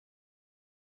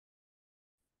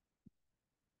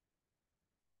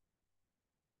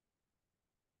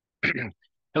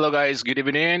Hello, guys. Good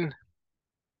evening.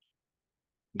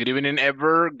 Good evening,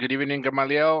 Ever. Good evening,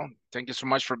 Gamaliel. Thank you so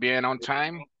much for being on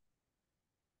time.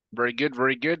 Very good.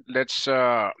 Very good. Let's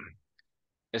start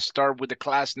with the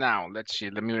class now. Let's see.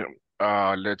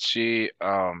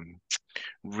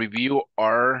 Review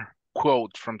our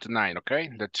quote from tonight. Okay.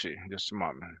 Let's see. Just a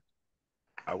moment.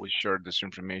 I will share this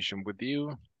information with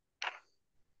you.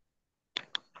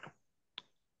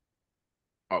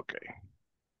 Okay.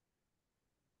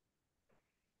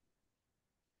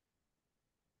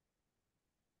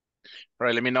 All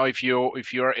right. Let me know if you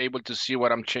are able to see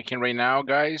what I'm checking right now,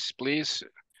 guys. Please,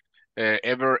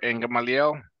 Ever and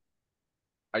Gamaliel,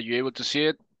 are you able to see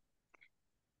it?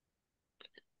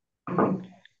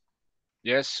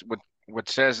 Yes. What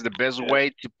says the best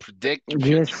way to predict your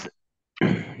future?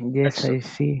 Yes, yes, I Excellent.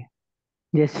 see.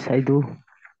 Yes, I do.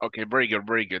 Okay, very good,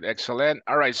 very good. Excellent.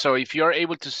 All right, so if you're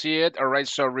able to see it, all right,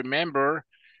 so remember,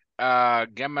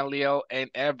 Gamaliel and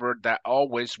Ever, that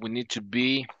always we need to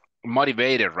be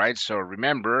motivated, right? So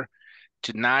remember,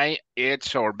 tonight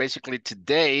or basically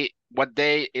today, what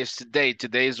day is today?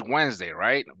 Today is Wednesday,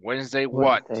 right? Wednesday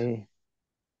what? Wednesday,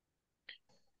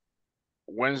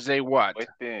 Wednesday what?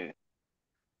 Este,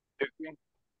 15,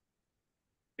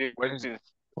 sí, Wednesday, 15,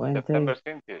 Wednesday, September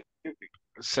 20,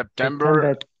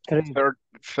 September September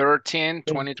 3, 13, 15,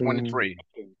 2023.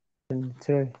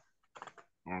 23.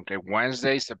 Okay,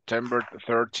 Wednesday, September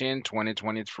 13,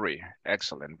 2023.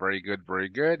 Excellent. Very good, very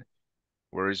good.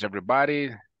 Where is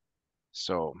everybody?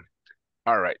 So,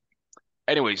 all right.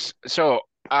 Anyways, so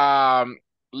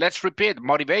let's repeat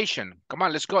motivation. Come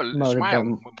on, let's go. Smile.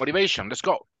 Motiva- Motivation. Let's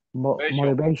go.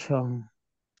 motivation,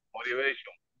 motivation.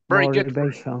 Very good.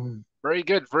 motivation. Very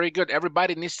good. Very good.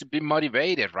 Everybody needs to be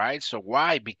motivated, right? So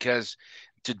why? Because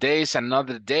today is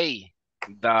another day.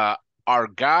 The our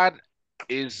God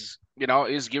is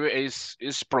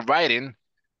providing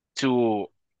to,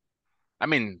 I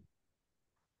mean,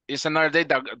 it's another day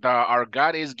that our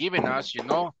God is giving us,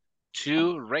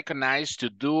 to recognize, to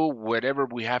do whatever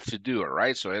we have to do, all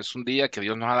right? So es un día que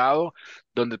Dios nos ha dado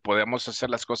donde podemos hacer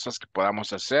las cosas que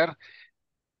podamos hacer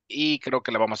y creo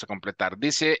que la vamos a completar.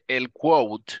 Dice el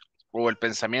quote o el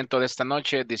pensamiento de esta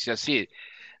noche, dice así: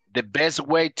 the best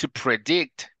way to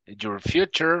predict your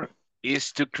future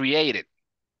is to create it.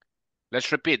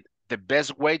 Let's repeat. The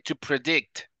best way to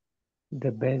predict.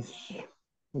 The best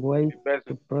way The best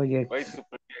to project. way to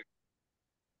predict.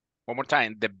 One more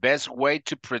time. The best way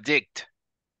to predict.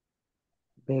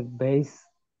 The best,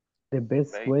 the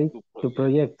best Way way to to predict.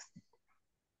 project.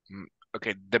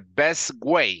 Okay, the best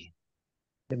way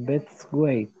The best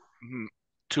way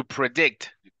to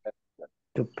predict.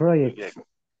 to project. Project.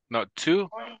 No, to To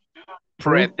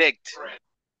predict.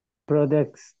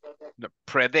 products. No,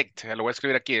 predict. Lo voy a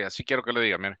escribir aquí, así quiero que lo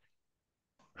diga, mira.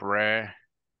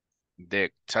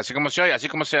 Predict. O sea, así como se oye, así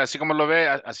como lo ve,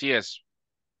 así es.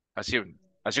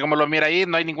 Así como lo mira ahí,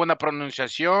 no hay ninguna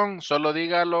pronunciación, solo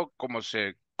dígalo como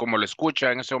lo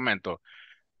escucha en ese momento.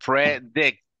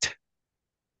 Predict.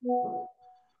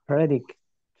 Predict.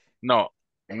 No,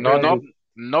 no, no, Predict.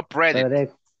 no predict.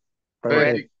 Predict.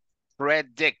 Predict.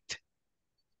 Predict.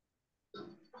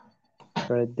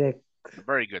 Predict. Predict.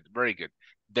 Very good, very good.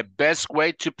 The best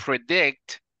way to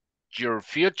predict your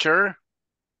future.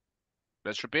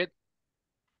 Let's repeat.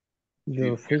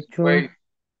 Your best future. way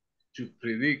to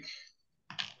predict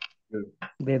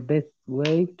The best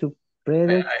way to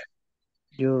predict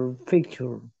your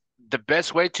future. The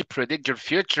best way to predict your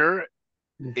future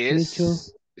The future.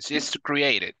 is to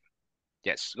create it.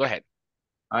 Yes, go ahead.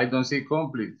 I don't see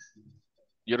complete.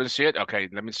 You don't see it? Okay,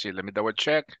 let me see. Let me double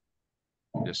check.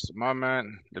 Just a moment.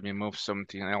 Let me move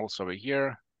something else over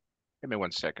here. Give me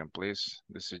 1 second, please.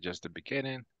 This is just the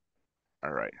beginning.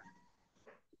 All right.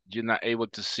 You're not able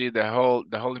to see the whole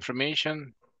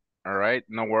information? All right,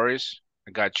 no worries.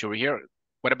 I got you over here.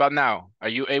 What about now? Are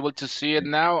you able to see it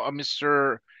now,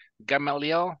 Mr.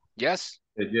 Gamaliel? Yes?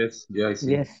 Yes, yeah, I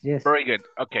see. Yes, yes. Very good.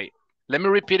 Okay. Let me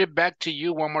repeat it back to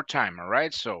you one more time, all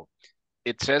right? So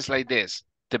it says like this: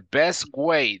 the best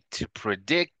way to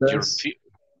predict your Yes. future.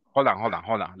 Hold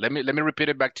on. Let me repeat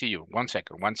it back to you. 1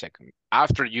 second.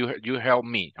 After you help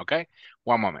me, okay?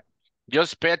 One moment.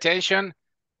 Just pay attention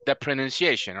the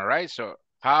pronunciation, all right? So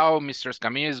how Mr.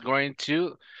 Scamilla is going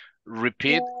to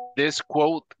repeat this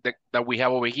quote that we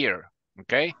have over here,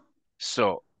 okay?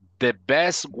 So the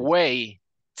best way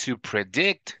to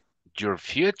predict your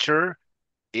future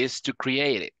is to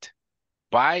create it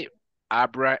by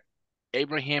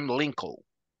Abraham Lincoln.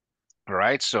 All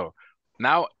right, so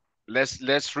now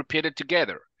let's repeat it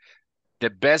together. The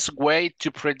best way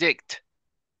to predict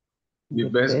The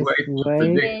best way to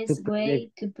predict Best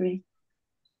way to predict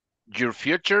your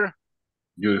future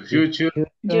Your future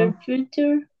Your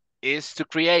future is to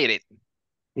create it.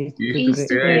 is is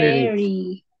to to create it.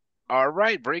 create. All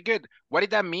right, very good. What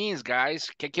that means, guys?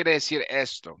 ¿Qué quiere decir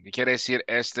esto? ¿Qué quiere decir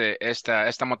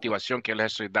esta motivación que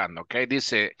les estoy dando? Ok,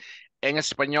 dice en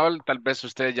español, tal vez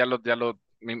ustedes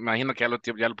me imagino que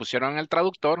ya lo pusieron en el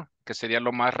traductor, que sería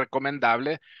lo más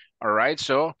recomendable. All right,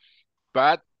 so,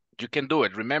 but you can do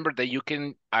it. Remember that you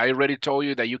can, I already told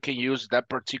you that you can use that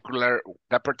particular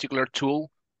tool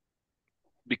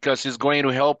because it's going to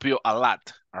help you a lot.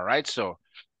 All right, so,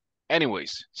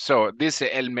 anyways, so dice,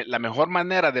 la mejor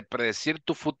manera de predecir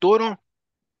tu futuro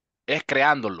es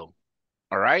creándolo.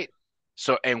 All right.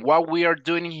 So, and what we are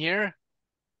doing here,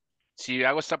 si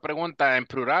hago esta pregunta en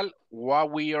plural,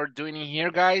 what we are doing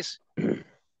here, guys,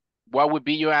 what would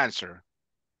be your answer?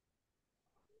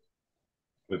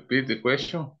 repeat the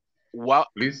question, What?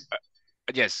 please.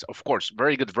 Yes, of course.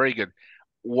 Very good. Very good.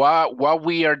 What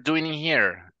we are doing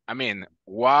here? I mean,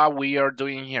 what we are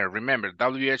doing here? Remember,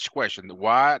 WH question.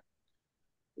 What?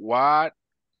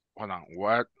 Hold on.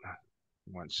 What?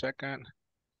 1 second.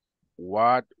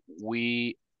 What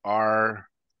we are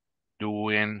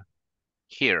doing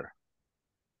here?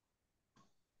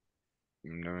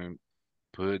 Let me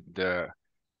put the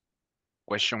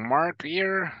question mark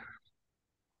here.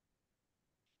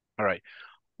 All right.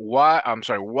 I'm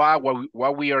sorry, what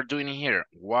we are doing here?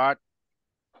 What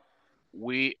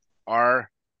we are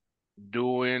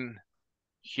doing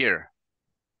here?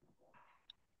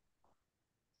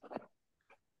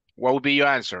 What would be your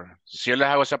answer? Si yo les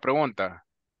hago esa pregunta,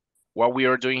 what we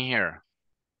are doing here?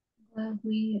 What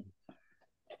we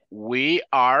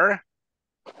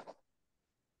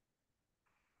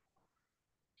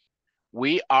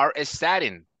We are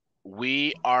studying.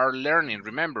 We are learning.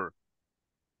 Remember,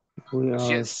 We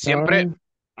are siempre, starting.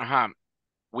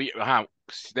 ajá,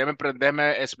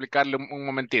 déjeme explicarle un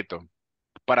momentito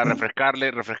para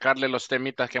refrescarle los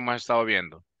temitas que hemos estado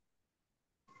viendo.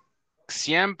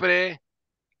 Siempre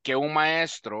que un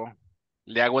maestro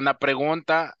le haga una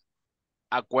pregunta,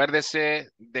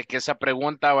 acuérdese de que esa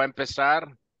pregunta va a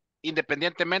empezar,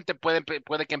 independientemente puede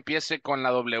que empiece con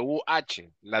la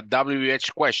WH, la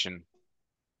WH question.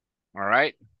 All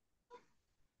right.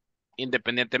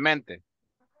 Independientemente.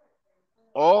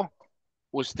 O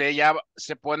usted ya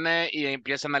se pone y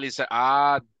empieza a analizar,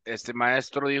 este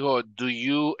maestro dijo, do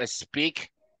you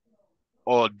speak?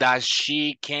 O does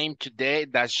she came today?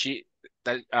 Does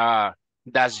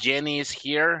Jenny is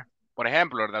here? Por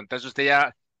ejemplo, ¿verdad? Entonces usted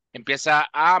ya empieza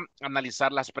a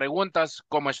analizar las preguntas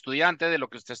como estudiante de lo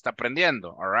que usted está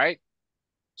aprendiendo, all right?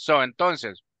 So,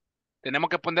 entonces, tenemos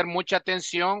que poner mucha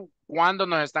atención cuando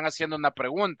nos están haciendo una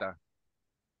pregunta,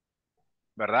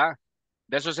 ¿verdad?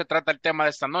 De eso se trata el tema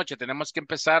de esta noche. Tenemos que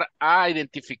empezar a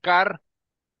identificar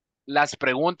las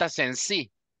preguntas en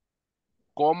sí.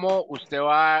 Cómo usted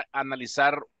va a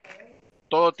analizar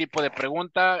todo tipo de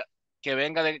pregunta que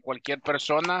venga de cualquier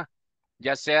persona,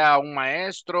 ya sea un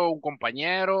maestro, un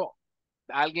compañero,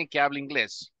 alguien que hable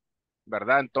inglés,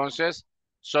 ¿verdad? Entonces,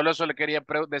 solo eso le quería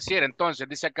decir. Entonces,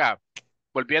 dice acá,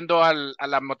 volviendo a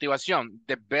la motivación,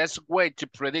 the best way to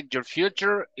predict your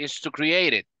future is to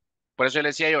create it. Por eso le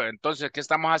decía yo, entonces, ¿qué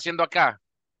estamos haciendo acá?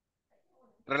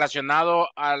 Relacionado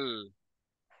al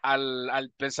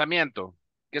pensamiento.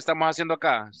 ¿Qué estamos haciendo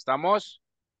acá? Estamos creando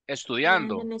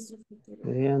estudiando. nuestro futuro.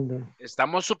 Estudiando.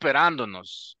 Estamos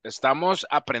superándonos, estamos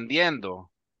aprendiendo,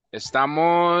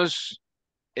 estamos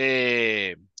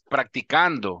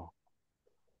practicando.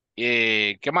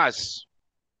 ¿Qué más?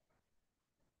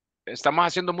 Estamos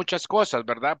haciendo muchas cosas,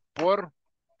 ¿verdad? Por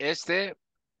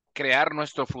crear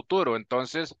nuestro futuro.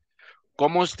 Entonces,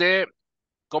 ¿cómo usted,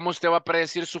 cómo usted va a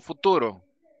predecir su futuro?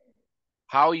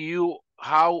 How you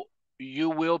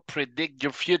will predict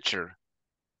your future?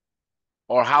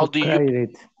 Or how To do you create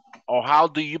it. or how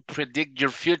do you predict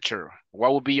your future?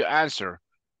 What would be your answer?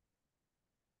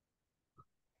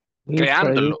 We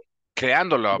Creándolo, predict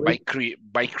creándolo, we,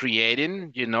 by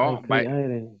creating, you by know,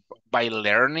 creating. by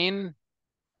learning,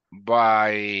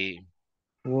 by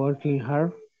Working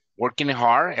hard. working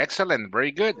hard. Excellent,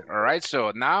 very good. All right,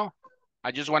 so now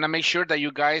I just want to make sure that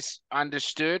you guys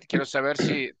understood. Quiero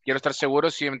estar seguro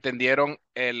si entendieron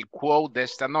el quote de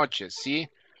esta noche. Sí,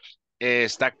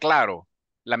 está claro.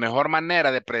 La mejor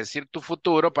manera de predecir tu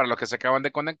futuro para los que se acaban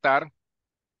de conectar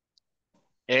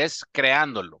es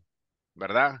creándolo,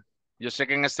 ¿verdad? Yo sé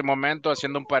que en este momento,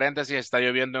 haciendo un paréntesis, está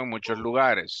lloviendo en muchos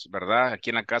lugares, ¿verdad?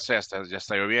 Aquí en la casa ya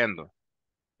está lloviendo,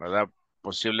 ¿verdad?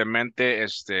 Posiblemente,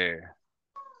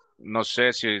 no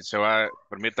sé si se va,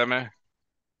 permítame.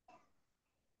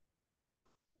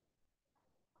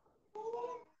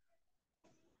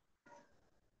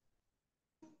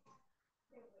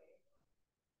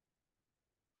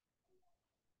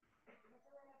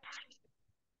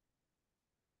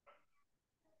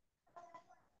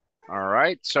 All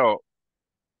right, so,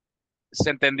 ¿se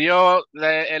entendió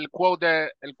el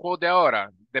quote de ahora?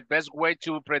 The best way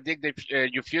to predict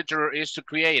your future is to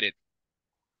create it.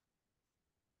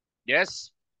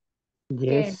 Yes?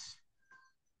 Yes.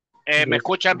 ¿Me Yes.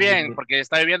 escuchan bien? Porque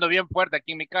está lloviendo bien fuerte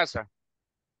aquí en mi casa.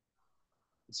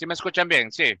 ¿Sí me escuchan bien?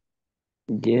 Sí.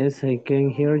 Yes, I can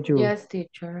hear you. Yes,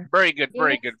 teacher. Very good,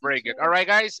 very Yes, good, very good. teacher. All right,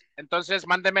 guys. Entonces,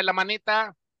 mándeme la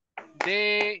manita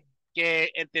de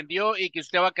que entendió y que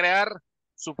usted va a crear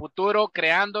su futuro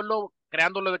creándolo.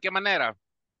 ¿Creándolo de qué manera?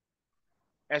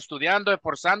 Estudiando,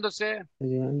 esforzándose,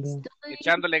 Estudiando.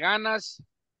 echándole ganas,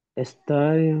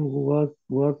 Studying,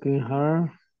 working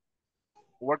hard.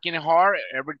 working hard.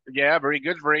 Yeah, very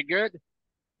good, very good.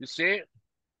 You see?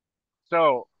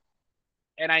 So,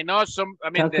 and I know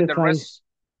the rest.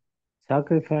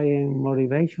 Sacrifice and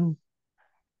motivation.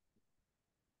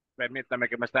 Permítame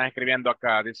que me están escribiendo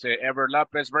acá. Dice Ever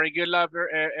Lopez, very good,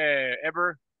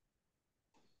 Ever.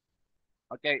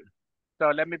 Okay,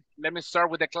 so let me start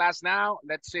with the class now.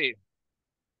 Let's see.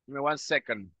 Give me 1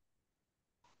 second.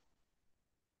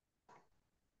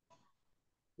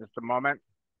 Just a moment.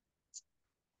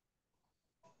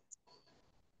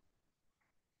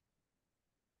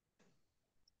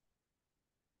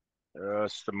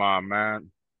 Just a moment.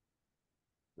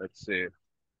 Let's see.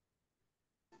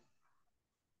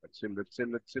 Let's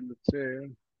see.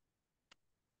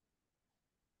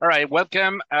 All right,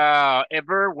 welcome,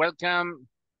 Ever, welcome,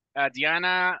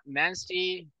 Diana,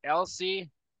 Nancy, Elsie,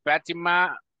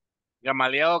 Fátima,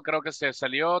 Gamaliel, creo que se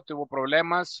salió, tuvo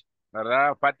problemas,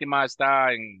 ¿verdad? Fátima está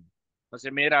no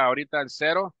se mira ahorita en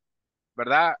cero,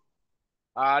 ¿verdad?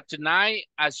 Tonight,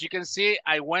 as you can see,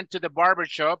 I went to the barber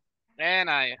shop and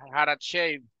I had a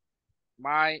shave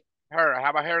my hair. I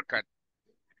have a haircut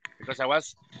because I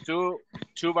was too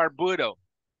barbudo,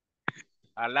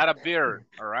 a lot of beard.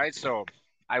 All right, so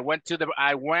I went to the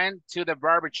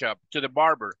barber shop, to the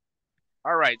barber.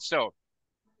 All right, so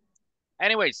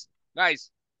anyways,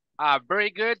 guys,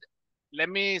 very good. Let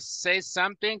me say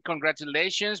something.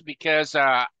 Congratulations, because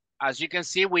as you can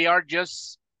see, we are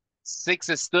just 6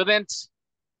 students.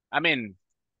 I mean,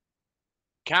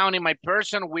 counting my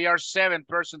person, we are 7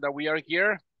 persons that we are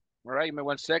here. All right, give me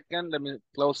 1 second. Let me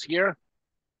close here.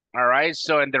 All right,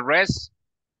 so and the rest,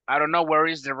 I don't know where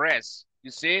is the rest.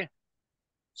 You see?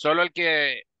 Solo el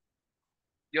que,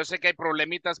 yo sé que hay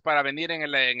problemitas para venir en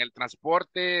el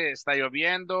transporte, está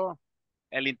lloviendo,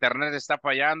 el internet está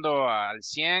fallando al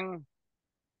 100.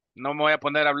 No me voy a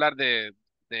poner a hablar de,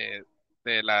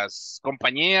 de las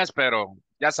compañías, pero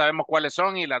ya sabemos cuáles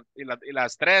son y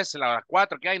las 3, las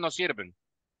 4 que hay no sirven,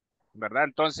 ¿verdad?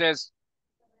 Entonces,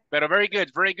 pero very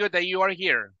good that you are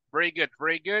here. Very good,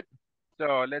 very good.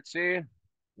 So let's see.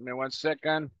 Give me 1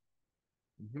 second.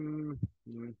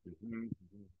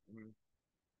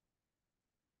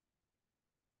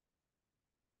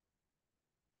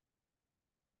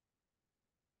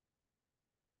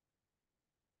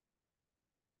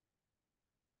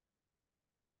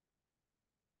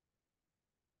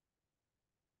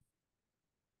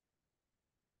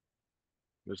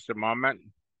 Just a moment.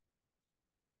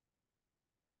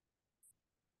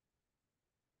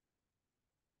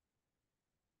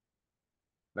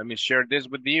 Let me share this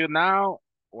with you now.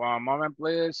 1 moment,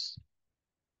 please.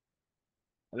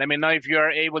 Let me know if you are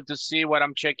able to see what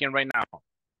I'm checking right now.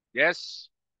 Yes?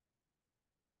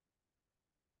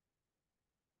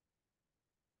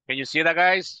 Can you see that,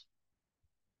 guys?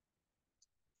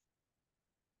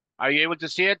 Are you able to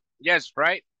see it? Yes,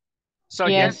 right? So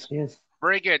Yes. Yes.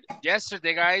 very good.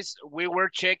 Yesterday, guys, we were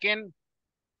checking.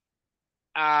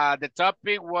 The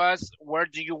topic was, where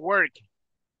do you work?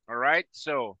 All right,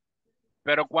 so,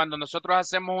 pero cuando nosotros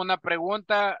hacemos una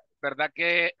pregunta, ¿verdad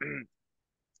que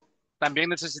también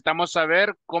necesitamos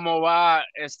saber cómo va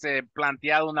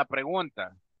planteada una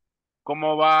pregunta?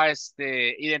 ¿Cómo va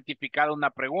identificada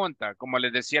una pregunta? Como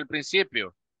les decía al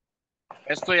principio,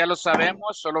 esto ya lo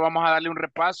sabemos, solo vamos a darle un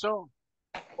repaso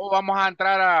o vamos a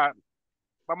entrar a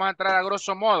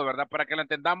grosso modo, ¿verdad? Para que lo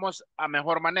entendamos a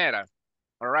mejor manera.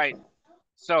 All right.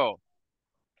 So,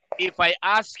 if I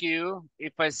ask you,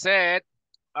 if I said,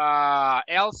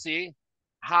 Elsie,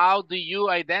 how do you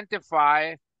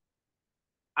identify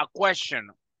a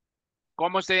question?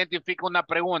 ¿Cómo se identifica una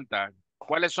pregunta?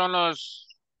 ¿Cuáles son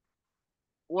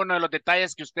uno de los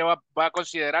detalles que usted va a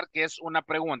considerar que es una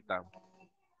pregunta?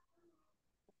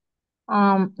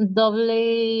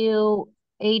 WH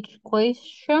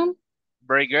question.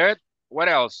 Very good. What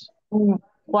else?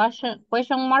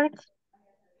 Question mark.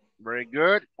 Very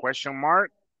good. Question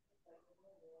mark.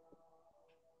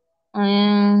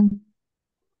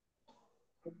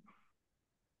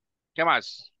 ¿Qué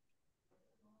más?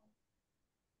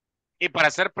 Y para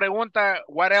hacer pregunta,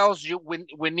 what else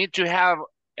we need to have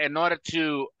in order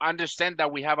to understand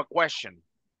that we have a question?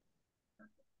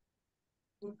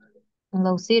 El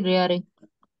auxiliary.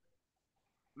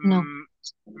 No.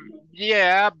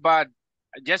 Yeah, but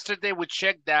yesterday we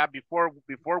checked that before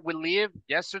we leave.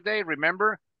 Yesterday,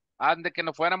 remember? Antes de que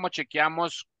nos fuéramos,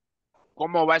 chequeamos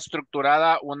cómo va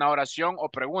estructurada una oración o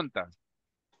pregunta.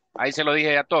 Ahí se lo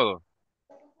dije ya todo.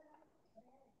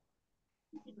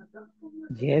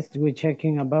 Yes, we're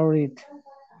checking about it.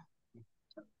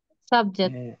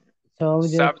 Subject.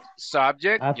 Subject.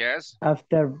 Subject, yes.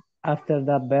 After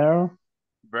the verb.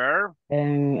 Verb.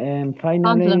 And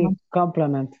finally,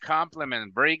 complement.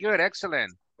 Complement. Very good.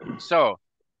 Excellent. So,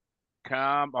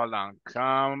 hold on.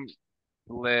 Complement.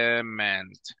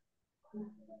 All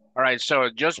right. So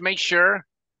just make sure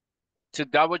to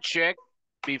double check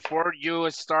before you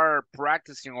start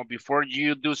practicing or before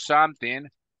you do something.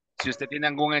 Si usted tiene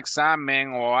algún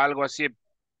examen o algo así,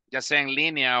 ya sea en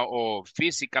línea o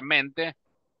físicamente,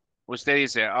 usted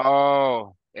dice,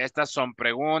 oh, estas son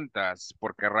preguntas.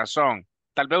 ¿Por qué razón?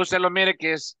 Tal vez usted lo mire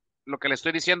que es lo que le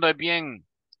estoy diciendo es bien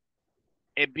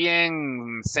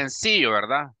sencillo,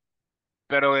 ¿verdad?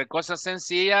 Pero de cosas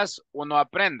sencillas uno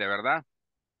aprende, ¿verdad?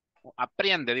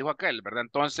 Aprende, dijo aquel, ¿verdad?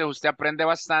 Entonces usted aprende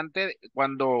bastante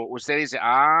cuando usted dice,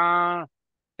 ah,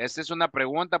 esta es una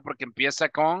pregunta porque empieza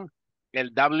con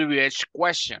el WH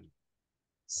question.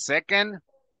 Second,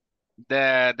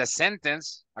 the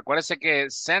sentence. Acuérdese que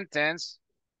sentence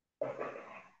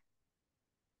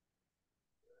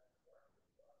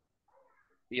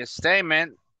y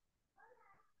statement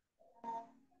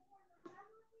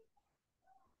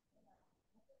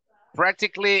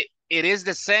practically it is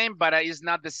the same, but it's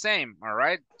not the same, all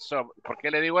right? So, ¿por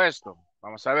qué le digo esto?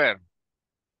 Vamos a ver.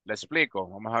 Le explico.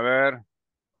 Vamos a ver.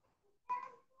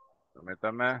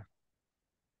 Permítame.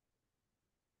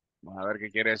 Vamos a ver qué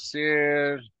quiere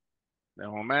decir. De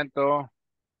momento.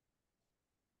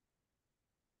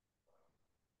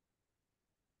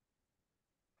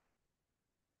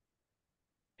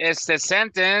 Este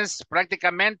sentence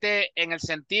prácticamente en el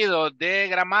sentido de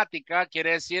gramática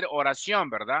quiere decir oración,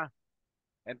 ¿verdad?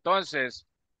 Entonces,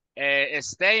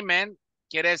 statement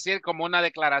quiere decir como una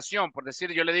declaración. Por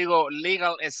decir, yo le digo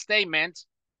legal statement,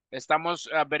 estamos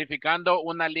verificando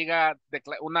una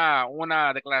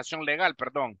declaración legal,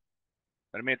 perdón.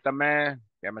 Permítame,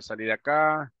 ya me salí de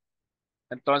acá.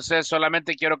 Entonces,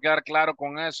 solamente quiero quedar claro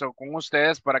con eso, con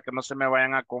ustedes, para que no se me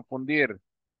vayan a confundir.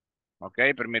 Ok,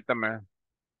 permítame.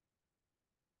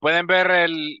 ¿Pueden ver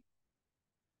el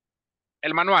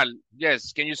manual?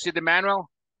 Yes, can you see the manual?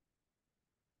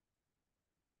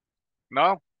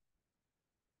 ¿No?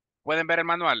 ¿Pueden ver el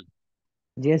manual?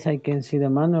 Yes, I can see the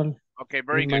manual. Okay,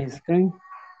 very in good. my screen.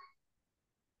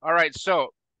 All right,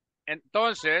 so,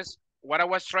 entonces, what I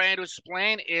was trying to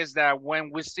explain is that when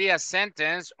we see a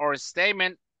sentence or a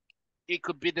statement, it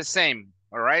could be the same.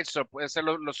 All right, so puede ser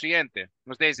lo siguiente.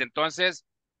 Usted dice, entonces,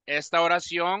 esta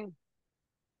oración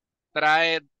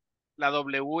trae la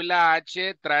W y la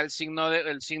H, trae el signo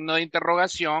de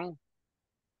interrogación,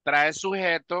 trae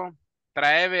sujeto,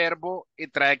 trae verbo y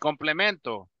trae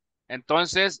complemento.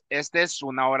 Entonces, esta es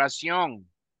una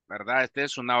oración, ¿verdad? Esta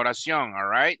es una oración,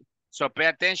 all right? So pay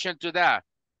attention to that.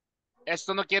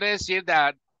 Esto no quiere decir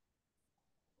que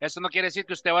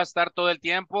usted va a estar todo el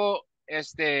tiempo,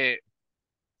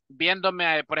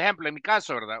 viéndome, por ejemplo, en mi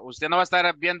caso, ¿verdad? Usted no va a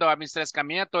estar viendo a Mr.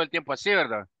 Escamilla todo el tiempo así,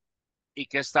 ¿verdad? ¿Y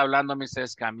qué está hablando Mr.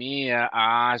 Escamilla?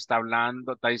 Ah, está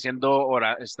hablando, está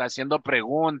haciendo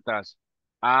preguntas.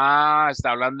 Ah,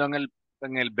 está hablando en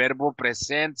el verbo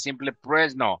present, simple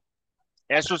present. No,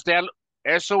 eso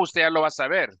usted ya lo va a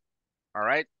saber. All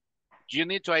right. You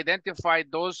need to identify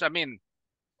those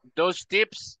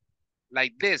tips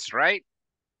like this, right?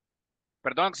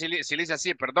 Perdón si le hice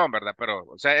así, perdón, ¿verdad? Pero,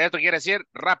 o sea, esto quiere decir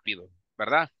rápido,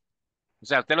 ¿verdad? O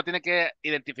sea, usted lo tiene que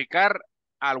identificar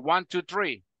al 1, 2,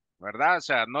 3, ¿verdad? O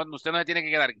sea, no, usted no se tiene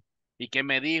que quedar. ¿Y qué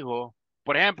me dijo?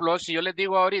 Por ejemplo, si yo les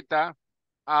digo ahorita,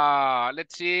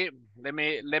 let's see, let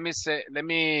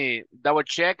me double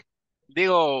check.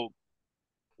 Digo,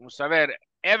 vamos a ver,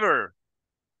 Ever,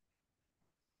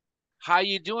 how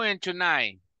you doing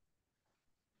tonight?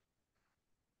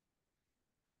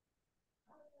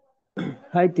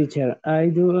 Hi, teacher. I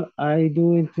do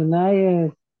it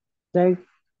tonight. I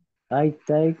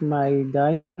take my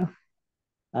diet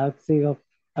at 6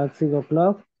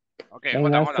 o'clock. Okay, And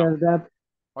hold on, after that,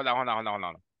 hold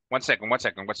on. One second.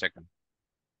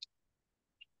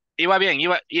 Iba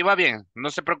bien, no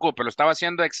se preocupe, lo estaba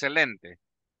haciendo excelente.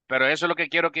 Pero eso es lo que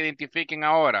quiero que identifiquen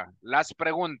ahora, las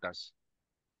preguntas.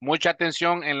 Mucha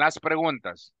atención en las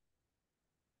preguntas.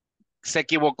 Se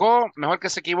equivocó, mejor que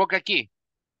se equivoque aquí.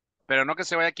 pero no que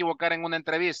se vaya a equivocar en una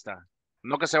entrevista,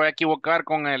 no que se vaya a equivocar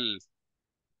con el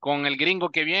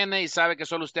gringo que viene y sabe que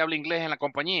solo usted habla inglés en la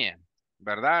compañía,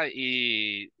 ¿verdad?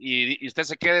 Y usted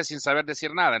se quede sin saber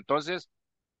decir nada. Entonces,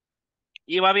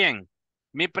 iba bien.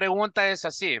 Mi pregunta es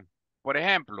así, por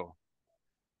ejemplo,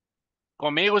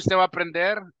 conmigo usted va a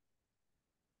aprender,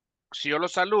 si yo lo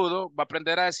saludo, va a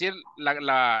aprender a decir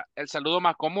el saludo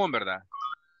más común, ¿verdad?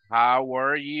 How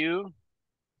are you?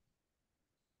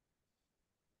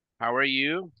 How are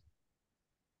you?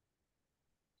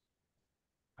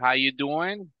 How you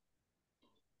doing?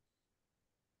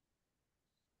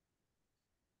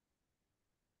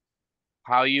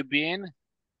 How you been?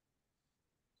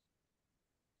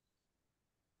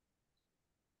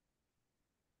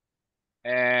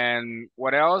 And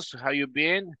what else? How you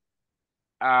been?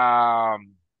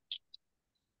 Um,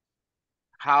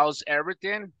 how's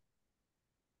everything?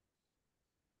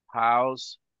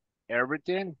 How's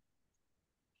everything?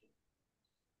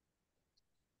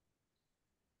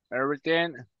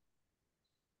 Everything?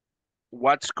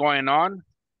 What's going on?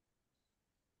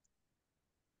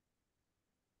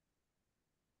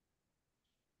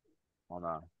 Hold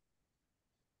on.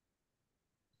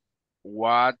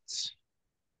 What's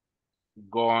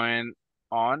going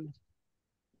on?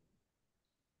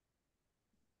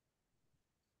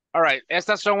 All right,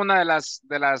 estas son una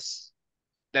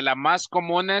de las más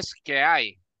comunes que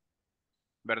hay,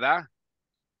 ¿verdad?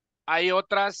 Hay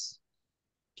otras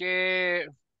que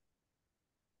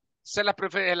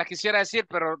las quisiera decir,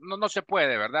 pero no se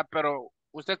puede, ¿verdad? Pero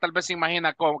usted tal vez se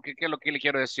imagina qué es lo que le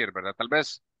quiero decir, ¿verdad? Tal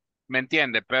vez me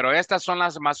entiende, pero estas son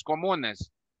las más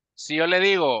comunes. Si yo le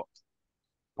digo,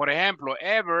 por ejemplo,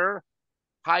 Ever,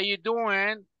 how you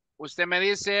doing? Usted me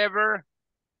dice Ever.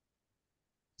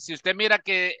 Si usted mira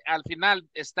que al final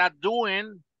está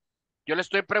doing, yo le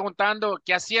estoy preguntando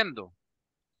qué haciendo.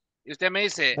 Y usted me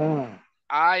dice,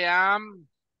 Ah, I am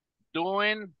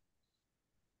doing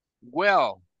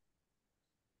well.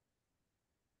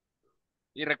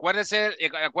 Y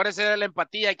acuérdese de la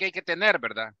empatía que hay que tener,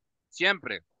 ¿verdad?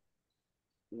 Siempre.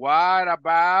 What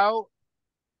about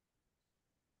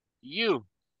you?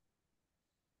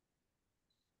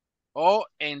 O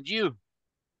and you.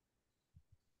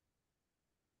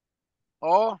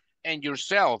 O and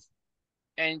yourself.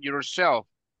 And yourself.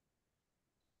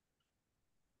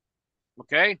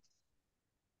 ¿Ok?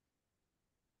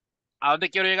 ¿A dónde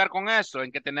quiero llegar con eso?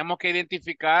 En que tenemos que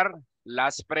identificar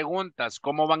las preguntas,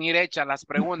 cómo van a ir hechas las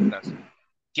preguntas.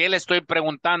 ¿Qué le estoy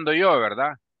preguntando yo,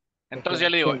 verdad? Entonces yo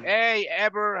le digo, sí. hey,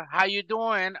 Ever, how you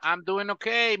doing? I'm doing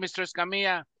okay, Mr.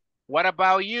 Escamilla. What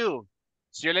about you?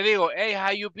 Si yo le digo, hey,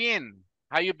 how you been?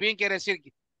 How you been quiere decir,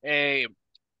 eh,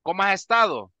 ¿cómo has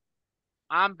estado?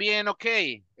 I'm bien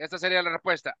okay. Esta sería la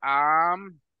respuesta.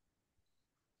 I'm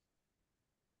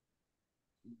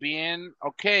bien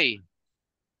okay.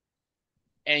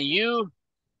 And you?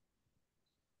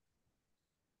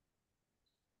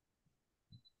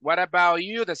 What about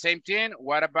you? The same thing.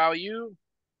 What about you?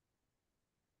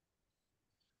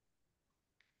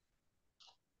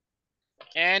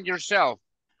 And yourself.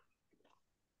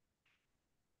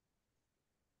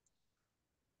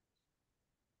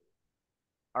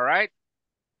 All right.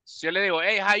 Si yo le digo,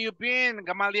 hey, how you been,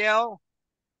 Gamaliel?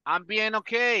 I'm bien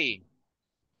okay.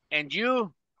 And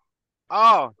you?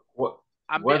 Oh, What,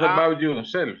 I'm bien. what about you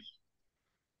yourself?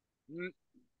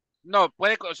 No,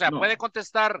 o sea, No. puede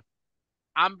contestar,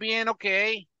 I'm bien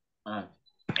okay. Ah,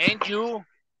 And you?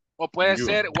 O and puede you,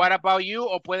 ser, what about you?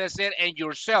 O puede ser, and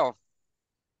yourself.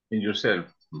 and yourself.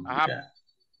 Ajá.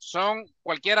 Yeah.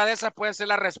 Cualquiera de esas pueden ser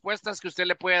las respuestas que usted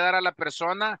le puede dar a la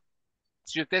persona.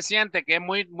 Si usted siente que es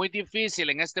muy difícil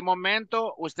en este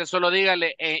momento, usted solo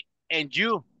dígale, and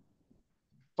you.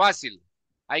 Fácil.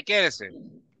 Ahí quédese.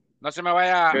 No se me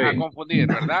vaya a Okay. confundir,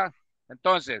 ¿verdad?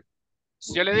 Entonces,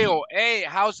 si yo le digo, hey,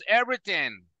 how's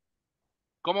everything?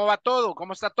 ¿Cómo va todo?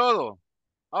 ¿Cómo está todo?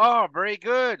 Oh, very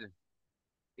good.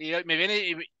 Y me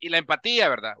viene y la empatía,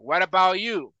 ¿verdad? What about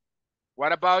you?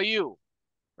 What about you?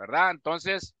 ¿Verdad?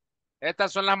 Entonces,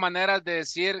 estas son las maneras de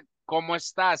decir cómo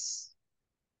estás,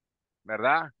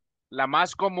 ¿verdad? La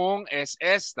más común es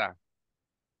esta.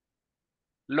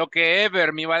 Lo que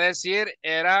Ever me iba a decir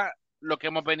era lo que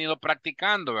hemos venido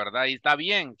practicando, ¿verdad? Y está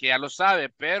bien, que ya lo sabe,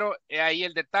 pero es ahí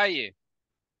el detalle,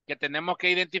 que tenemos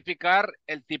que identificar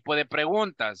el tipo de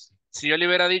preguntas. Si yo le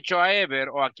hubiera dicho a Ever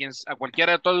o a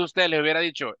cualquiera de todos ustedes le hubiera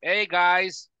dicho, hey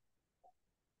guys,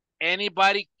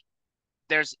 anybody,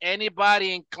 there's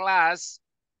anybody in class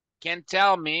can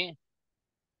tell me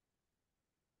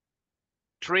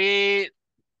three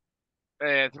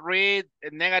three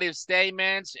negative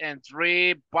statements and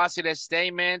three positive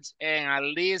statements and at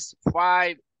least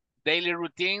 5 daily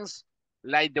routines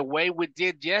like the way we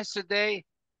did yesterday?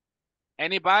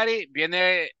 Anybody?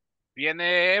 Viene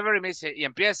Ever y me dice, y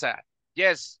empieza.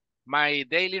 Yes, my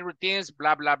daily routines,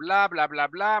 blah, blah, blah, blah, blah,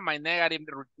 blah. My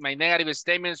negative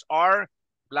statements are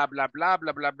blah, blah, blah,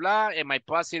 blah, blah, blah. And my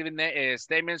positive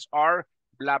statements are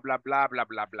blah, blah, blah, blah,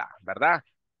 blah, blah. ¿Verdad?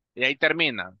 Y ahí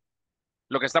termina.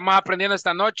 Lo que estamos aprendiendo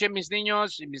esta noche, mis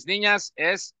niños y mis niñas,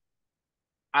 es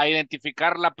a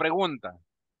identificar la pregunta.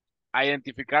 A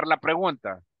identificar la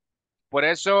pregunta. Por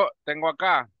eso tengo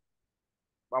acá.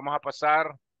 Vamos a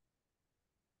pasar.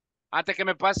 Antes que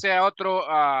me pase a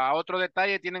otro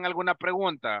detalle, ¿tienen alguna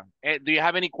pregunta? Do you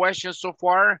have any questions so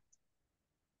far?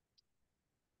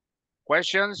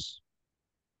 Questions?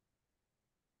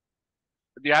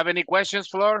 Do you have any questions,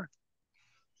 Flor?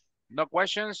 No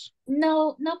questions?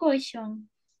 No, no question.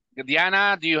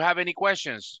 Diana, do you have any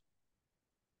questions?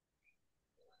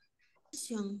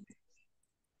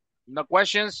 No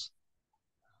questions?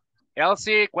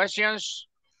 Elsie, questions?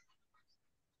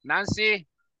 Nancy?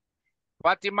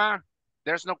 Fatima,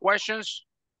 there's no questions?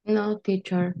 No,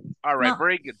 teacher. All right, No.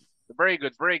 very good. Very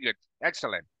good, very good.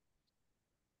 Excellent.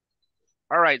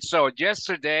 All right, so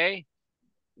yesterday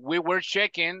we were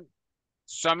checking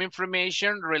some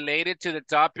information related to the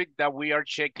topic that we are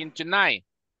checking tonight.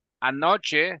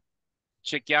 Anoche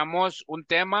chequeamos un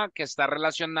tema que está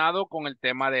relacionado con el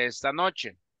tema de esta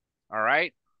noche. All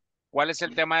right. ¿Cuál es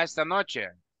el tema de esta noche?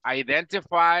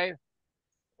 Identify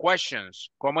questions.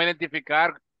 ¿Cómo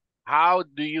identificar? How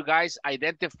do you guys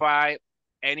identify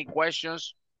any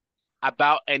questions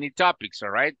about any topics?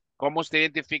 All right. ¿Cómo usted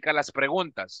identifica las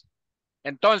preguntas?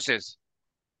 Entonces,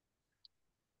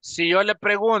 si yo le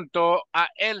pregunto a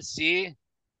Elsie,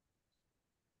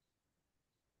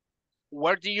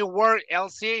 where do you work,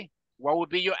 Elsie? What would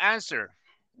be your answer?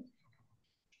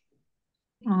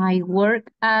 I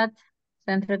work at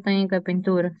Centro Técnico de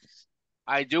Pintura.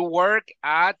 I do work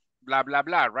at blah, blah,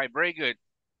 blah, right? Very good.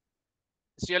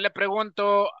 Si yo le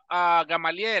pregunto a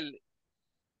Gamaliel,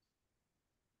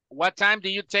 what time do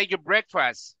you take your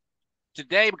breakfast?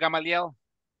 Today, Gamaliel.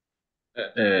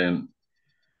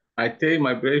 I take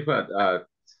my breakfast at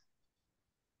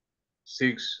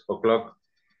 6 o'clock.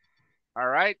 All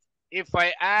right. If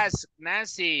I ask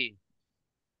Nancy,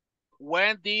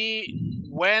 when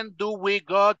do we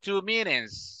go to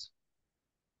meetings?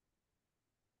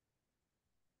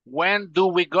 When do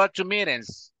we go to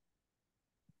meetings?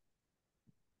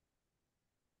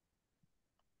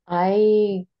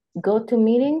 I go to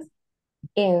meetings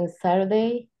in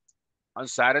Saturday On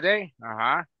Saturday?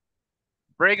 Uh-huh.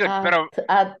 Very good. Pero,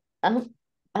 at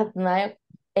 9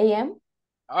 a.m.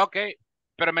 okay.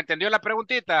 Pero me entendió la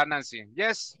preguntita, Nancy.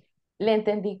 Yes. Le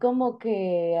entendí como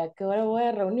que a qué hora voy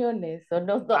a reuniones o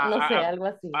no, no sé, algo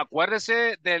así.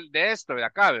 Acuérdese de esto, de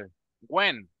acá.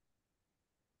 When.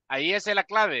 Ahí esa es la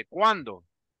clave. ¿Cuándo?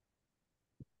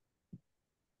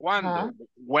 ¿Cuándo? Ajá.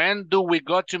 When do we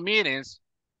go to meetings?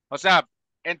 O sea,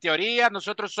 en teoría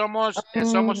nosotros somos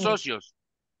socios.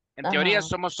 En teoría Ajá.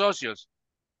 somos socios.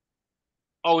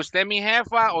 O usted es mi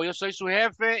jefa o yo soy su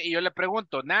jefe y yo le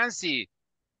pregunto, Nancy,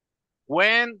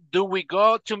 when do we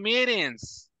go to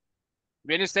meetings?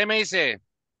 Viene usted y me dice,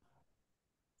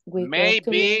 We go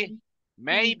to meetings.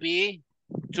 maybe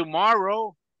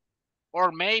tomorrow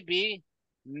or maybe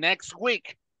next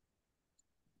week.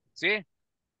 ¿Sí?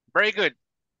 Very good.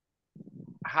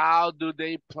 How do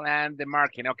they plan the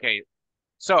marketing? Okay.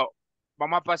 So,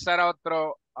 vamos a pasar a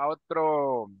otro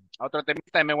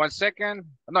temita. Dame 1 second.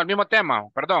 No, el mismo tema,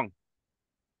 perdón.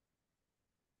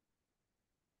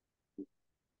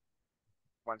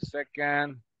 1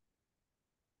 second.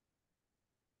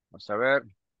 Vamos a ver.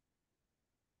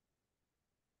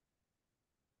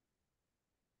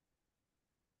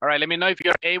 All right, let me know if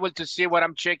you're able to see what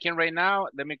I'm checking right now.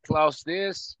 Let me close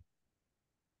this.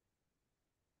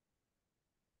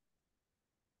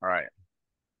 All right.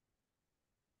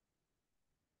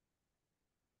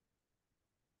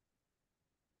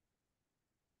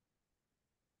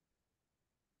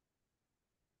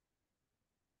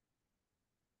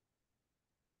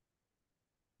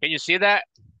 Can you see that?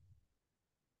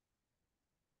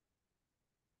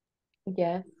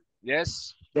 Yes.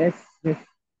 Yes. Yes, yes.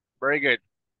 Very good.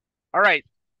 All right.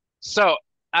 So,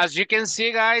 as you can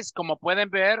see, guys, como pueden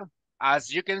ver,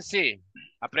 as you can see,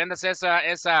 aprendas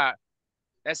esa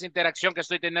interacción que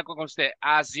estoy teniendo con usted.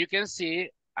 As you can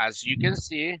see,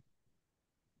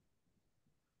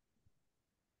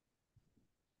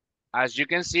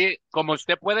 como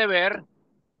usted puede ver,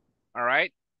 all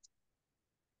right,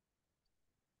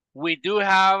 we do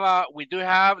have,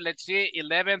 let's see,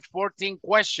 11, 14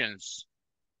 questions.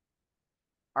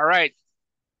 All right.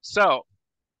 So,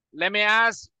 let me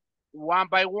ask one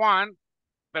by one.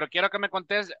 pero quiero que me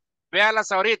conteste,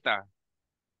 véalas ahorita,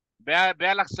 vea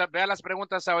las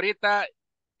preguntas ahorita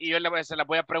y yo se las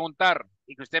voy a preguntar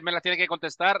y que usted me las tiene que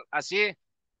contestar así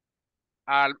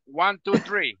al 1, 2,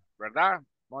 3, ¿verdad?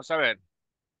 Vamos a ver.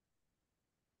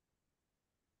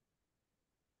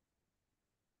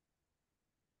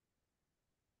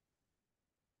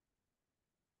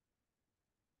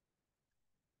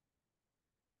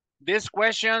 These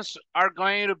questions are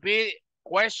going to be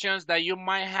questions that you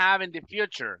might have in the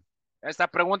future. Estas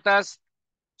preguntas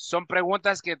son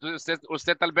preguntas que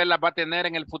usted tal vez las va a tener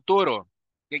en el futuro.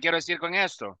 ¿Qué quiero decir con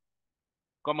esto?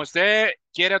 Como usted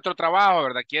quiere otro trabajo,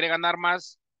 ¿verdad? Quiere ganar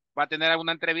más, va a tener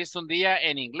alguna entrevista un día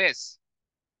en inglés,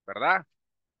 ¿verdad?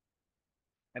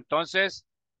 Entonces,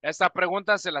 estas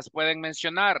preguntas se las pueden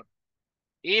mencionar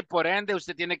y por ende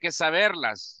usted tiene que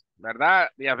saberlas, ¿verdad?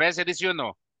 Y a veces dice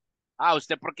uno,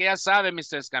 ¿usted por qué ya sabe,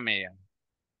 Mr. Escamilla?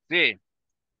 Sí,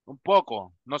 un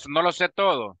poco, no lo sé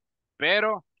todo,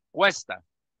 pero cuesta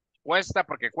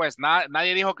porque cuesta.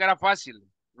 Nadie dijo que era fácil.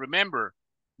 Remember,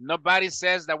 nobody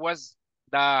says that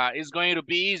it's going to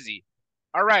be easy.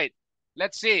 All right,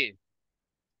 let's see.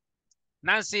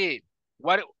 Nancy,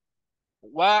 what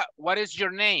is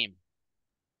your name?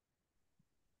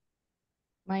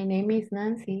 My name is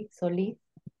Nancy Solis.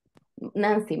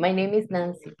 Nancy, my name is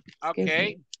Nancy. Excuse Okay.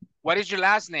 me. What is your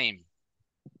last name?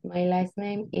 My last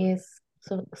name is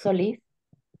Solis.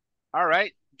 All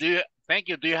right. Thank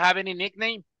you. Do you have any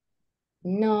nickname?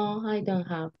 No, I don't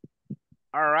have.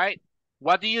 All right.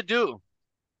 What do you do?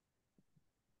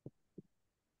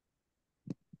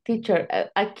 Teacher,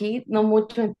 aquí no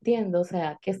mucho entiendo, o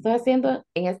sea, ¿qué estoy haciendo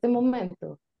en este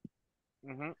momento?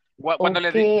 Ujú. Cuando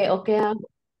 ¿O qué hago?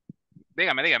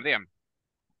 dígame.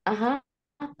 Ajá,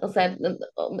 o sea,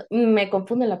 me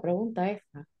confunde la pregunta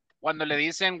esa. Cuando le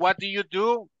dicen, what do you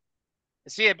do?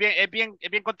 Sí, es bien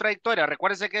contradictoria.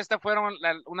 Recuérdese que estas fueron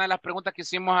una de las preguntas que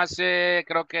hicimos hace,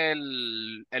 creo que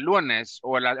el lunes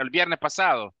o el viernes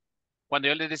pasado. Cuando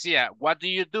yo les decía, what do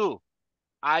you do?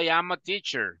 I am a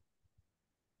teacher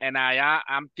and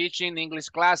I'm teaching English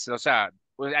classes. O sea,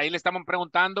 pues ahí le estamos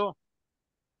preguntando,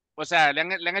 o sea, le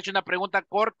han hecho una pregunta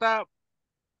corta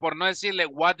por no decirle,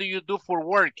 what do you do for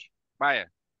work?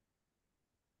 Vaya,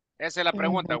 esa es la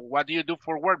pregunta. Ujú, What do you do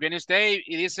for work? Viene usted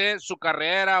y dice su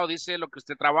carrera o dice lo que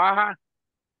usted trabaja,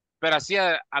 pero así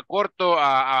a corto,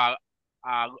 a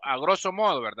grosso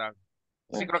modo, ¿verdad?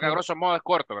 Sí, creo que a ok, grosso modo es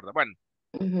corto, ¿verdad? Bueno,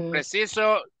 ujú,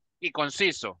 preciso y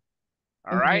conciso.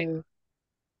 All right. ujú.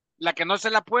 La que no se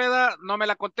la pueda, no me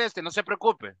la conteste, no se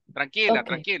preocupe. Tranquila, Ok,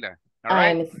 tranquila. All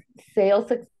right. I'm sales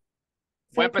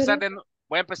Voy a empezar executive.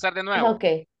 voy a empezar de nuevo. Ok,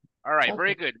 All right,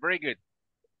 very ok. good, very good.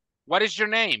 What is your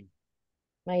name?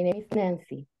 My name is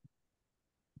Nancy.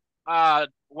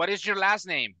 What is your last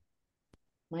name?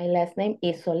 My last name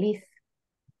is Solis.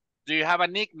 Do you have a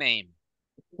nickname?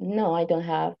 No, I don't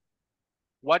have.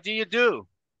 What do you do?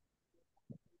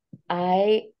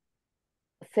 I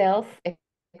sales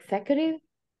executive.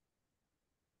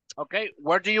 Okay,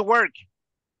 where do you work?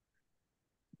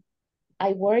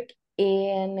 I work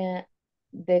in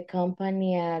the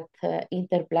company at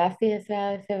Interplaza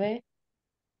SASB.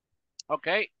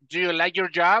 Okay, do you like your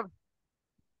job?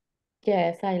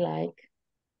 Yes, I like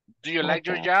Do you my like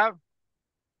your job. job?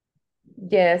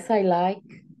 Yes, I like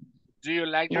Do you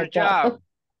like my your job.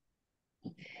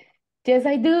 job? Yes,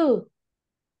 I do.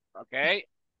 Okay,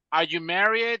 are you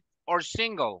married or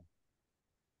single?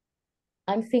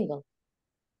 I'm single.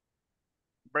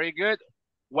 Very good.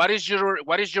 What is your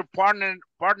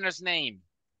partner's name?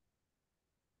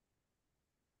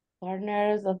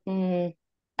 Partners of,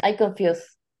 I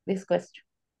confuse this question.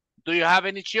 Do you have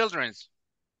any children?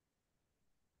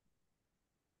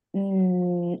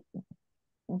 Mm,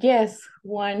 yes,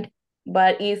 one,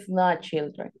 but it's not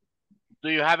children. Do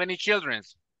you have any children?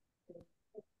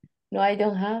 No, I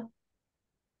don't have.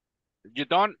 You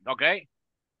don't? Okay.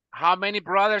 How many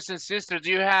brothers and sisters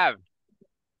do you have?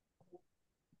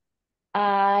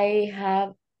 I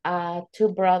have two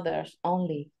brothers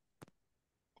only.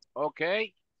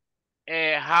 Okay.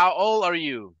 How old are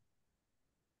you?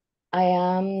 I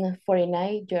am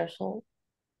 49 years old.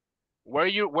 Where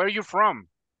are you from?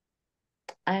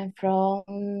 I'm from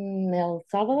El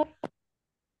Salvador.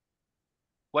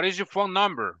 What is your phone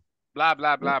number? Blah,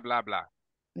 blah, blah, blah, blah.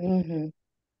 Mm-hmm.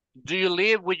 Do you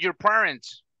live with your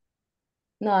parents?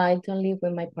 No, I don't live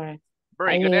with my parents.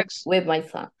 Very I good. live with my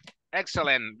son.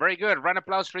 Excellent. Very good. Round of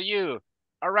applause for you.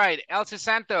 All right. Elsie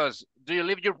Santos, do you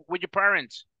live with your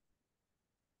parents?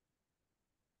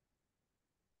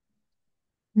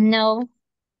 No, Do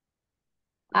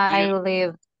I you,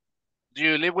 live do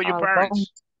you live with your alone.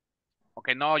 parents?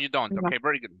 Okay, no, you don't. No. Okay,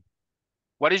 very good.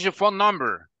 What is your phone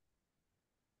number?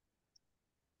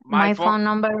 My phone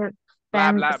number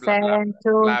blah, 10 blah, blah, blah, 7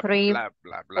 2 blah, 3 blah,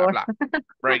 blah, blah, 4. blah.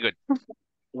 Very good.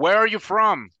 Where are you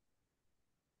from?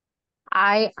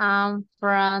 I am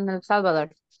from El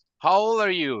Salvador. How old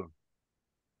are you?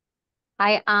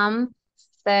 I am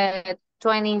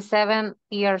 27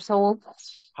 years old.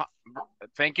 How,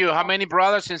 thank you. How many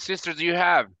brothers and sisters do you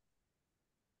have?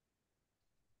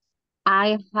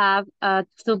 I have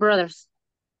 2 brothers.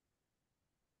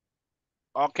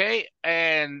 Okay.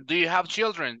 And do you have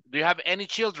children? Do you have any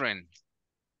children?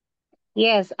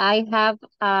 Yes, I have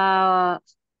a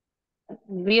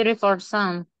beautiful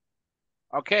son.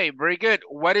 Okay, very good.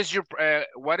 What is your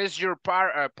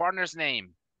partner's name?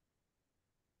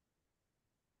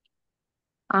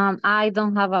 I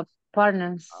don't have a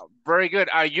partner. Very good.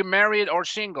 Are you married or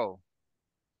single?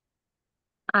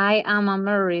 I am a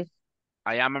married.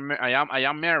 I am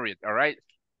married. All right.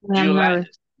 I Do am you like married.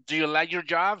 do you like your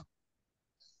job?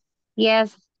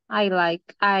 Yes, I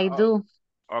do.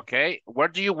 Okay. Where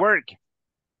do you work?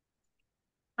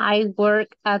 I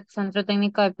work at Centro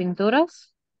Técnico de Pinturas.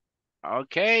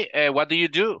 Okay. What do you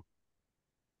do?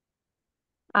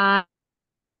 Uh,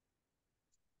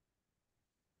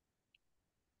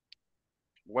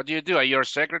 What do you do? Are you a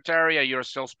secretary? Are you a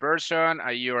salesperson?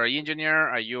 Are you an engineer?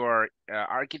 Are you an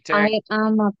architect? I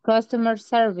am a customer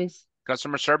service.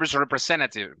 Customer service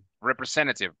representative.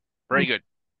 Representative. Very good.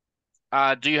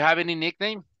 Do you have any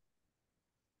nickname?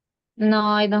 No,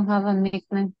 I don't have a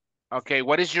nickname. Okay.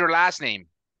 What is your last name?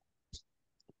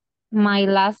 My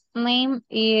last name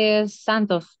is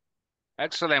Santos.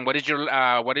 Excellent. What is your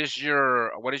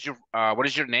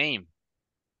name?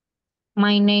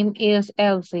 My name is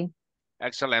Elsie.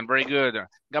 Excellent. Very good.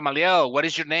 Gamaliel, what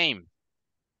is your name?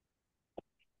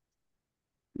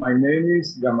 My name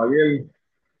is Gamaliel.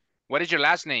 What is your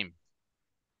last name?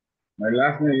 My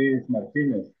last name is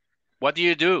Martinez. What do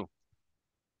you do?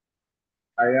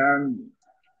 I am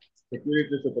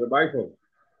security supervisor.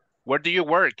 Where do you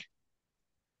work?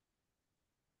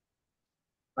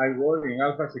 I work in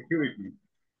Alpha Security.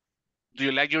 Do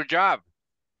you like your job?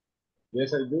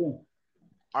 Yes, I do.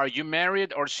 Are you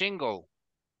married or single?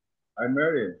 I'm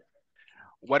married.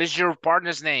 What is your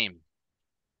partner's name?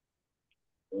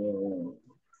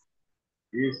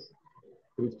 Is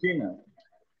Christina.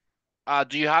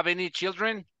 Do you have any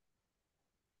children?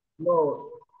 No,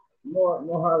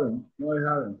 no haven't. No, I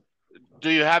haven't. Do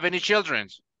you have any children?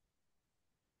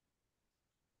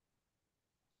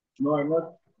 No, I'm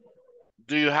not.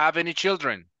 Do you have any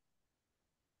children?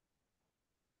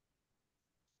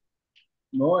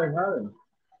 No, I haven't.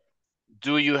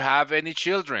 Do you have any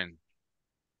children?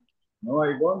 No,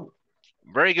 I don't.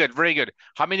 Very good, very good.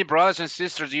 How many brothers and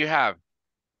sisters do you have?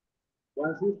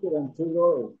 One sister and 2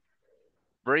 brothers.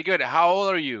 Very good. How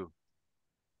old are you?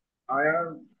 I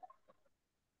am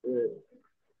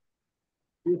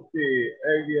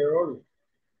 58 years old.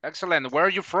 Excellent. Where are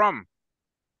you from?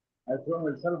 I'm from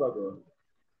El Salvador.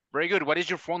 Very good. What is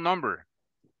your phone number?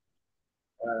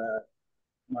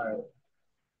 My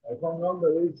phone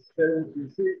number is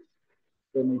 76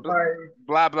 25.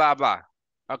 Blah, blah, blah.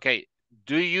 Okay.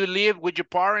 Do you live with your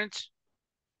parents?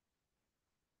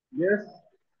 Yes,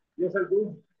 yes, I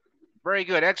do. Very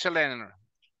good. Excellent.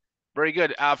 Very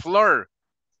good. Fleur,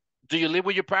 do you live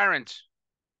with your parents?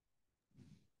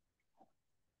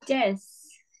 Yes.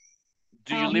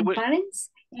 Do you live with Parents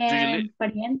do you live?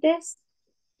 parientes?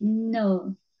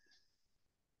 No.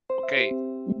 Okay.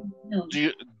 No.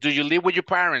 Do you live with your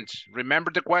parents? Remember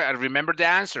the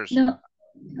answers. No.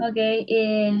 Okay.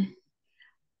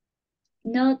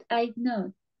 Not. I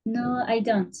no. No, I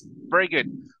don't. Very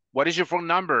good. What is your phone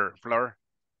number, Fleur?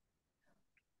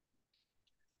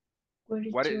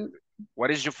 What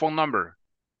is your phone number?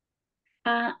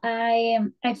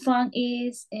 My phone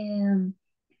is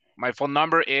My phone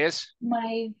number is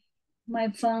my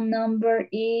phone number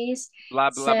is blah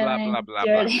blah blah blah blah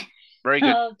blah. Very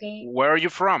good. Okay. Where are you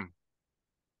from?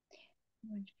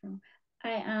 I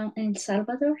am in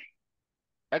Salvador.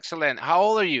 Excellent. How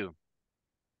old are you?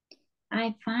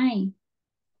 I'm fine.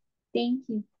 Thank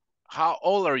you. How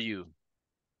old are you?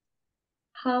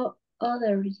 How old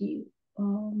are you?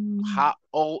 How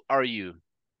old are you?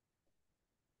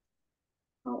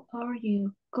 How are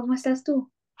you? ¿Cómo estás tú?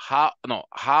 How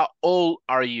old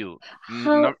are you?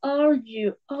 How are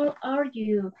you? How are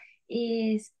you?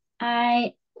 Is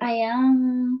I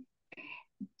am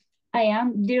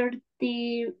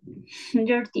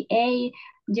 38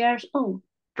 years old.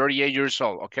 38 years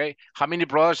old. Okay. How many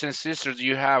brothers and sisters do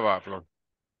you have, Flor?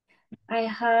 I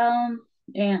have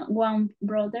one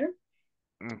brother.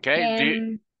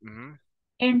 Okay.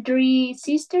 And 3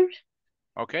 sisters.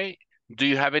 Okay. Do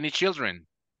you have any children?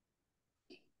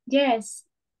 Yes,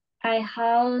 I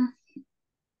have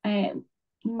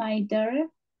my daughter.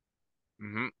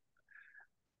 Mhm.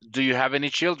 Do you have any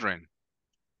children?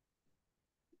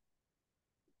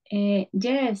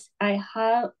 Yes, I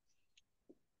have.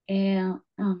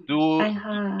 Do I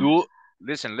have. do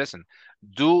listen, listen.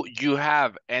 Do you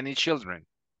have any children?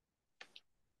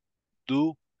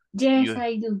 Do Yes, you?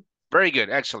 I do. Very good,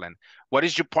 excellent. What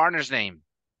is your partner's name?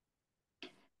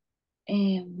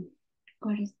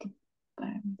 What is the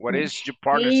What is your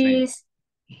partner's name?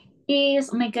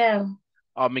 Is Miguel.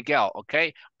 Oh, Miguel,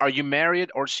 okay. Are you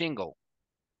married or single?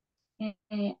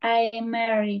 I am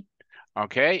married.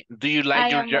 Okay. Do you like I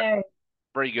your am job? married.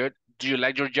 Very good. Do you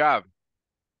like your job?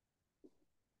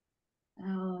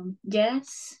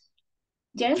 Yes.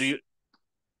 Do Yes. you?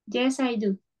 Yes, I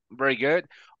do. Very good.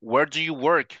 Where do you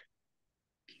work?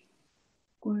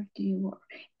 Where do you work?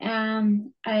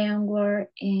 I am work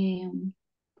in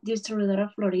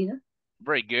Distribuidora Florida.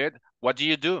 Very good. What do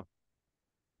you do?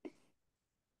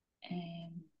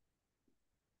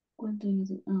 What do you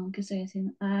do? ¿Qué estoy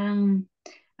haciendo?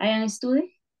 I am a student.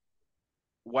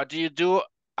 What do you do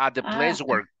at the Ah, place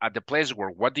work? At the place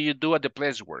work. What do you do at the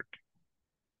place work?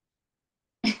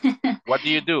 What do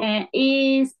you do?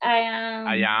 is I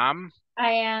am.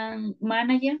 I am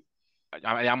manager.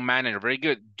 I am manager. Very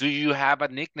good. Do you have a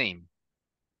nickname?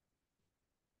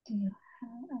 Do you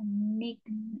have a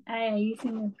nickname? Ahí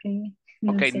se me fue.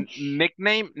 No Okay, sé.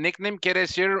 nickname quiere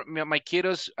decir, my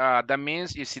kiddos, that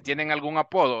means, y si tienen algún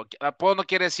apodo. Apodo no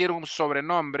quiere decir un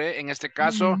sobrenombre. En este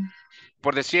caso,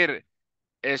 por decir,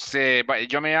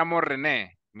 yo me llamo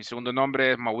René. Mi segundo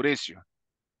nombre es Mauricio.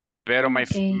 Pero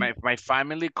Okay. my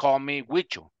family call me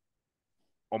Huicho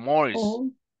or Morris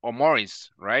Oh, or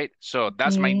Morris, right? So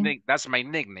that's okay. that's my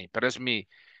nickname. Pero es mi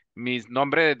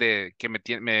nombre de que me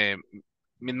tiene,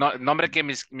 nombre que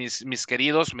mis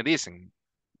queridos me dicen.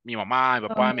 Mi mamá, mi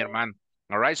papá, mi Oh, hermano.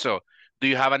 All right, so do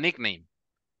you have a nickname?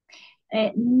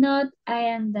 not I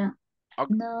am done.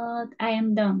 Okay, Not I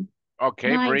am done.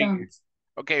 okay, No, I don't.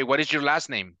 okay, what is your last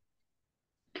name?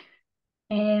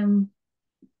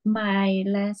 My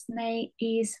last name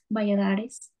is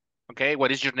Valladares. Okay,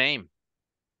 what is your name?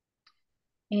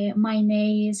 My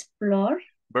name is Flor.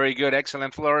 Very good,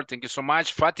 excellent, Flora. Thank you so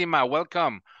much. Fatima,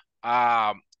 welcome.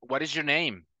 What is your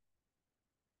name?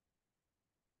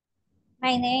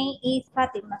 My name is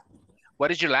Fatima. What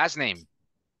is your last name?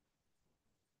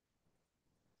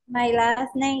 My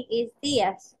last name is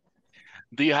Diaz.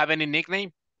 Do you have any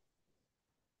nickname?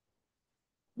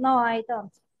 No, I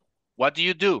don't. What do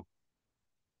you do?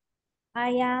 I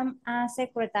am a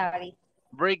secretary.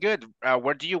 Very good.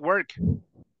 Where do you work?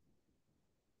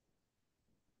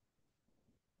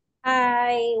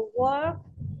 I work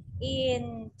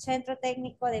in Centro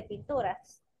Técnico de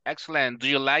Pinturas. Excellent. Do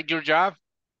you like your job?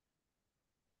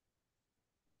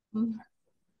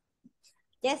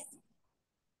 Yes,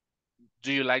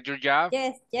 Do you like your job?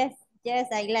 yes,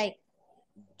 I like.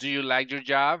 Do you like your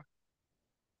job?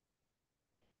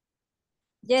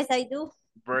 Yes, I do.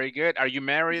 Very good. Are you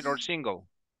married or single?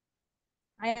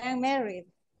 I am married.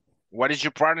 What is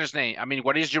your partner's name? I mean,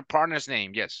 what is your partner's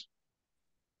name? Yes.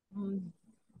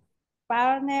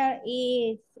 Partner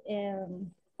is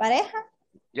pareja.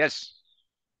 Yes.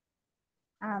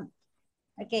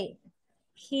 Okay.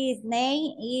 His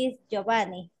name is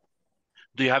Giovanni.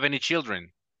 Do you have any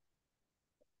children?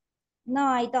 No,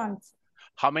 I don't.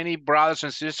 How many brothers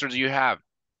and sisters do you have?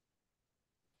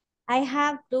 I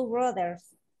have two brothers.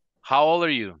 How old are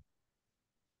you?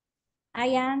 I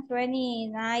am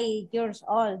 29 years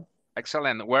old.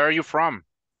 Excellent. Where are you from?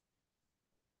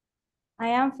 I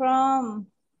am from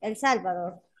El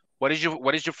Salvador. What is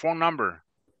your phone number?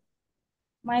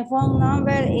 My phone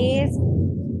number is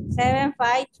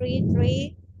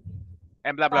 7533.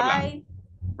 And blah blah blah.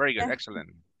 Very good. Excellent.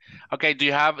 Okay, do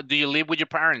you live with your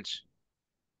parents?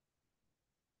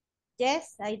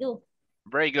 Yes, I do.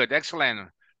 Very good. Excellent.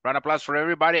 Round of applause for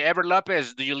everybody. Ever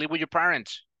Lopez, do you live with your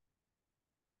parents?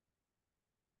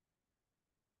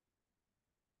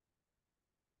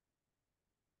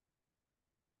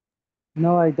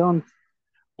 No, I don't.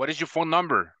 What is your phone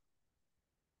number?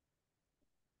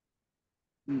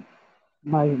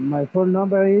 My phone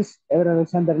number is Ever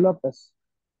Alexander Lopez.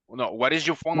 No, what is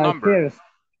your phone My number? first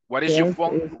What is your first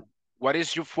phone? is What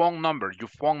is your phone number? Your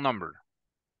phone number.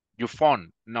 Your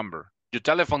phone number. Your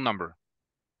telephone number.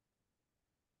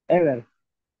 Ever.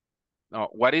 No,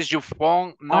 what is your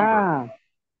phone number? Ah,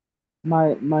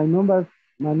 my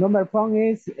number phone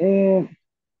is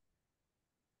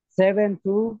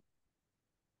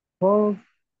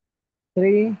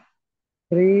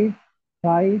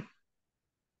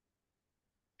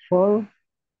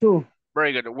 724335542.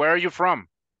 Very good. Where are you from?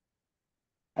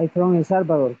 I'm from El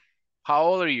Salvador. How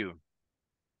old are you?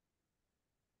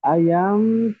 I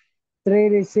am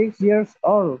 36 years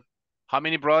old. How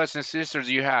many brothers and sisters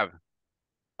do you have?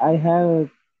 I have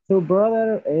two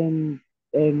brothers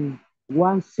and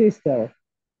one sister.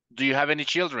 Do you have any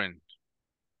children?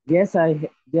 Yes, I do.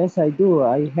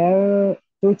 I have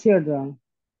two children.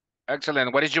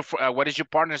 Excellent. What is your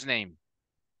partner's name?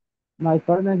 My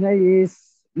partner's name is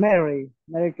Mary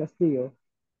Castillo.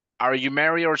 Are you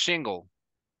married or single?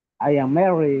 I am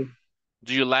married.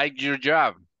 Do you like your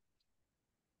job?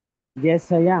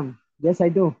 Yes, I am. Yes, I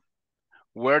do.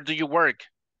 Where do you work?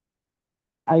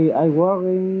 I work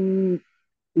in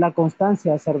La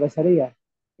Constancia Cervecería.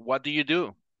 What do you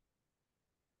do?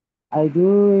 I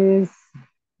do is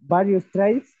various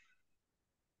trades.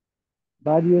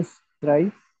 Various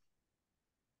trades.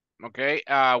 Okay.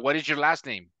 What is your last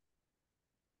name?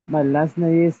 My last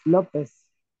name is Lopez.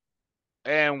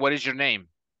 And what is your name?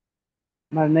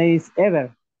 My name is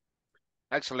Ever.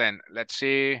 Excellent. Let's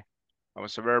see.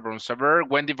 Vamos a ver.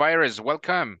 Wendy Virus,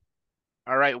 welcome.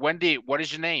 All right, Wendy, what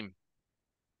is your name?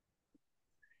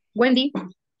 Wendy,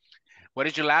 What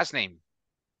is your last name?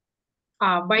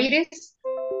 Virus.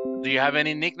 Do you have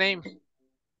any nickname?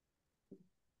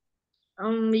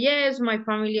 Yes, my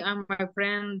family and my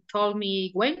friend told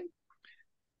me Gwen.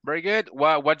 Very good.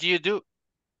 What do you do?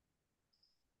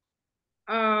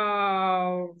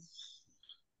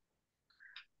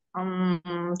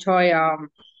 Soy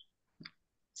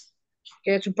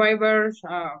supervisor.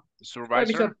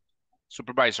 Supervisor?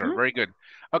 Supervisor, Mhm. very good.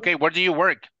 Okay, where do you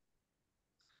work?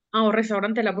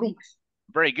 Restaurante Las Brumas.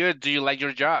 Very good. Do you like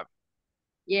your job?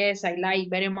 Yes, I like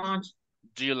very much.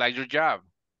 Do you like your job?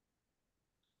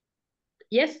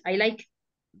 Yes, I like.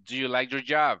 Do you like your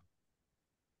job?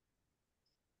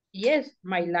 Yes,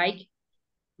 my like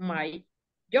my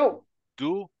job.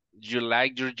 Do you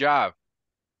like your job?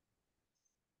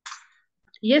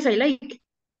 Yes, I like.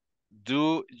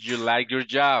 Do you like your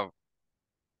job?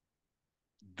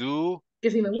 Do Que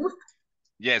si me gusta.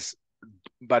 yes,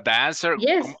 but the answer.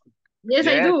 Yes. Yes,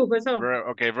 I Yes. do. Eso.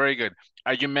 Okay, very good.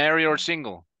 Are you married or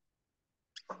single?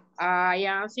 I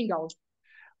am single.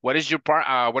 What is your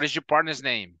partner's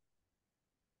name?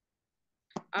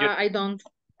 I don't.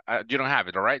 You don't have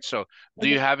it, all right? So, do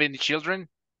you have any children?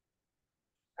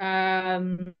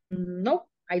 No,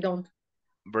 I don't.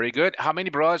 Very good. How many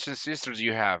brothers and sisters do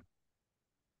you have?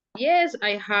 Yes,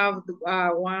 I have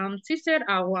one sister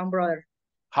and one brother.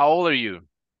 How old are you?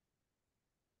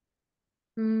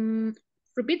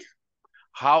 Repeat.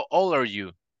 How old are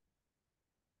you?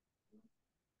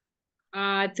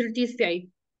 35.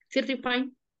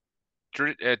 35.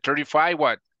 35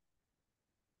 what?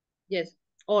 Yes,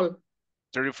 all.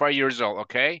 35 years old,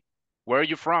 okay. Where are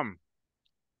you from?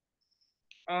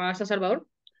 San Salvador.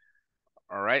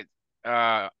 All right.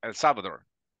 El Salvador,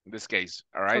 in this case.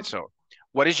 All right, so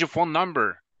what is your phone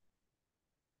number?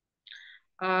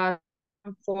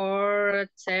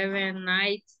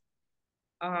 479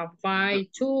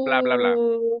 52 blah, blah, blah.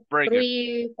 Very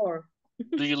 3 4.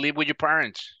 Do you live with your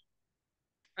parents?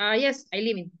 Yes, I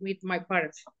live with my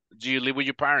parents. Do you live with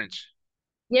your parents?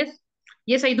 Yes,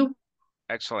 I do.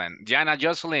 Excellent. Diana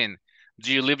Jocelyn,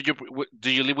 do you live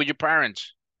with your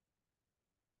parents?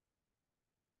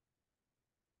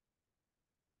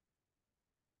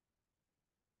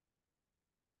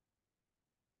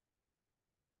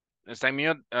 Está en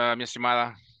mute, mi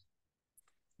estimada.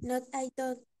 Not I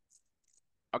don't.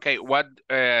 Okay, what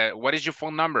is your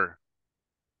phone number?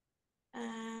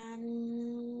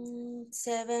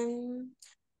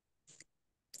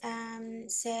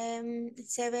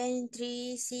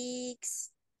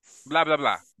 736. Blah, blah,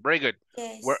 blah. Very good.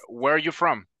 Yes. Where are you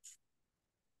from?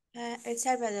 El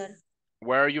Salvador.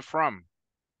 Where are you from?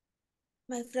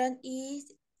 My friend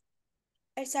is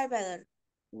El Salvador.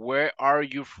 Where are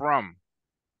you from?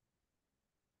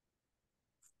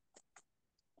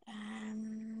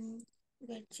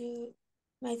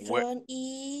 My friend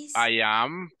is. I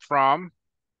am from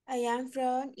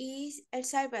is El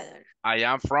Salvador. I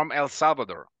am from El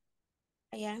Salvador.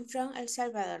 I am from El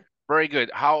Salvador. Very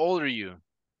good. How old are you?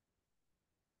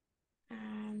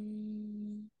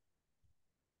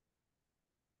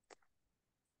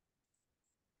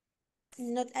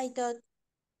 Not I don't.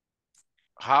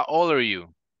 How old are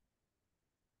you?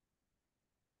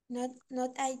 Not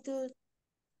I do.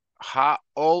 How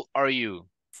old are you?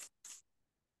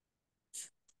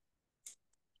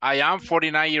 I am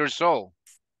 49 years old.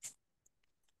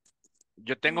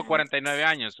 Yo tengo 49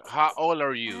 años. How old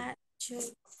are you? I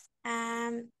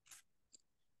am.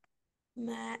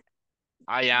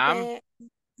 I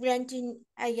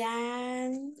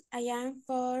am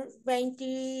for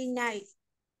 29.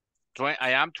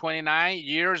 I am 29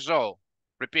 years old.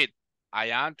 Repeat. I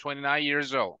am 29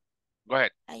 years old. Go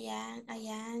ahead. I am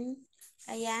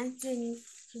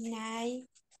 29,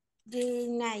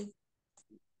 29.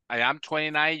 I am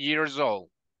 29 years old.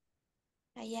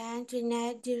 I am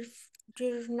 29 years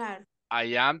old. I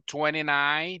am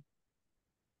 29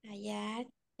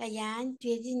 I am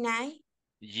 29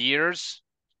 years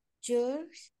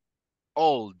years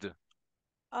old.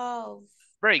 old.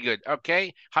 Very good.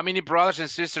 Okay. How many brothers and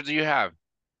sisters do you have?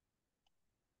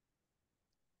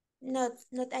 Not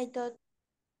I don't.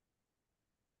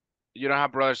 You don't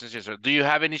have brothers and sisters. Do you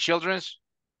have any children?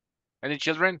 Any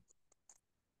children?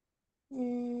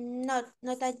 Not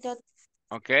I don't.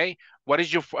 Okay. What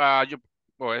is your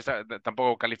oh, esta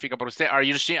tampoco califica por usted. Are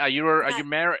you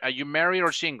married? Are you married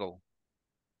or single?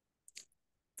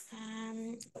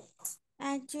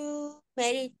 Are you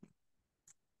married?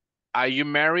 Are you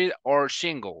married or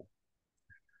single?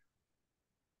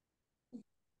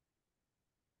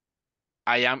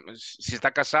 I am, si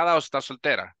está casada o está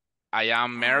soltera. I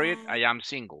am married, I am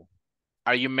single.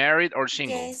 Are you married or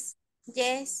single? Yes.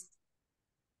 Yes.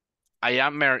 I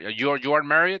am married. You are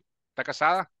married? ¿Está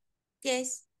casada?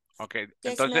 Yes. Okay.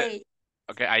 Yes, Entonces, married.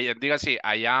 okay, diga así,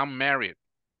 I am married.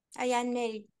 I am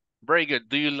married. Very good.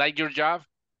 Do you like your job?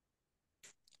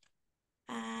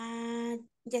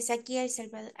 Yes, aquí El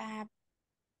Salvador.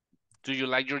 Do you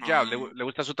like your job? ¿Le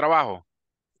gusta su trabajo?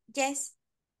 Yes,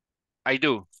 I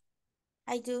do.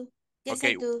 I do. Yes,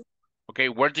 Okay. I do. Okay,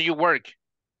 where do you work?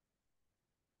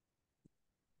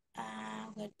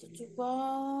 Where do you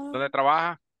work? ¿Dónde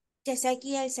trabaja? Yes,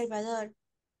 aquí El Salvador.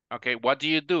 Okay, what do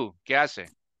you do? ¿Qué hace?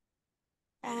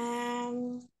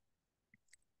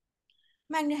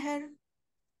 Manager.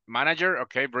 Manager?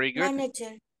 Okay, very good.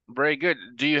 Manager. Very good.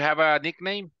 Do you have a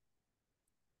nickname?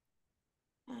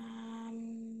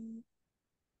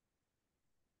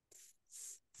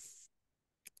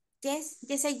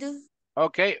 Yes, I do.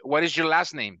 Okay, what is your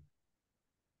last name?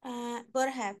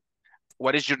 Borja.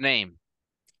 What is your name?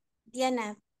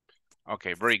 Diana.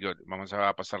 Okay, very good. Vamos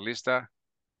a pasar lista.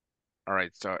 All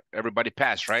right, so everybody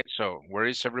passed, right? So where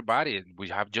is everybody? We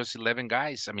have just 11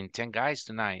 guys. I mean, 10 guys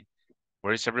tonight.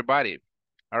 Where is everybody?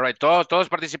 All right, todos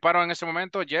participaron en ese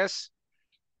momento? Yes?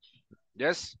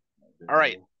 Yes? All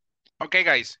right. Okay,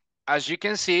 guys, as you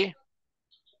can see,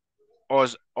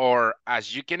 or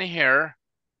as you can hear,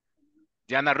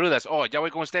 Diana Rudas. Oh, ya voy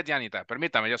con usted, Dianita.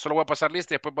 Permítame, yo solo voy a pasar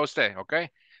lista y después va usted, okay?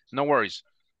 No worries.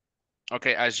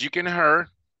 Okay, as you can hear,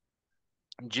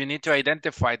 you need to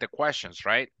identify the questions,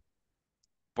 right?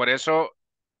 Por eso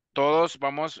todos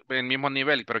vamos en el mismo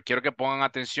nivel, pero quiero que pongan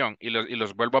atención y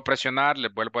los vuelvo a presionar,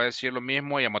 les vuelvo a decir lo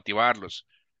mismo y a motivarlos.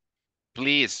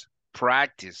 Please,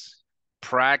 practice,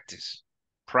 practice,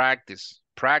 practice,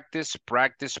 practice,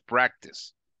 practice,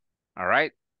 practice. All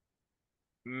right?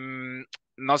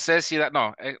 No sé si,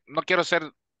 no quiero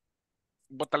ser,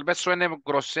 tal vez suene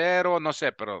grosero, no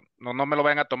sé, pero no me lo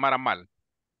vayan a tomar a mal,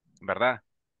 ¿verdad?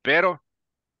 Pero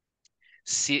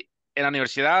si en la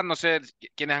universidad, no sé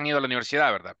quiénes han ido a la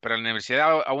universidad, ¿verdad? Pero en la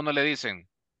universidad a uno le dicen,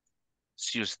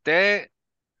 si usted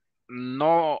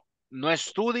no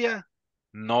estudia,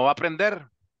 no va a aprender,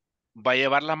 va a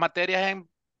llevar las materias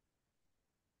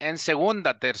en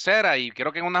segunda, tercera, y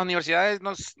creo que en unas universidades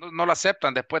no lo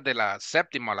aceptan después de la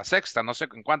séptima o la sexta, no sé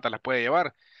en cuántas las puede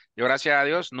llevar. Yo, gracias a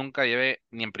Dios, nunca llevé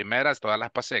ni en primeras, todas las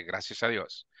pasé, gracias a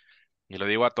Dios. Y lo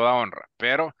digo a toda honra,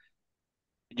 pero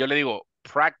yo le digo,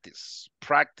 practice,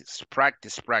 practice,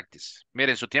 practice, practice.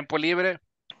 Miren, su tiempo libre,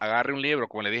 agarre un libro,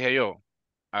 como le dije yo,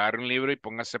 agarre un libro y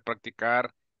póngase a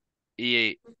practicar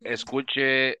y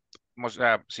escuche, o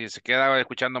sea, si se queda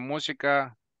escuchando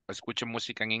música, escuche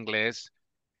música en inglés.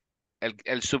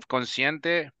 El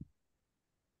subconsciente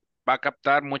va a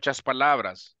captar muchas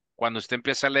palabras. Cuando usted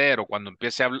empiece a leer o cuando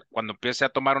empiece a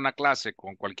tomar una clase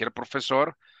con cualquier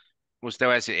profesor, usted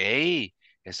va a decir, hey,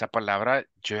 esa palabra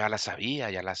yo ya la sabía,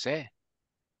 ya la sé.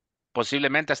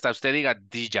 Posiblemente hasta usted diga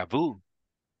déjà vu.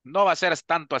 No va a ser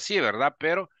tanto así, ¿verdad?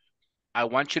 Pero I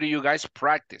want you guys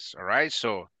practice, all right?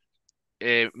 So,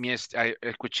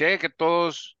 escuché que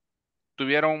todos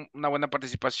tuvieron una buena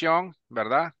participación,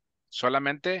 ¿verdad?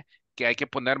 Solamente que hay que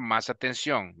poner más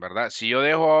atención, ¿verdad? Si yo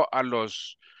dejo a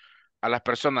las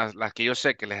personas, las que yo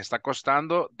sé que les está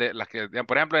costando,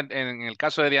 por ejemplo, en el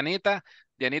caso de Dianita,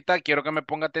 quiero que me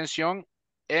ponga atención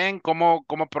en cómo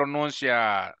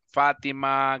pronuncia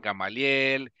Fátima,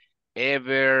 Gamaliel,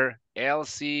 Ever,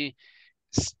 Elsie,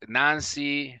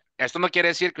 Nancy. Esto no quiere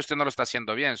decir que usted no lo está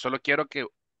haciendo bien, solo quiero que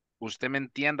usted me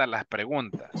entienda las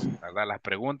preguntas, ¿verdad? Las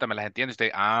preguntas me las entiende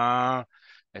usted.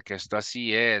 Es que esto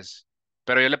así es.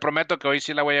 Pero yo le prometo que hoy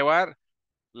sí la voy a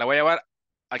llevar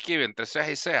aquí, entre ceja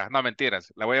y ceja. No,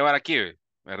 mentiras, la voy a llevar aquí,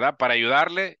 ¿verdad? Para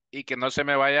ayudarle y que no se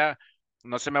me vaya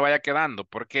no se me vaya quedando,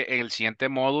 porque en el siguiente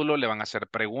módulo le van a hacer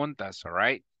preguntas, all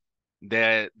right?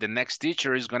 The next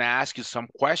teacher is going to ask you some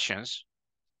questions,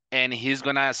 and he's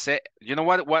going to say, you know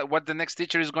what the next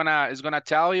teacher is gonna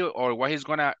tell you, or what he's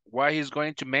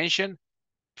going to mention?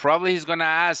 Probably he's going to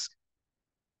ask,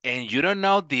 and you don't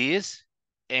know this,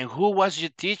 and who was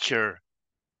your teacher?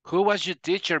 Who was your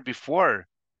teacher before?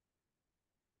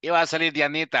 Y va a salir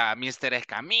Dianita, Mr.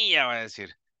 Escamilla, va a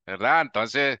decir, ¿verdad?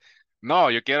 Entonces,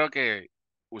 no, yo quiero que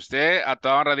usted a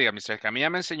toda honra diga, Mr. Escamilla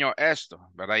me enseñó esto,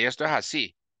 ¿verdad? Y esto es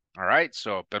así, all right?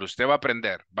 So, pero usted va a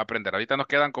aprender, va a aprender. Ahorita nos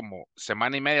quedan como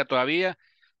semana y media todavía,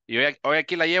 y hoy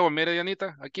aquí la llevo, mire,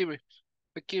 Dianita, aquí ve.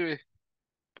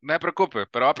 No se preocupe,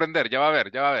 pero va a aprender, ya va a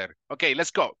ver, ya va a ver. Ok,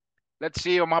 let's go. Let's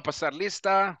see, vamos a pasar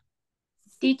lista.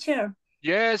 Teacher,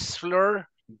 Yes, Flor,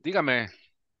 dígame.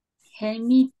 help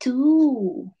me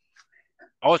too.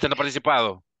 Oh, usted no ha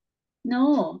participado.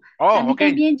 No, a Oh, mí ok.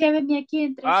 también lléveme aquí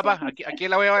entre Ah, va, seis. aquí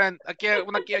la voy a llevar, aquí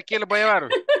le voy a llevar,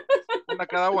 una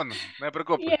cada uno, no se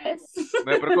preocupe, Yes.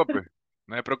 no se preocupe,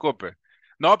 no se preocupe.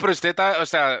 No, pero usted está, o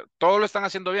sea, todos lo están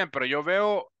haciendo bien, pero yo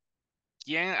veo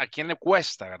a quién le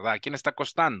cuesta, ¿verdad? A quién le está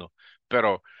costando.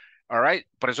 Pero, all right,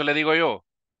 por eso le digo yo,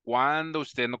 cuando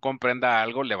usted no comprenda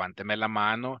algo, levánteme la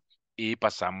mano y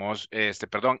pasamos,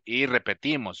 perdón, y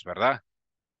repetimos, ¿verdad?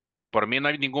 Por mí no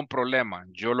hay ningún problema,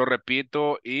 yo lo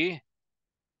repito y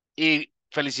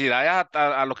felicidades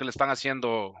a los que le están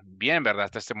haciendo bien, ¿verdad?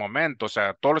 Hasta este momento. O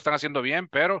sea, todos lo están haciendo bien,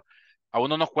 pero a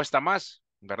uno nos cuesta más,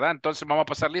 ¿verdad? Entonces vamos a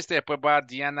pasar lista y después va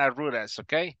Diana Rudas,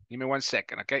 ¿ok? Give me one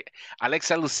second, ¿ok?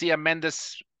 Alexa Lucía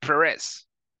Méndez Pérez.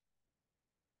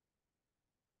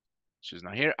 She's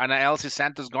not here. Ana Elsie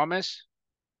Santos Gómez.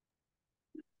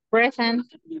 Present.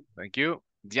 Thank you.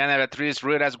 Diana Beatriz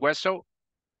Rudas Hueso.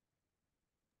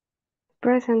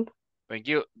 Present. Thank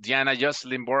you. Diana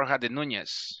Jocelyn Borja de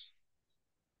Núñez.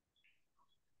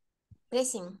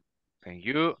 Present. Thank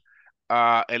you.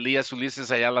 Elías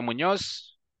Ulises Ayala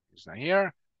Muñoz. He's not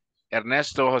here.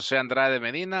 Ernesto José Andrade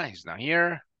Medina. He's not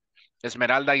here.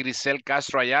 Esmeralda Grisel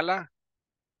Castro Ayala.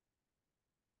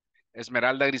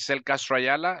 Esmeralda Grisel Castro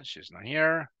Ayala. She's not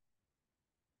here.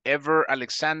 Ever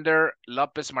Alexander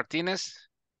López Martínez.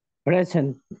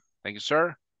 Present. Thank you,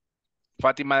 sir.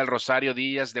 Fátima del Rosario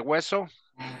Díaz de Hueso.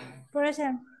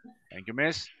 Present. Thank you,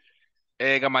 miss.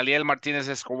 Gamaliel Martínez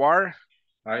Escobar.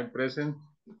 I'm present.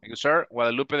 Thank you, sir.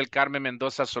 Guadalupe del Carmen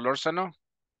Mendoza Solórzano.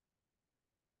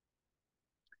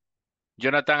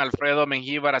 Jonathan Alfredo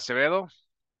Mengíbar Acevedo.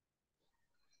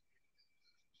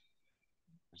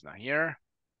 He's not here.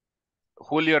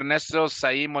 Julio Ernesto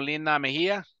Saí Molina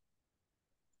Mejía.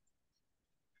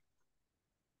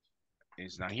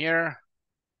 He's not here.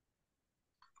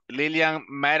 Lilian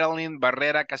Madeline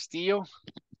Barrera Castillo.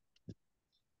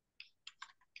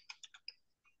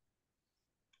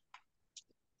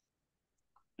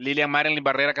 Lilian Madeline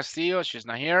Barrera Castillo. She's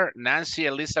not here. Nancy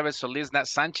Elizabeth Solis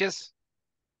Sánchez.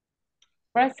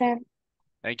 Present.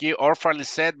 Thank you. Orfa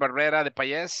Lisette Barrera de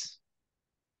Payés.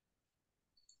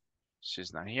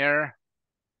 She's not here.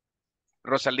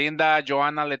 Rosalinda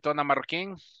Joana Letona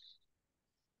Marroquín.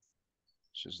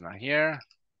 She's not here.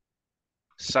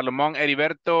 Salomón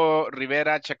Heriberto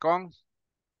Rivera Chacón.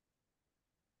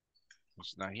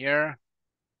 She's not here.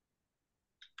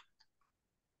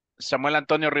 Samuel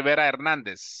Antonio Rivera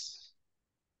Hernández.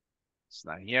 She's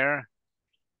not here.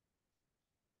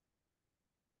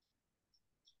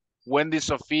 Wendy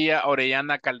Sofía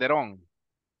Orellana Calderón.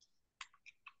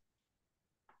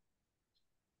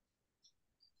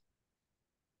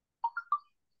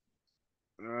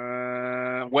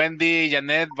 Wendy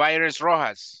Janet Virus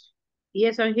Rojas.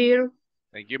 Yes, I'm here.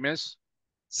 Thank you, miss.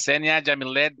 Senia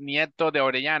Yamilet Nieto de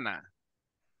Orellana.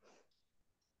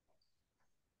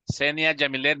 Senia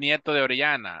Yamilet Nieto de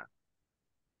Orellana.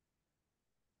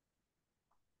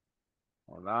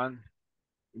 Hold on.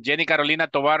 Jenny Carolina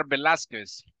Tobar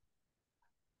Velázquez.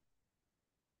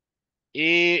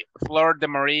 Y Flor de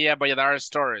María Valladares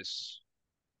Torres.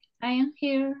 I am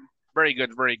here. Very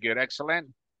good, excellent.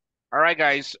 All right,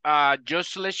 guys,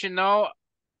 just to let you know,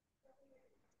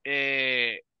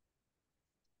 if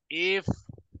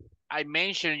I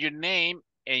mention your name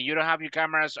and you don't have your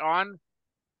cameras on,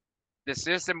 the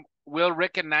system will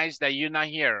recognize that you're not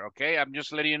here, okay? I'm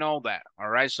just letting you know that, all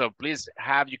right? So please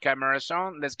have your cameras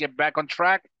on. Let's get back on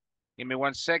track. Give me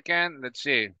one second. Let's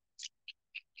see.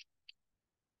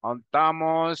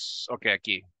 Contamos. Okay,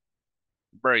 aquí.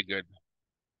 Very good.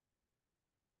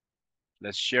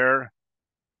 Let's share.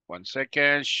 One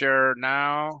second. Share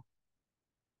now.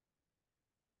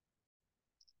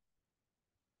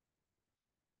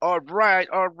 All right.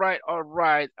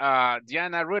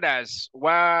 Diana Rudas,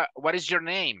 what is your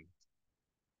name?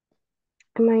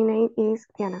 My name is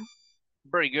Diana.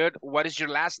 Very good. What is your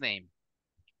last name?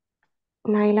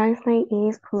 My last name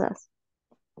is Judas.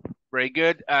 Very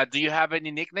good. Do you have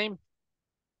any nickname?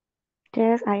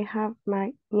 Yes, I have.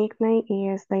 My nickname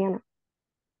is Diana.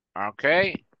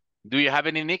 Okay. Do you have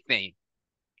any nickname?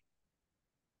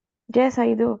 Yes,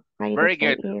 I do. My Very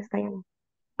nickname good. is Diana.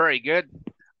 Very good.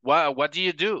 What do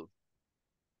you do?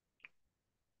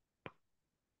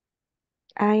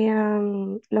 I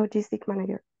am logistic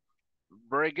manager.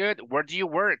 Very good. Where do you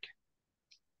work?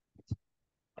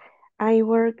 I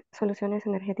work soluciones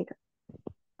energéticas.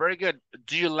 Very good.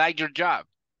 Do you like your job?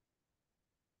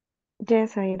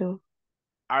 Yes, I do.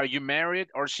 Are you married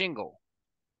or single?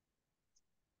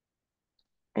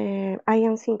 I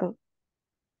am single.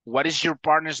 What is your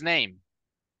partner's name?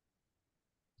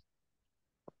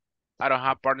 I don't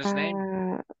have partner's name.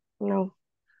 No,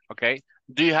 Okay.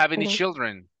 Do you have I any don't.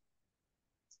 children?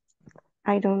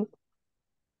 I don't.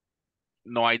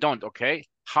 No, I don't. Okay.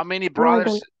 How many No, I brothers?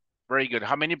 don't. Very good.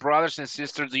 How many brothers and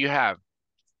sisters do you have?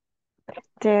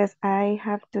 Yes, I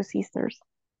have two sisters.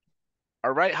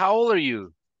 All right. How old are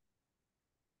you?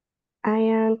 I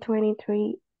am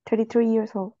 33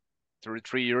 years old.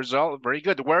 33 years old. Very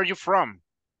good. Where are you from?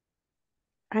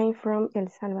 I'm from El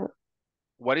Salvador.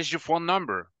 What is your phone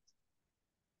number?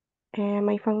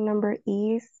 My phone number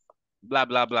is Blah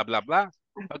blah blah blah blah.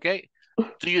 Okay.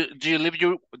 Do you live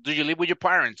with your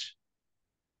parents?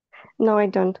 no, I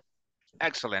don't.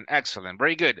 Excellent, excellent.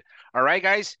 Very good. All right,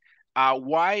 guys.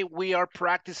 Why we are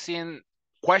practicing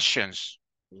questions?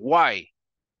 Why?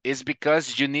 It's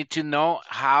because you need to know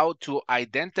how to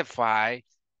identify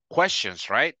questions,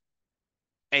 right?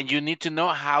 And you need to know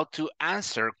how to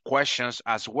answer questions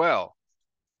as well.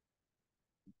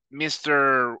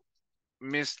 Mr.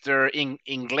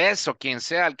 Inglés o quien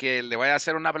sea el que le vaya a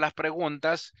hacer una de las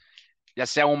preguntas, ya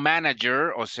sea un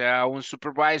manager o sea un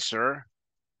supervisor,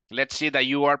 let's say that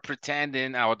you are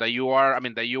pretending or that you are,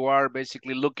 that you are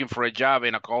basically looking for a job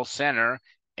in a call center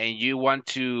and you want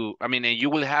to, and you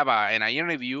will have an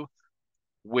interview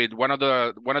with one of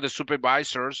the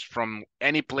supervisors from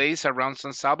any place around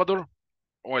San Salvador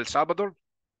or El Salvador.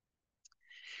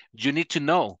 You need to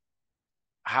know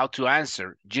how to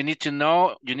answer. You need to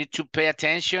know, you need to pay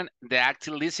attention. The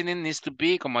active listening needs to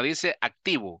be, como dice,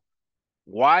 activo.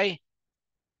 Why?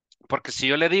 Porque si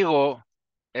yo le digo,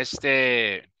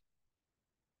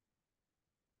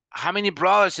 how many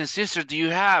brothers and sisters do you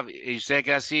have? Y usted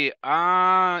queda así,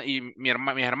 y mis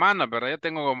hermanos, ¿verdad? Yo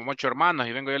tengo como 8 hermanos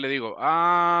y vengo yo le digo,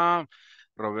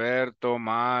 Roberto,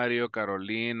 Mario,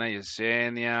 Carolina,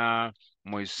 Yesenia,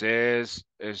 Moisés,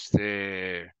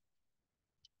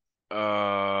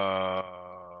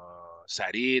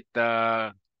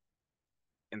 Sarita.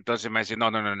 Entonces me dice,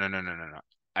 no, no, no, no, no, no, no, no.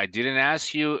 I didn't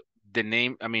ask you the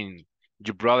name,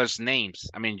 your brother's names.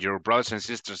 Your brothers and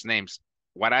sisters' names.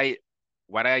 What I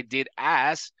did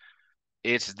ask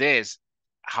is this.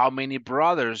 How many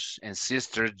brothers and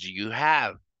sisters do you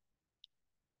have?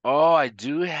 Oh, I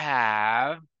do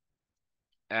have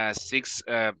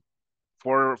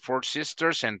four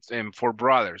sisters and 4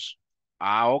 brothers.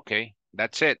 Okay.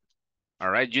 That's it. All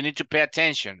right. You need to pay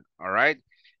attention. All right.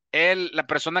 La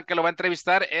persona que lo va a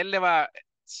entrevistar, él le va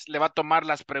a tomar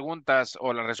las preguntas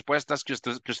o las respuestas que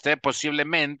usted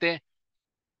posiblemente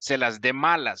se las dé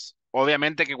malas.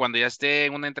 Obviamente que cuando ya esté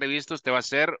en una entrevista, usted va a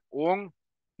hacer un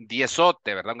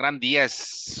diezote, ¿verdad? Un gran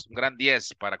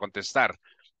 10 para contestar.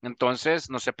 Entonces,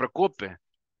 no se preocupe,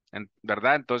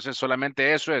 ¿verdad? Entonces,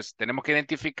 solamente eso es. Tenemos que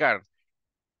identificar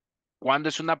cuándo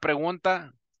es una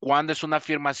pregunta, cuándo es una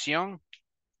afirmación,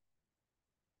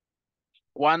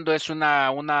 cuándo es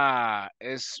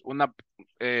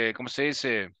 ¿cómo se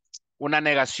dice? Una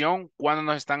negación, cuándo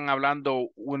nos están hablando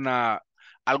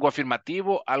algo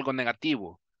afirmativo, algo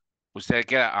negativo. Usted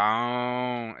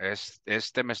queda,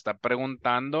 este me está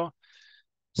preguntando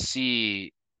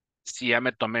si ya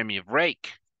me tomé mi break.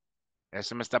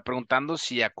 Este me está preguntando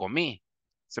si ya comí.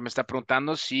 Se me está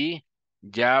preguntando si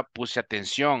ya puse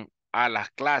atención a las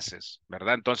clases,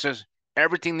 ¿verdad? Entonces,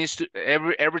 everything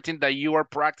that you are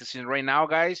practicing right now,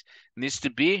 guys, needs to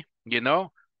be,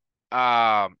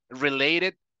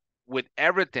 related with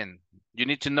everything. You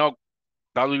need to know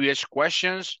WH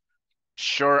questions,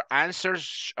 short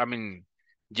answers,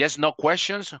 yes, no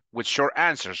questions with short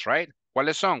answers, right?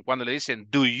 ¿Cuáles son? Cuando le dicen,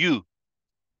 do you?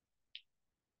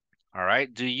 All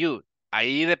right, do you?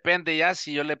 Ahí depende ya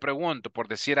si yo le pregunto, por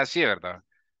decir así, ¿verdad?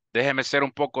 Déjeme ser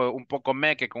un poco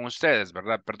meque con ustedes,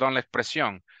 ¿verdad? Perdón la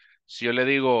expresión. Si yo le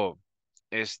digo,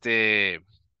 yo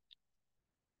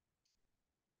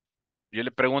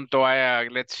le pregunto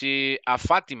let's see, a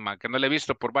Fátima, que no le he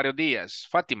visto por varios días.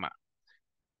 Fátima,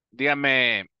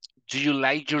 dígame, do you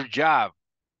like your job?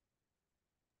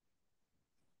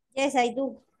 Yes, I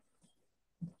do.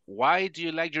 Why do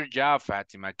you like your job,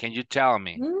 Fatima? Can you tell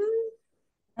me?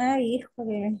 Ay,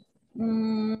 híjole.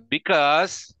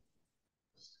 Because,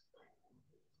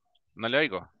 no le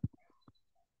oigo.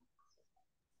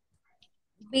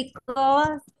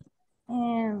 Because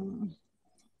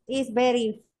it's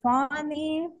very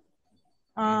funny.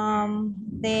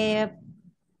 The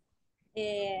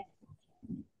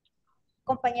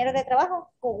compañeros de trabajo,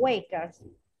 coworkers.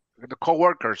 The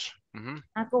coworkers.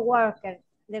 A coworker.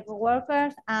 The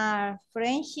coworkers are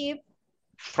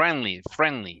Friendly.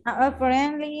 friendly,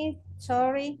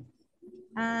 sorry,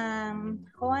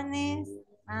 honest,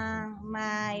 and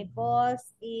my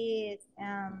boss is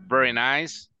Very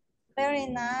nice. very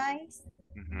nice.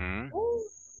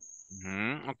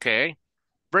 Okay.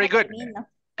 Very good. Termino.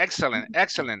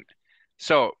 Excellent.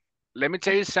 So let me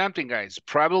tell you something, guys.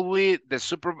 Probably the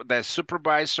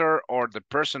supervisor or the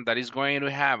person that is going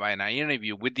to have an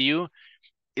interview with you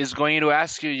is going to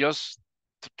ask you just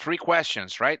 3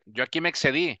 questions, right? Yo aquí me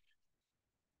excedí,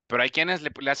 pero hay quienes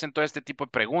le hacen todo este tipo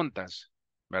de preguntas,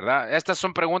 ¿verdad? Estas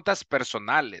son preguntas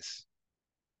personales,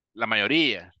 la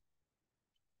mayoría.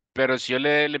 Pero si yo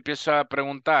le empiezo a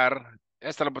preguntar,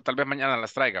 tal vez mañana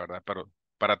las traiga, ¿verdad? Pero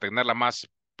para tenerlas más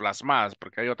plasmadas,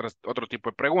 porque hay otro tipo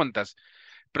de preguntas.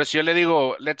 Pero si yo le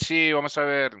digo, let's see, vamos a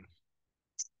ver,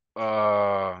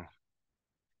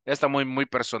 esta muy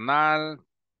personal,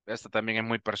 esta también es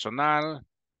muy personal.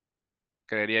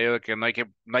 Creería yo que no hay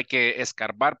que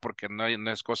escarbar porque no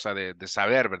es cosa de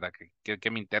saber, ¿verdad?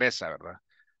 Que me interesa, ¿verdad?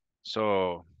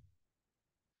 So,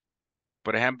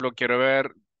 por ejemplo, quiero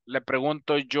ver, le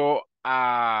pregunto yo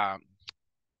a,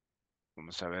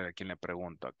 vamos a ver a quién le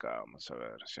pregunto acá, vamos a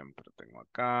ver, siempre tengo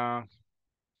acá.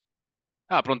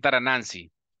 Preguntar a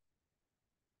Nancy.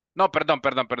 No, perdón,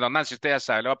 Nancy, usted ya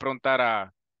sabe, le voy a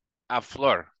preguntar a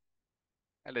Flor.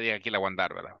 Ya le dije aquí la voy a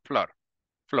andar, ¿verdad? Flor.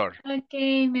 Ok,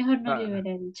 mejor no No, le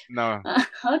hubiera dicho. no.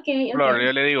 Ok. Flor,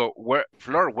 yo le digo,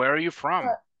 Flor, where are you from?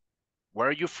 Where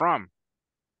are you from?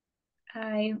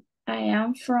 I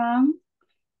am from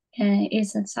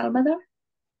is El Salvador.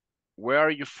 Where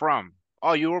are you from?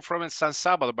 Oh, you were from San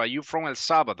Salvador, but you're from El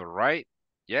Salvador, right?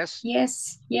 Yes?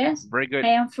 Yes. Very good.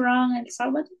 I am from El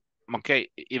Salvador. Ok,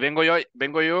 y vengo yo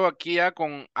aquí ya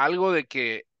con algo de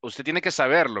que usted tiene que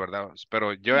saberlo, ¿verdad?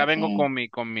 Pero yo ya vengo con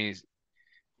mis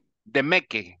de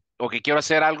meque, o que quiero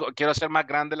hacer más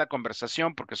grande la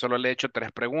conversación porque solo le he hecho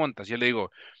 3 preguntas. Yo le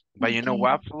digo, but you know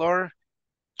what, Flor?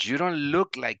 You don't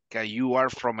look like you are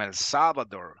from El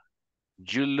Salvador.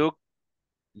 You look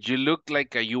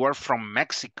like you are from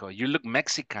Mexico. You look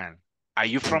Mexican. Are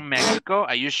you from Mexico?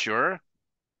 Are you sure?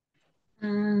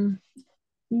 No.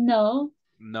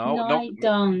 No, I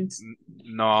don't.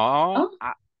 No,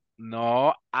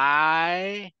 no,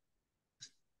 I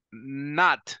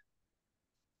not.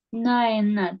 No, I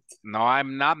am not. No,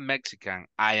 I'm not Mexican.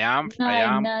 I am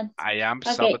not. Okay,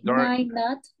 Salvador. no, I'm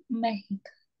not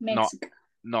Mexico.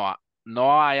 No,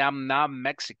 I am not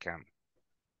Mexican.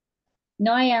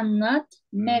 No, I am not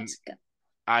Mexican.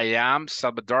 I am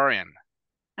Salvadorian.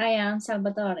 I am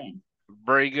Salvadorian.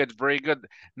 Very good.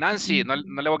 Nancy, no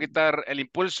le voy a quitar el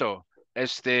impulso. Do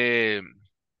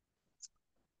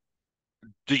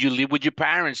you live with your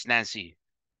parents, Nancy?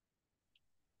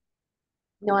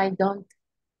 No, I don't.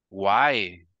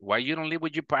 Why? Why you don't live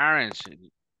with your parents?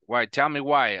 Why? Tell me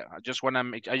why. I just wanna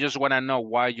know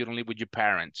why you don't live with your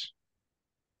parents.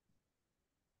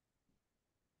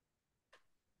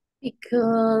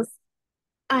 Because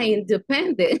I'm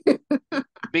independent.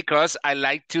 Because I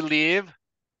like to live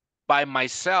by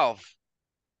myself.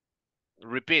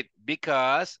 Repeat.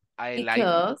 Because I like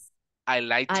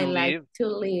to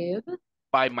live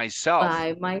by myself.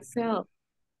 By myself.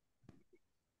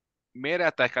 Mira,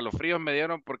 hasta escalofríos me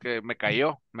dieron porque me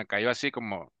cayó así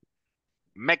como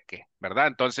meque, ¿verdad?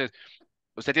 Entonces,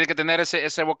 usted tiene que tener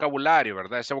ese vocabulario,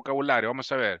 ¿verdad? Ese vocabulario,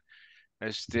 vamos a ver.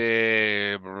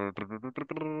 Eh,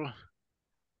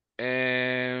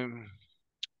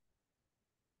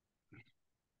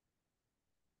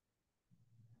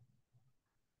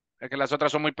 es que las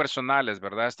otras son muy personales,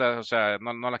 ¿verdad? Estas, o sea,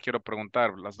 no las quiero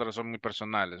preguntar, las otras son muy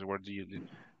personales. Where do you live?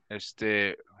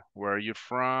 Where are you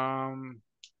from?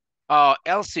 Oh,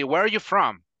 Elsie, where are you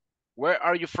from? Where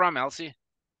are you from, Elsie?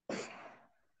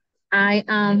 I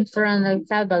am from El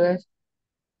Salvador.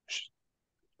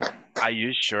 Are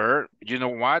you sure? You know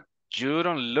what? You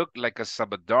don't look like a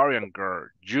Salvadorian girl.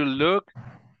 You look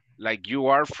like you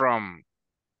are from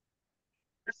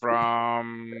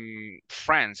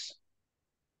France.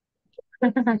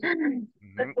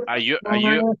 Are you I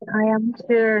am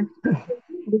sure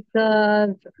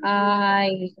because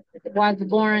I was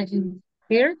born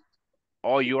here.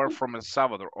 Oh, you are from El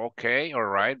Salvador. Okay, all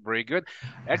right, very good.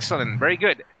 Excellent, very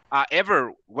good.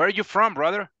 Ever, where are you from,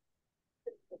 brother?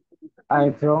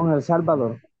 I'm from El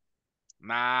Salvador.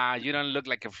 Nah, you don't look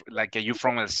like you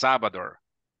from El Salvador.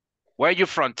 Where are you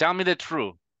from? Tell me the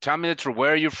truth. Tell me the truth.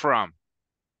 Where are you from?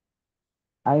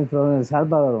 I'm from El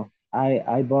Salvador.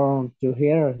 I born to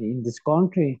here in this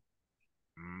country.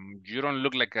 You don't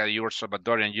look like you are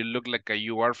Salvadorian. You look like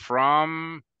you are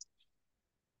from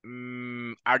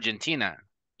Argentina.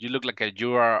 You look like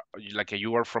you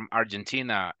are from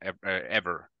Argentina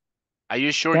ever. Are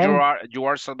you sure Okay? you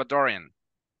are Salvadorian?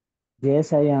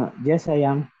 Yes, I am. Yes, I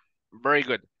am. Very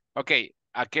good. Ok,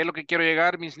 ¿a qué es lo que quiero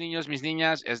llegar, mis niños, mis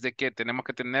niñas? Es de que tenemos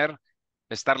que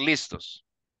estar listos.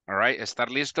 All right, estar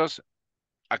listos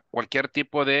a cualquier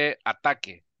tipo de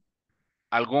ataque.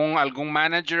 Algún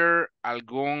manager,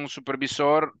 algún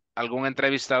supervisor, algún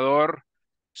entrevistador,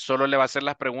 solo le va a hacer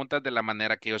las preguntas de la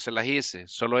manera que yo se las hice.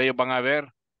 Solo ellos van a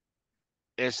ver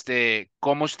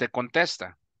cómo usted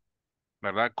contesta,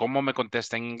 ¿verdad? Cómo me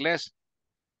contesta en inglés.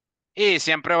 Y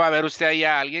siempre va a ver usted ahí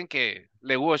a alguien que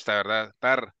le gusta, ¿verdad?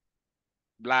 Estar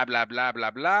bla, bla, bla,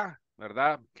 bla, bla,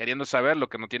 ¿verdad? Queriendo saber lo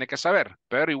que no tiene que saber.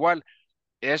 Pero igual,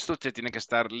 esto usted tiene que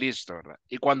estar listo, ¿verdad?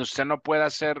 Y cuando usted no pueda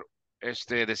hacer,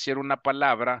 decir una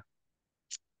palabra,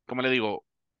 como le digo,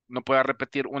 no pueda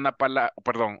repetir una palabra,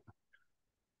 perdón,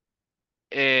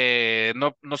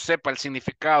 no sepa el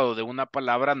significado de una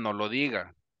palabra, no lo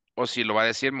diga. O si lo va a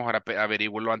decir, mejor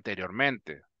averígüelo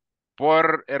anteriormente.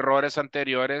 Por errores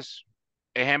anteriores,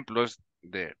 ejemplos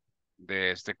de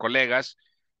colegas,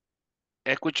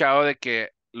 he escuchado de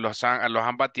que los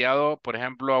han bateado, por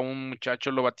ejemplo, a un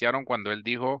muchacho lo batearon cuando él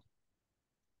dijo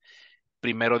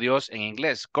primero Dios en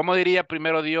inglés. ¿Cómo diría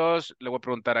primero Dios? Le voy a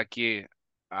preguntar aquí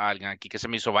a alguien aquí que se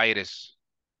me hizo Baires.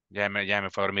 Ya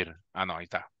me fue a dormir. Ah, no, ahí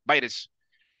está. Baires.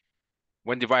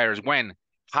 When the virus, when.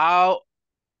 How,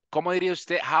 ¿cómo diría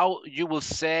usted? How you will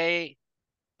say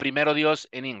primero Dios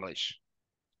en English?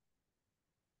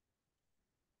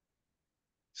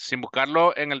 Sin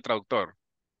buscarlo en el traductor.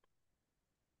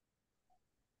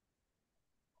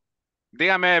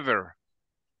 Dígame, Ever.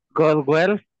 God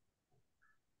well.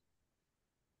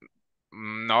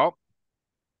 No.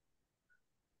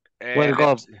 Well,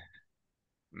 God.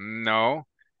 No.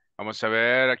 Vamos a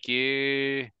ver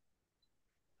aquí.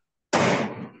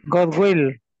 God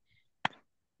will.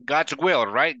 God's will,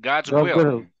 right? God's God will.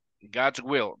 will. God's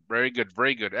will. Very good,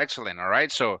 very good. Excellent. All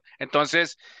right. So,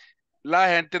 entonces, la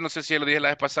gente, no sé si lo dije la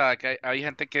vez pasada, que hay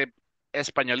gente que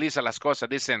españoliza las cosas.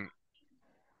 Dicen,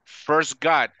 first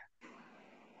God,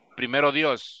 primero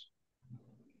Dios.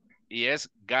 Y es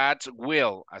God's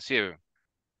will. Así.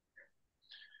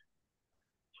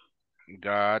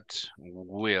 God's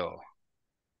will.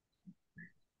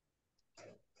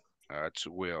 God's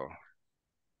will.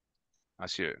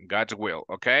 Así, God's will,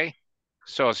 ¿ok?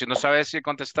 So, si no sabe si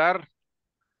contestar,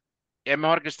 es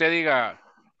mejor que usted diga,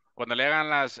 cuando le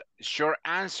hagan las short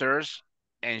answers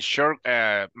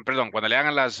perdón, cuando le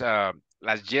hagan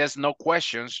las yes, no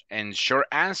questions en short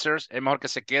answers, es mejor que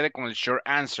se quede con el short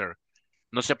answer.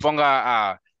 No se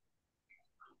ponga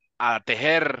a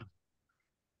tejer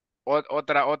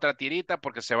otra tirita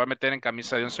porque se va a meter en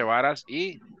camisa de 11 varas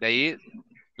y de ahí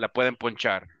la pueden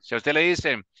ponchar. Si a usted le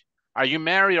dicen, are you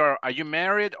married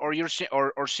or you're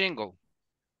or single?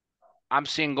 I'm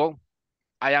single.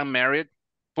 I am married.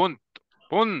 Punto,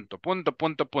 punto, punto,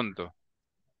 punto, punto.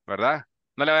 ¿Verdad?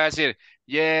 No le voy a decir,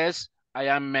 yes, I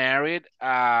am married.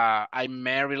 I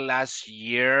married last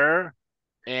year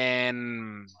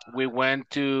and we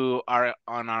went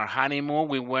on our honeymoon.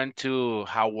 We went to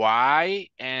Hawaii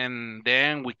and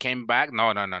then we came back.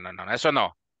 No, no, no, no, no. Eso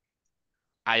no.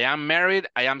 I am married.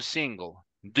 I am single.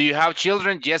 Do you have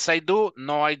children? Yes, I do.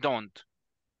 No, I don't.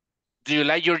 Do you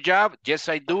like your job? Yes,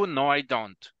 I do. No, I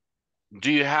don't.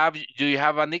 Do you have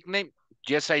a nickname?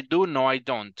 Yes, I do. No, I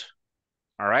don't.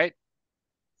 All right.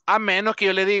 A menos que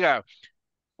yo le diga,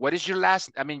 what is your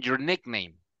your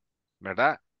nickname?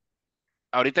 ¿Verdad?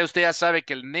 Ahorita usted ya sabe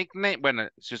que el nickname, bueno,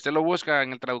 si usted lo busca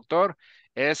en el traductor,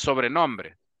 es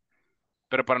sobrenombre.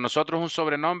 Pero para nosotros un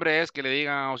sobrenombre es que le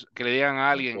digan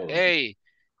a alguien, hey,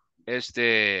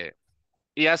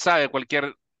 y ya sabe,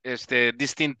 cualquier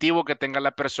distintivo que tenga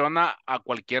la persona a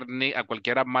cualquier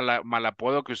mal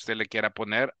apodo que usted le quiera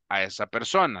poner a esa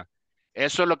persona.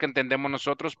 Eso es lo que entendemos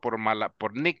nosotros por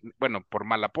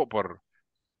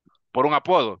por un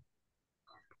apodo.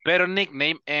 Pero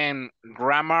nickname en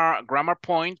grammar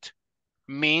point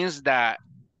means that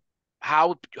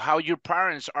how your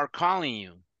parents are calling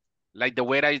you. Like the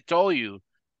way I told you,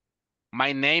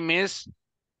 my name is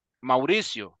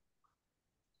Mauricio.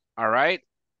 All right.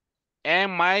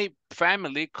 And my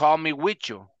family call me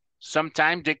Huicho.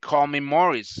 Sometimes they call me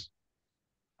Morris.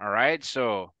 All right,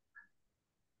 so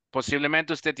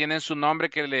posiblemente usted tiene su nombre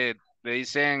que le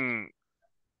dicen,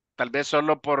 tal vez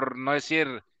solo por no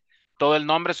decir todo el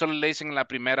nombre, solo le dicen la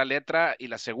primera letra y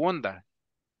la segunda,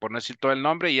 por no decir todo el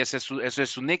nombre, y ese es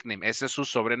su nickname, ese es su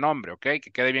sobrenombre, ¿ok?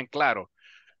 Que quede bien claro.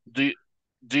 Do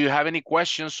you have any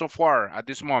questions so far at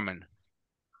this moment?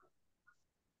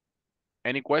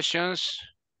 Any questions?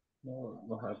 No,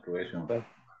 no have question.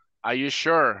 Are you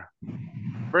sure?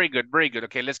 Very good, very good.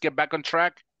 Okay, let's get back on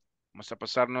track. Vamos a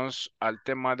pasarnos al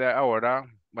tema de ahora.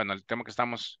 Bueno, el tema que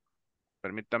estamos,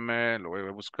 permítame, lo voy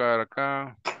a buscar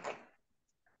acá.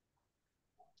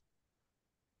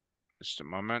 Just a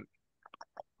moment.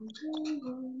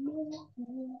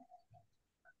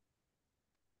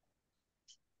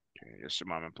 Okay, just a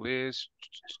moment, please.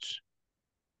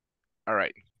 All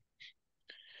right.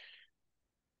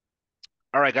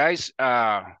 All right, guys.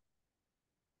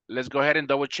 Let's go ahead and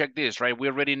double check this, right? We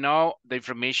already know the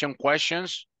information,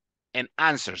 questions, and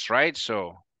answers, right?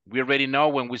 So we already know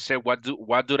when we say what do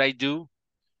I do?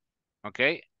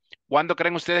 Okay. ¿Cuándo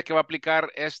creen ustedes que va a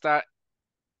aplicar esta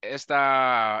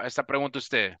pregunta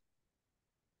usted?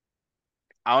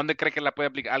 ¿A dónde cree que la puede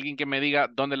aplicar? Alguien que me diga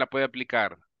dónde la puede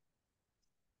aplicar.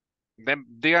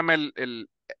 Dígame el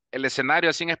escenario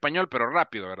así en español, pero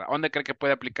rápido, ¿verdad? ¿Dónde cree que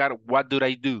puede aplicar what do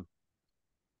I do?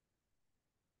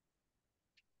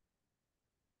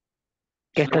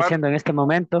 ¿Qué está haciendo en este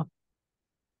momento?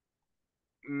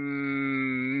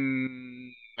 No.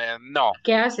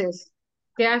 ¿Qué haces?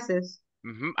 ¿Qué haces?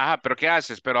 Ajá, pero ¿qué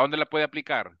haces? ¿Pero a dónde la puede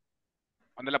aplicar?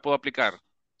 ¿Dónde la puedo aplicar?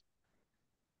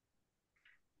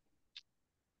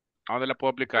 ¿A dónde la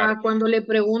puedo aplicar? Cuando le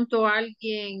pregunto a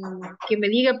alguien que me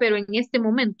diga, pero en este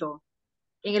momento,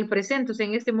 en el presente, o sea,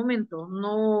 en este momento,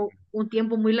 no un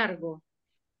tiempo muy largo.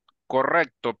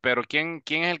 Correcto, pero ¿quién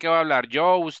es el que va a hablar? ¿Yo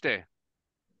o usted?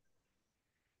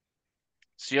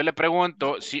 Si yo le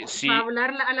pregunto, Va a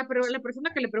hablar la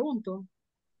persona que le pregunto.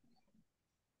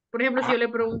 Por ejemplo, si yo le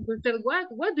pregunto a usted, what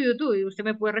do you do? Y usted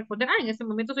me puede responder, en este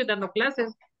momento estoy dando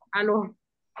clases a los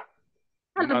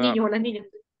no, niños o las niñas.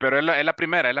 pero es la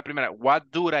primera, es la primera. What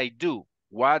do I do?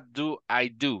 What do I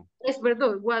do? Es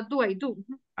verdad, what do I do?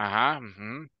 Ajá.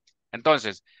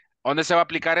 Entonces, ¿dónde se va a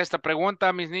aplicar esta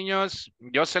pregunta, mis niños?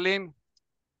 Jocelyn,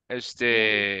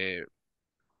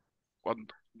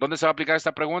 ¿dónde se va a aplicar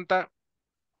esta pregunta?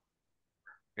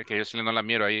 Es que Jocelyn no la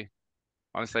miro ahí.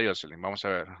 ¿Dónde está Jocelyn? Vamos a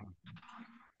ver.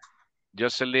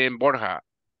 Jocelyn Borja.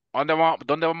 ¿Dónde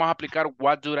vamos a aplicar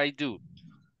what do I do?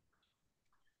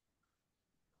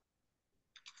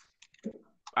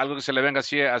 Algo que se le venga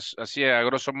así a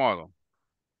grosso modo.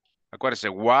 Acuérdese,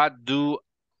 what do.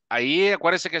 Ahí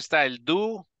acuérdese que está el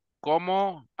do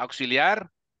como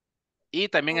auxiliar y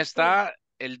también está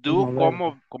el do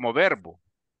como verbo.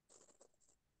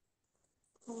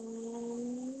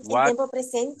 ¿En tiempo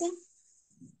presente?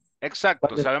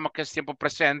 Exacto, sabemos que es tiempo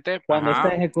presente. Cuando está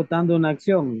ejecutando una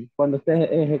acción. Cuando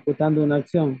esté ejecutando una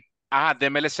acción. Ajá,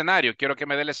 deme el escenario. Quiero que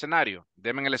me dé el escenario.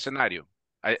 Deme el escenario.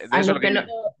 A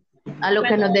lo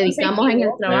que nos dedicamos en el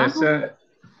trabajo.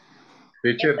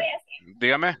 Teacher,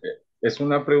 dígame. Es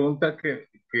una pregunta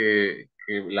que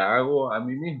la hago a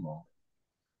mí mismo.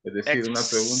 Es decir, una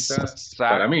pregunta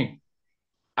para mí.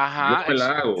 Ajá. Yo me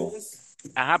la hago.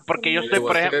 Ajá, porque yo estoy,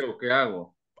 por ejemplo. ¿Qué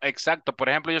hago? Exacto, por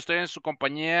ejemplo, yo estoy en su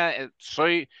compañía,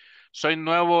 soy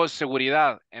nuevo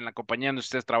seguridad en la compañía donde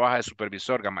usted trabaja de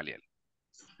supervisor, Gamaliel.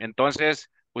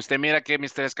 Entonces, usted mira que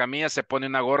mis tres camisas, se pone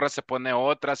una gorra, se pone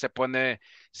otra, se pone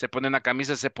una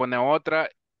camisa, se pone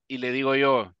otra, y le digo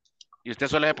yo, y usted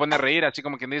solo se pone a reír, así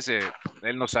como quien dice,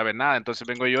 él no sabe nada. Entonces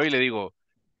vengo yo y le digo,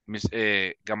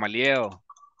 Gamaliel,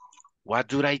 what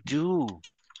do I do?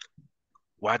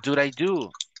 What do I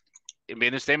do? Y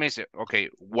viene usted y me dice, okay,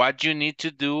 what you need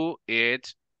to do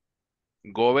is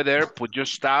go over there, put your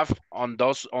stuff on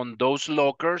those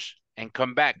lockers and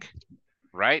come back,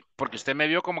 right? Porque usted me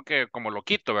vio como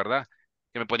loquito, ¿verdad?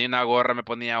 Que me ponía una gorra, me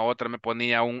ponía otra, me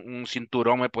ponía un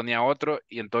cinturón, me ponía otro,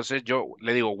 y entonces yo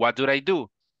le digo, what do I do?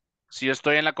 Si yo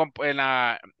estoy en la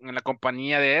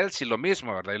compañía de Elsie, lo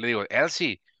mismo, ¿verdad? Yo le digo,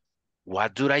 Elsie,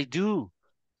 what do I do?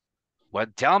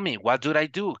 Tell me, what do I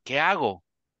do? ¿Qué hago?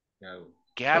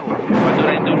 ¿Qué hago? What do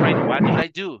I do, right? What do I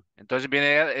do? Entonces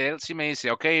viene Elsie y me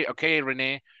dice, okay,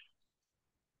 René,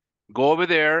 go over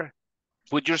there,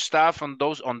 put your stuff on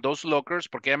those lockers,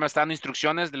 porque ella me está dando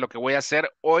instrucciones de lo que voy a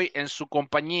hacer hoy en su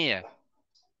compañía.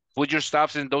 Put your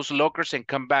stuff in those lockers and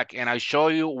come back, and I'll show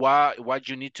you what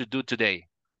you need to do today.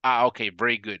 Okay,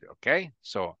 very good, okay?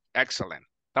 So, excellent.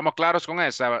 ¿Estamos claros con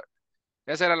esa?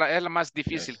 Esa es la más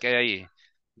difícil que hay ahí.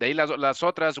 De ahí las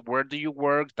otras, where do you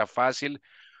work? Está fácil.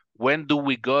 When do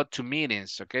we go to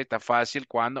meetings? Okay, está fácil.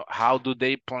 ¿Cuándo? How do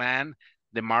they plan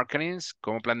the marketings?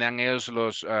 ¿Cómo planean ellos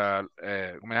los, ¿cómo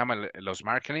se llama? Los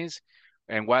marketings?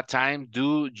 And what time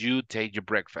do you take your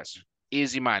breakfast?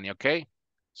 Easy money, okay?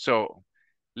 So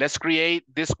let's create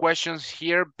these questions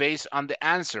here based on the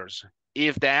answers.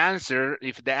 If the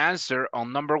answer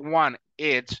on number one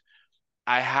is,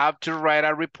 I have to write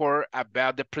a report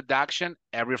about the production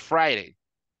every Friday.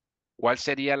 ¿Cuál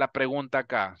sería la pregunta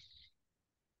acá?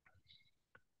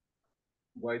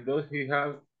 Why does he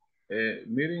have a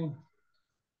meeting?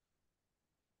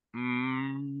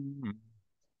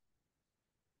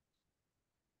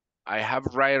 I have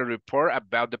to write a report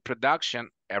about the production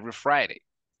every Friday.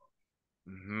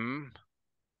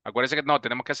 Acuérdense que no,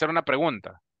 tenemos que hacer una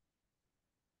pregunta.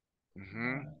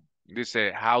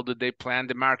 Dice, how do they plan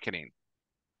the marketing?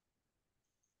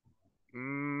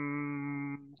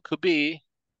 Could be,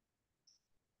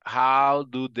 how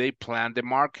do they plan the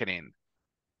marketing?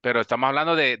 Pero estamos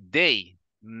hablando de they,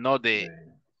 no de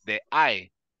I.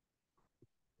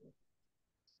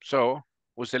 So,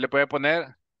 usted le puede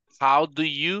poner, how do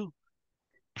you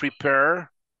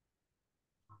prepare,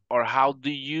 or how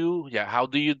do you do,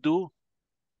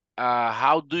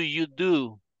 how do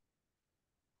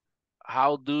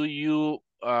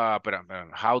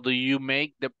you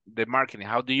make the marketing?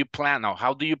 How do you plan? No,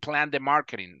 how do you plan the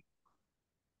marketing?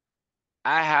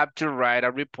 I have to write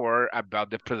a report about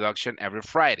the production every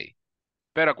Friday.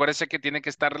 Pero acuérdese que tiene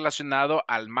que estar relacionado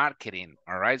al marketing,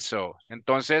 all right? So,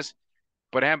 entonces,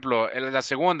 por ejemplo, la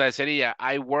segunda sería,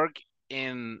 I work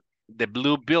in the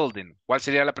blue building. ¿Cuál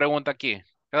sería la pregunta aquí?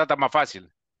 Esa está más fácil.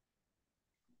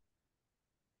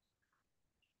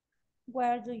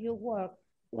 Where do you work?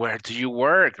 Where do you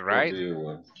work, right? Where do you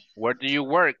work? Where do you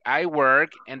work? I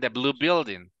work in the blue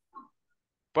building.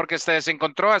 Porque se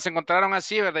encontraron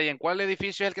así, ¿verdad? ¿Y en cuál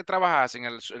edificio es el que trabajas? ¿En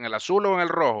el azul o en el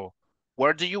rojo?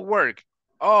 Where do you work?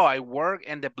 Oh, I work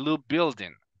in the blue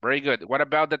building. Very good. What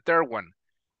about the third one?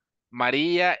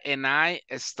 Maria and I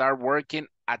start working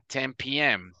at 10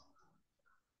 p.m.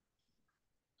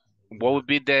 What would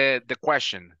be the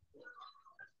question?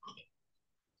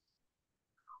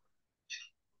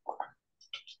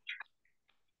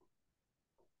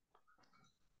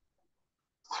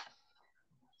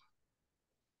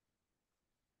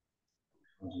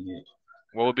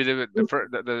 What would be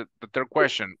the third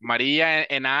question? Maria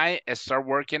and I start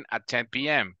working at 10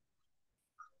 p.m.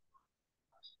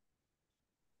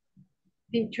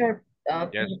 Teacher,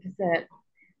 Yes.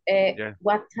 Yes.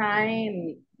 what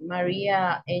time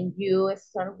Maria and you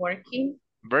start working?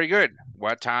 Very good.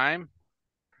 What time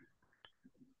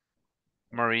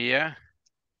Maria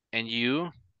and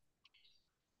you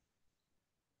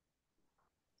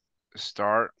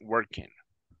start working?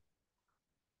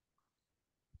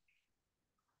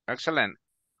 Excelente.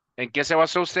 ¿En qué se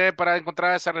basó usted para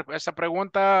encontrar esa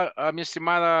pregunta, mi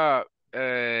estimada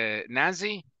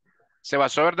Nancy? Se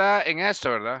basó, ¿verdad? En esto,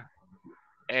 ¿verdad?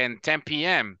 En 10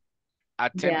 p.m.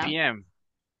 At 10 Yeah. p.m.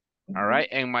 All right.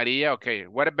 And Maria, okay.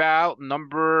 What about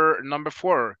number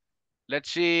 4?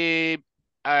 Let's see.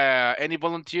 Any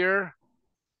volunteer?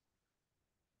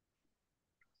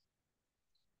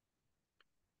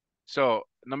 So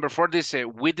number 4, they say,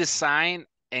 we design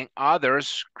and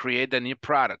others create the new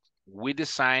product. We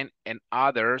design and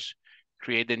others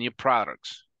create the new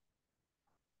products.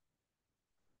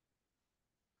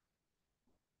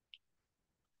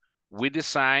 We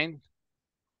design.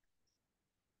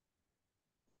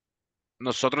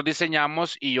 Nosotros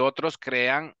diseñamos y otros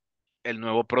crean el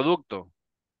nuevo producto.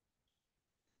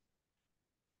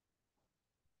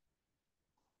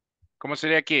 ¿Cómo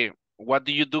sería aquí? What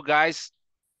do you do, guys,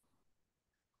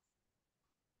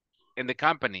 in the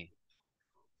company?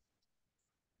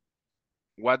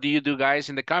 What do you do, guys,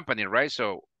 in the company, right?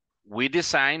 So, we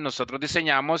design, nosotros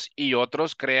diseñamos y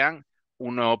otros crean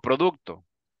un nuevo producto.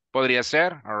 Podría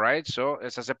ser, all right? So,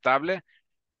 es aceptable.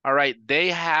 All right, they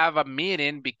have a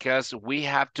meeting because we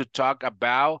have to talk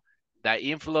about the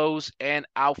inflows and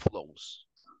outflows.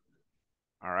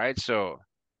 All right, so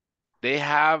they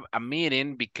have a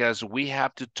meeting because we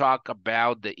have to talk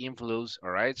about the inflows. All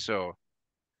right, so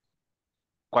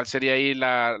 ¿cuál sería ahí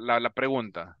la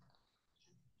pregunta?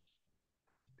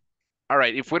 All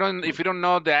right, if we don't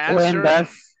know the answer.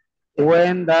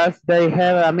 When does they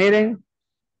have a meeting?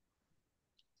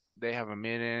 They have a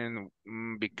meeting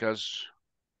because.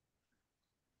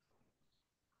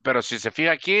 Pero si se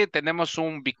fija aquí, tenemos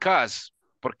un because.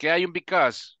 ¿Por qué hay un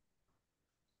because?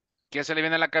 ¿Qué se le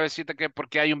viene a la cabecita que por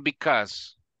qué hay un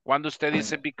because? Cuando usted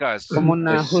dice because. Como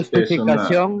una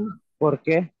justificación. ¿Por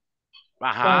qué?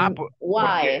 Ajá.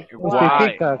 Why?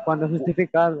 Justifica, cuando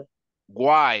justifica algo.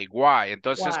 Why.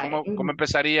 Entonces, Why? ¿cómo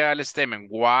empezaría el statement?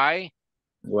 Why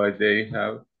they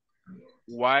have.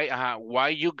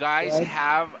 Why you guys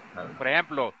have, por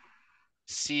ejemplo,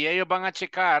 si ellos van a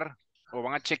checar, o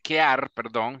van a chequear,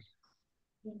 perdón,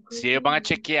 si ellos van a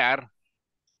chequear,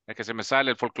 es que se me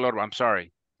sale el folclore, I'm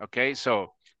sorry, ok,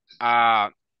 so,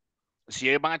 si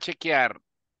ellos van a chequear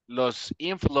los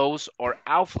inflows o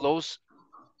outflows,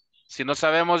 si no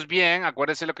sabemos bien,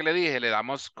 acuérdense lo que le dije, le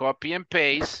damos copy and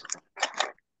paste,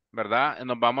 ¿verdad? Y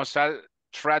nos vamos al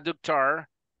traductor,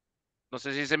 no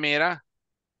sé si se mira,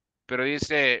 pero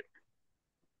dice,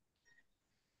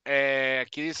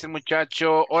 aquí dice el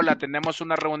muchacho, hola, tenemos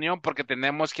una reunión porque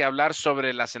tenemos que hablar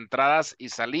sobre las entradas y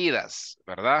salidas,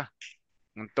 ¿verdad?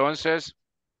 Entonces,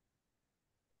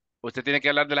 usted tiene que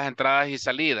hablar de las entradas y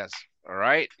salidas. All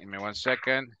right, give me one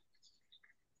second.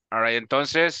 All right,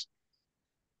 entonces,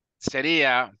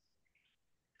 sería,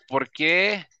 ¿por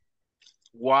qué?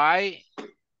 Why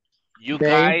you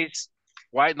guys,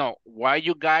 why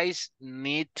you guys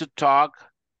need to talk,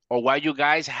 or why you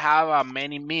guys have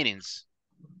many meetings?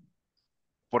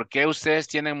 ¿Por qué ustedes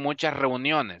tienen muchas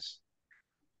reuniones?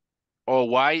 O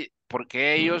why,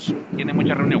 porque ellos tienen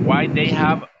muchas reuniones. Why they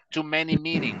have too many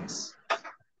meetings.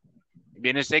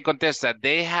 Viene usted y contesta,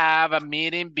 they have a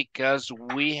meeting because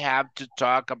we have to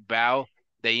talk about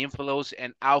the inflows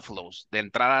and outflows, de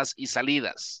entradas y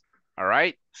salidas. All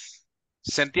right.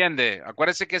 ¿Se entiende?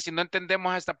 Acuérdese que si no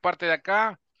entendemos esta parte de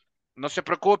acá, no se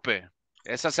preocupe.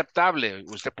 Es aceptable.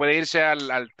 Usted puede irse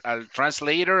al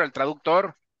translator, al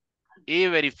traductor, y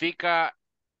verifica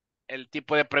el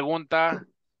tipo de pregunta,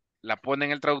 la pone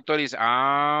en el traductor y dice,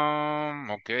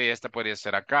 ok, esta podría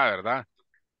ser acá, ¿verdad?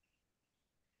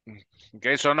 Ok,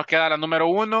 solo nos queda la número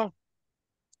 1.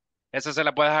 Esa se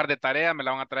la puede dejar de tarea, me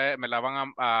la van a traer, me la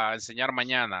van a enseñar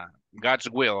mañana. God's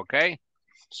will, ok?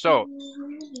 So,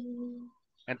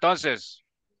 entonces,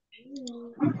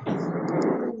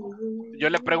 yo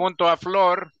le pregunto a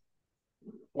Flor,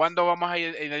 ¿cuándo vamos a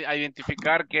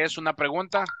identificar que es una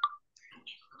pregunta?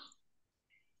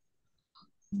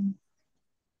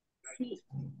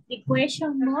 The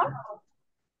question mark.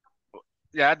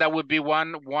 Yeah, that would be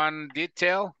one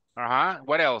detail.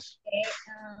 What else?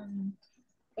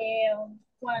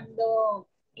 Cuando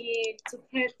el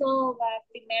sujeto va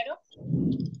primero.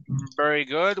 Very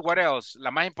good. What else?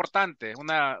 La más importante,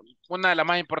 una de las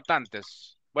más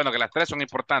importantes. Bueno, que las tres son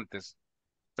importantes.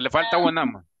 Le falta una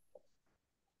más.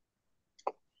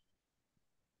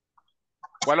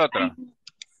 ¿Cuál otra?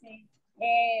 Sí.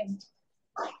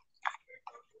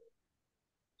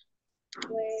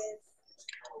 Pues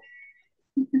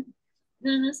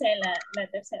no sé, la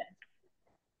tercera.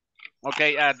 Ok,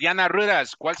 Diana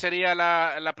Rudas, ¿cuál sería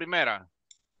la primera?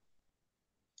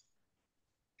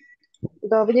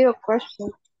 W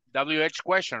question. WH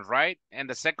question, right? And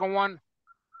the second one?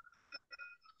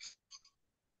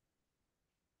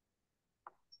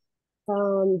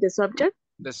 The subject.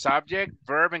 The subject,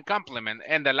 verb, and complement.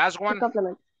 And the last one? The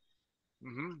complement.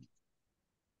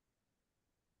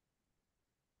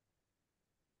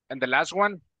 And the last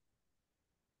one?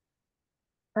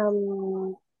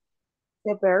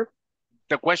 The verb.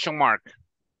 The question mark.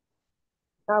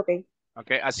 Okay.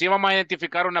 Ok, así vamos a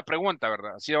identificar una pregunta,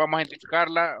 ¿verdad? Así vamos a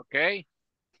identificarla, ok.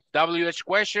 WH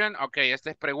question, ok,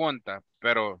 esta es pregunta,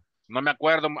 pero no me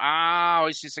acuerdo.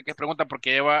 Hoy sí sé que es pregunta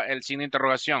porque lleva el signo de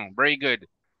interrogación. Very good.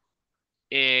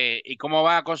 ¿Y cómo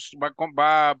va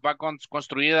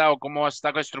construida o cómo está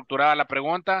estructurada la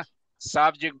pregunta?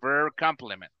 Subject, verb,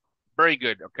 complement. Very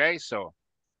good, okay? So,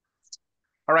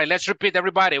 all right, let's repeat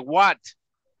everybody. What?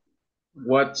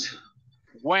 What?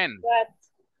 When?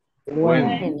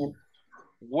 When?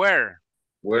 Where?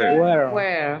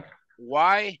 Where?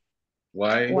 Why?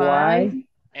 Why?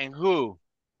 And who?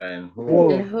 And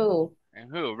who? And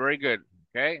who? Very good.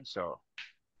 Okay, so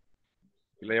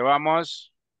le llevamos.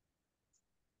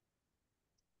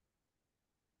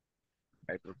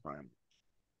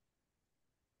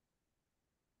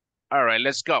 All right,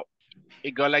 let's go.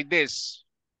 It go like this.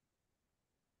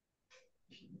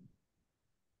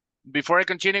 Before I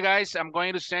continue, guys, I'm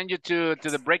going to send you to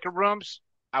the breakout rooms.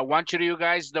 I want you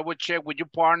guys double check with your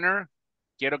partner.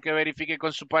 Quiero que verifique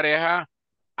con su pareja.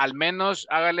 Al menos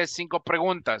hágale 5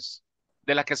 preguntas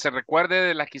de las que se recuerde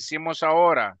de las que hicimos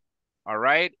ahora. All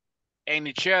right? And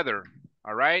each other.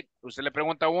 All right? Usted le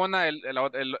pregunta una, él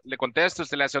le contesta,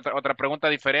 usted le hace otra pregunta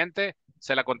diferente,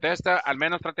 se la contesta. Al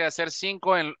menos trate de hacer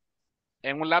 5 en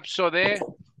un lapso de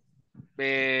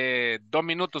 2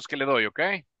 minutos que le doy, ¿ok?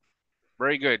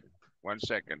 Very good. One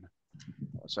second.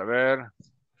 Vamos a ver.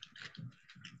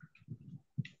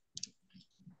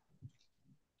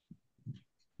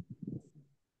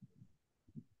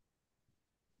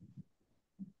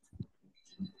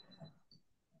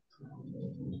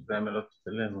 dame los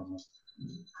teléfonos.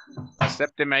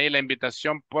 Acépteme ahí la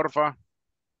invitación, porfa.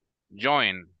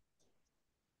 Join.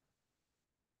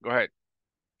 Go ahead.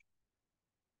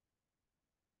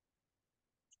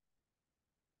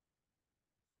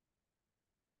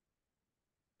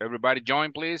 Everybody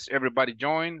join, please. Everybody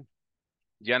join.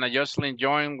 Jana Jocelyn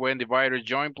join. Wendy Vider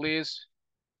join, please.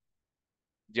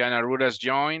 Jana Rudas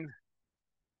join.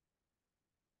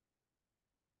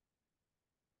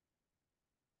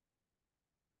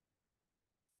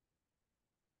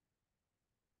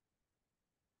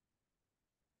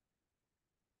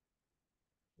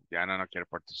 Jana no quiere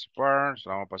participar. So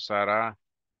vamos a pasar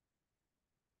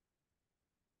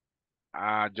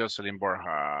a Jocelyn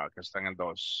Borja, que están en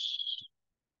dos.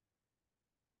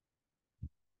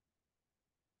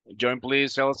 Join,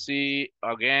 please, Elsie,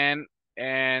 again.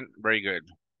 And very good.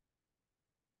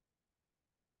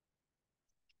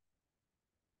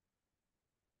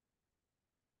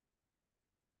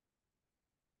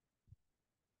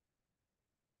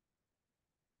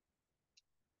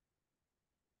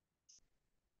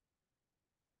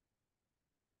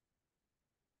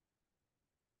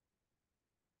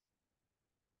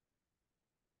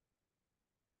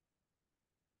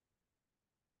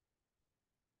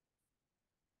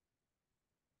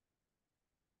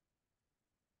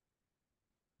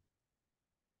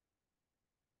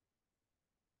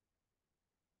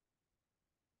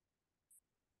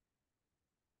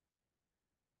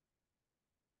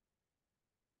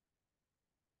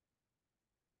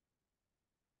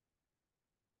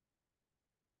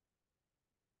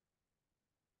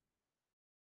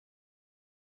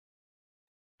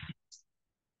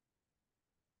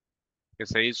 ¿Qué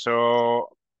se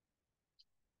hizo?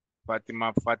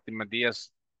 Fátima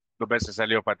Díaz. Dos veces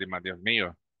salió Fátima, Dios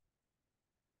mío.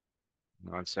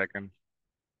 1 second.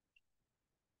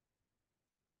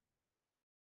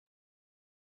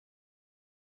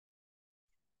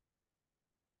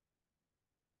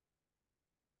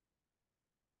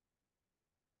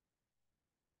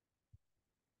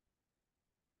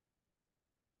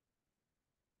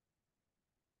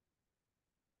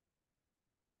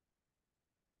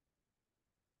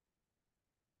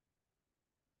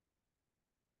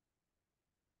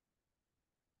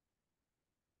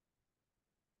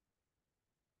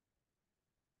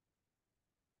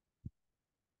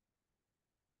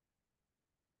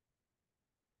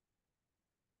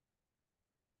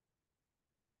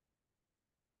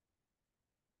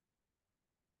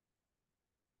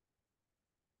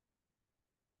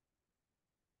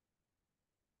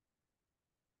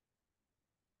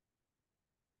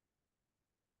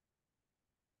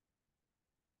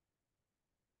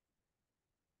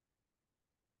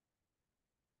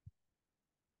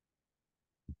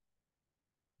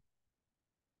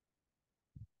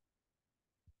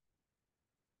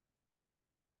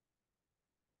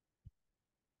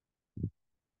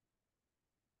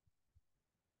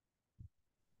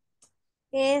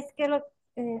 Es que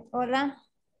hola,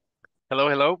 Hello,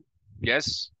 hello.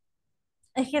 Yes.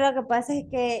 es que lo que pasa es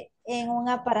que en un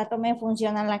aparato me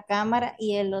funciona la cámara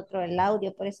y el otro el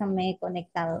audio, por eso me he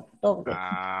conectado doble.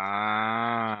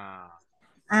 Ah.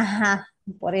 Ajá,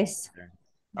 por eso.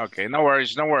 Okay. Okay, no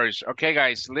worries, no worries. Okay,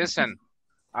 guys, listen.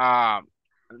 Uh,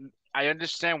 I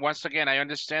understand, once again, I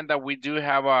understand that we do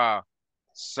have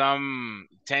some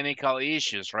technical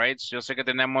issues, right? Yo sé que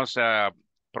tenemos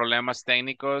problemas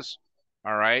técnicos,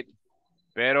 all right?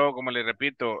 Pero como le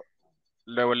repito,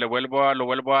 lo vuelvo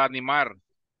a animar.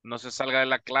 No se salga de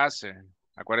la clase.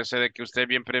 Acuérdese de que usted es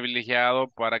bien privilegiado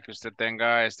para que usted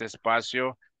tenga este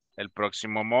espacio el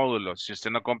próximo módulo. Si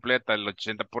usted no completa el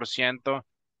 80%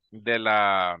 de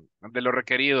lo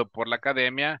requerido por la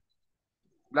academia,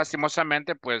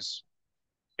 lastimosamente, pues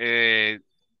eh,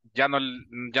 ya no,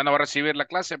 ya no va a recibir la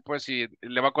clase, pues y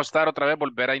le va a costar otra vez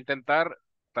volver a intentar,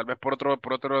 tal vez por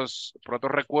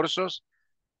otros recursos,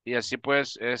 y así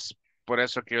pues es por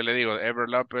eso que yo le digo, Ever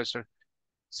López,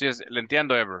 sí, le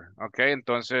entiendo, Ever, ok,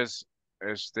 entonces,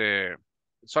 este,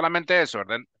 solamente eso,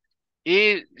 ¿verdad?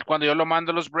 Y cuando yo lo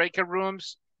mando a los breaker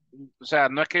rooms, o sea,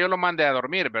 no es que yo lo mande a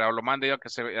dormir, ¿verdad? O lo mande yo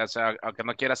o sea, a que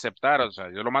no quiera aceptar, o sea,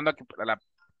 yo lo mando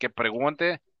que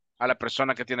pregunte a la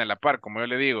persona que tiene la par, como yo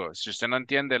le digo, si usted no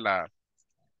entiende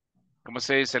 ¿cómo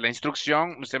se dice? La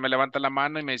instrucción, usted me levanta la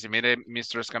mano y me dice, mire,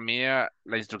 Mr. Escamilla,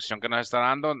 la instrucción que nos está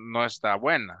dando no está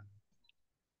buena.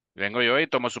 Vengo yo y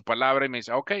tomo su palabra y me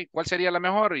dice, ok, ¿cuál sería la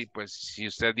mejor? Y pues si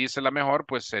usted dice la mejor,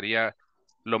 pues sería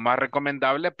lo más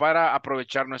recomendable para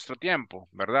aprovechar nuestro tiempo,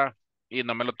 ¿verdad? Y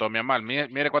no me lo tome a mal.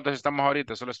 Mire cuántos estamos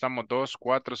ahorita, solo estamos 2,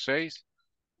 4, 6,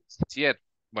 7.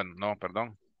 Bueno, no,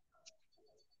 perdón.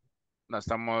 No,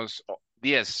 estamos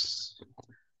 10.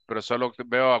 pero solo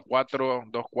veo a 4,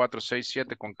 2, 4, 6,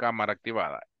 7 con cámara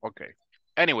activada. Okay.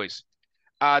 Anyways,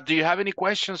 do you have any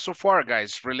questions so far,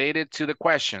 guys, related to the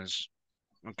questions?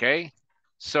 Okay.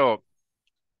 So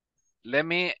let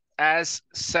me ask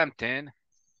something.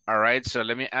 All right. So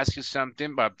let me ask you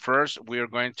something. But first, we are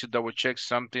going to double check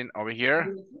something over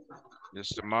here.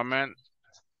 Just a moment.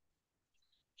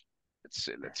 Let's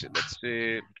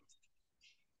see.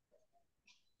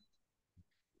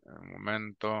 Un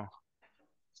momento.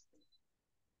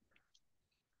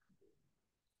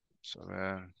 Vamos a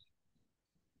ver.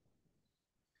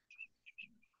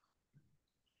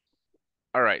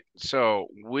 All right, so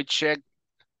we check.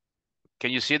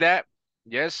 Can you see that?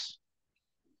 Yes?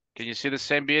 Can you see the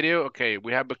same video? Okay,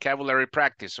 we have vocabulary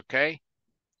practice, okay?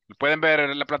 ¿Lo pueden ver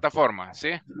en la plataforma?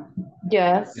 ¿Sí?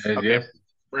 Yes. Okay, Yes.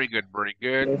 very good, very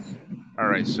good. Yes. All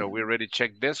right, so we already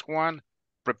checked this one.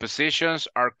 Prepositions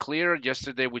are clear.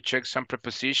 Yesterday we checked some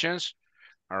prepositions.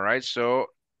 All right, so,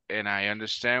 and I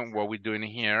understand what we're doing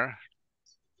here.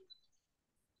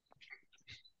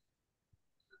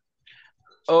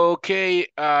 Okay,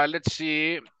 let's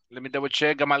see. Let me double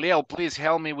check. Gamaliel, please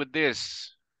help me with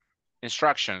this.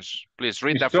 Instructions. Please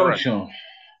read that for us. Instruction.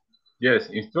 Yes,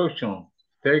 instruction.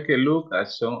 Take a look at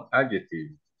some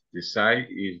adjectives. Decide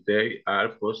if they are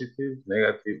positive,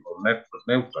 negative, or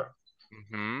neutral.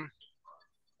 Mm-hmm.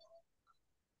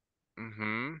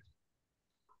 Mm-hmm.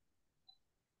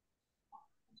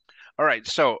 All right,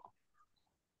 so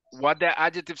what the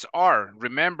adjectives are.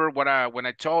 Remember when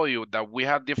I told you that we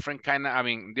have different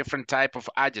different type of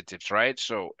adjectives, right?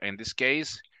 So in this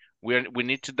case, we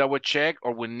need to double check,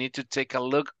 or we need to take a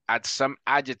look at some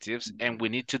adjectives, and we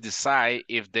need to decide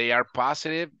if they are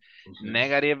positive,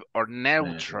 negative, or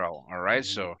neutral. All right,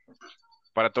 so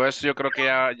para todo esto yo creo que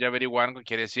ya averiguaron que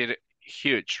quiere decir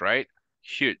huge, right?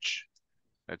 Huge.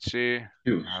 Let's see.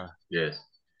 Huge. Yes.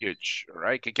 Huge. All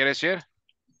right, ¿qué quiere decir?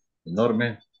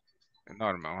 Enorme.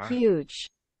 Enorme. ¿Eh? Huge.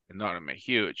 Enorme,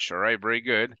 huge. All right, very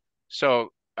good.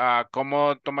 So,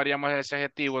 ¿cómo tomaríamos ese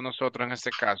adjetivo nosotros en este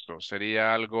caso?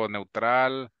 ¿Sería algo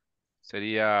neutral?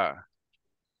 ¿Sería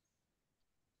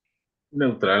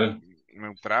neutral?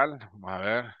 Neutral. Vamos a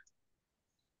ver.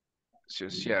 Si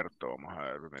es cierto. Vamos a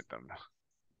ver, permítanme. O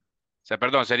sea,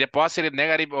 perdón, ¿sería positive,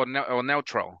 negative o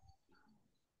neutral?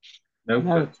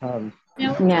 Neutral.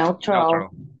 Neutral.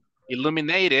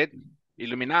 Illuminated,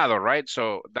 iluminado, right?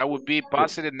 So that would be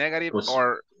positive, negative,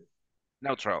 or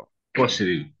neutral.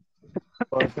 Positive.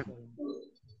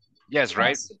 Yes,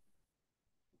 right?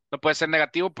 No puede ser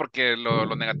negativo porque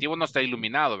lo negativo no está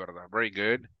iluminado, ¿verdad? Very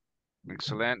good.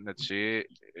 Excellent. Let's see.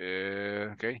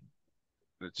 Okay.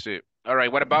 Let's see. All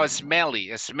right. What about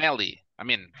smelly? Smelly. I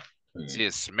mean,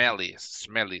 sí, smelly.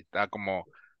 Smelly. Está como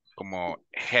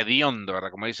hediondo,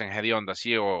 ¿verdad? Como dicen, hediondo,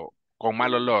 así, o con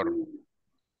mal olor.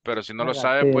 Pero si no lo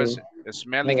sabe, pues,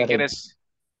 smelly, ¿qué quiere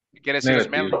decir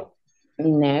smelly?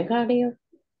 Negative.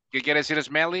 ¿Qué quiere decir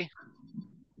smelly?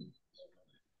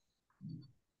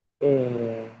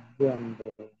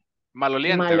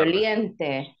 Maloliente.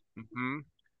 Maloliente.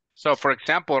 So, for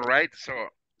example, right? So,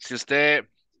 si usted,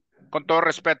 con todo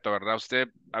respeto, ¿verdad? Usted,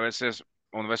 a veces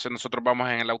nosotros vamos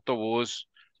en el autobús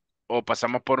o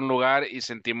pasamos por un lugar y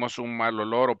sentimos un mal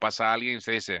olor, o pasa alguien y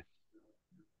usted dice,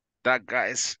 that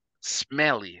guy is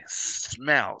smelly,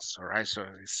 smells, all right? So,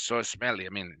 it's so smelly, I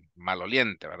mean,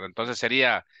 maloliente, ¿verdad? Entonces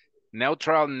sería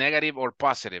neutral, negative, or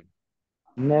positive?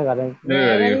 Negative.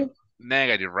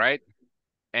 Negative, right?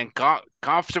 And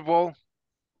comfortable?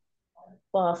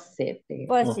 Positive.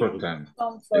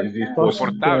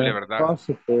 Confortable, ¿verdad?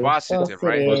 Positive,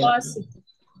 right? Positive.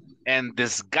 And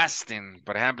disgusting.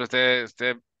 Por ejemplo,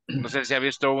 usted no sé si ha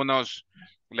visto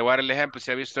le voy a dar el ejemplo, si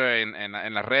ha visto en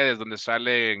las redes donde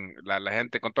salen la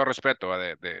gente, con todo respeto,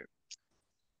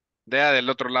 del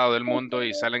otro lado del mundo,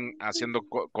 y salen haciendo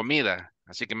comida.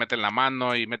 Así que meten la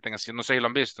mano y meten así, no sé si lo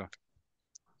han visto.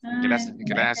 Que le hacen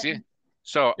así.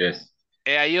 So, yes.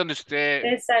 Es ahí donde usted...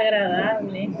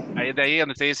 Desagradable. De ahí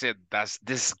donde usted dice, that's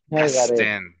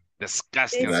disgusting.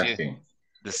 Disgusting. Disgusting. ¿Sí?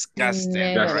 Disgusting.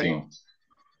 Disgusting. Right?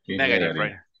 Negative,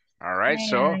 right? All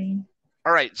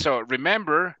right, so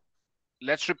remember,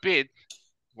 let's repeat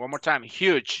one more time.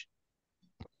 Huge.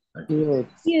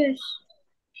 Huge.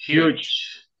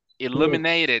 Huge.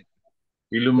 Illuminated.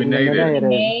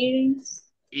 Illuminated.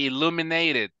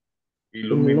 Illuminated.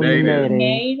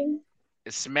 Illuminated.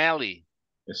 Smelly.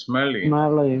 Smelly.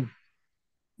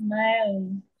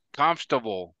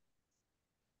 Comfortable.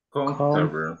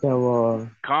 Comfortable.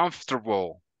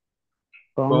 Comfortable.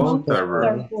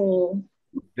 Comfortable.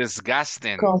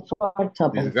 Disgusting.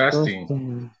 Comfortable.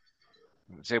 Disgusting.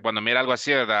 Sí, cuando mira algo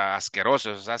así, ¿verdad?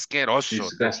 Asqueroso, es asqueroso.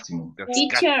 Disgusting.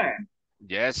 Teacher.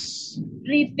 Yes.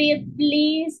 Repeat,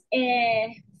 please.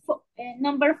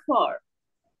 Number 4.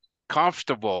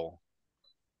 Comfortable.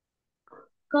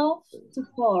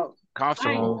 Comfortable.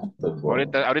 Comfortable.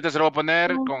 Comfortable. Ahorita se lo voy a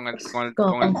poner con el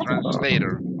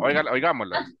translator.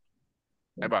 Oigámoslo.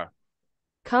 Ahí va.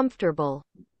 Comfortable.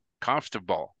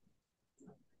 Comfortable.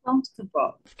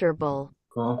 Comfortable. Comfortable.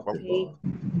 Comfortable.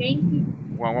 Thank you.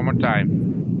 One more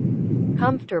time.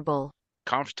 Comfortable.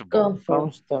 Comfortable.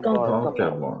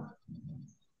 Comfortable.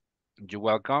 You're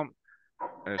welcome.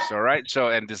 It's all right. So,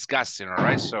 and disgusting, all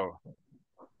right? So,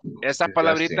 estas Disgusting.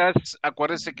 palabritas,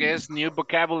 acuérdense que es new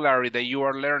vocabulary that you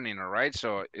are learning, all right?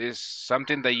 So, it's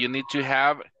something that you need to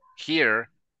have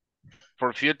here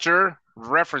for future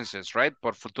references, right?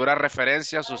 Por futuras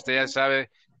referencias, usted ya sabe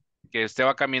que usted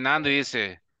va caminando y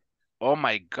dice, oh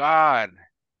my God,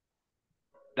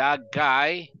 that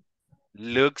guy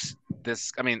looks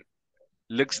disgusting.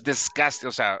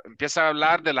 O sea, empieza a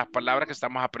hablar de las palabras que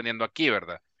estamos aprendiendo aquí,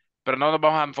 ¿verdad? Pero no nos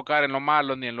vamos a enfocar en lo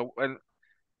malo ni en lo...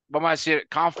 vamos a decir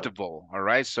comfortable, all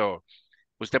right? So,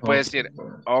 usted puede decir,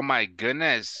 oh my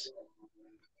goodness,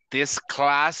 this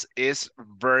class is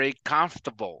very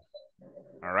comfortable,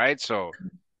 all right? So,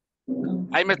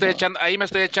 ahí me estoy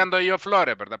echando yo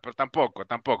flores, ¿verdad? Pero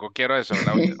tampoco quiero eso,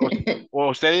 ¿verdad?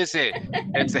 Usted dice,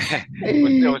 usted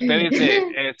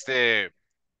dice,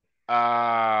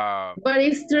 But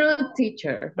it's true,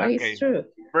 teacher. But okay. it's true.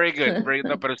 Very good, very good.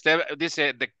 No, pero usted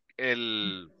dice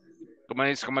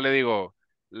 ¿cómo le digo?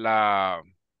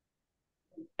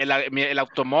 El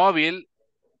automóvil,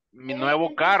 mi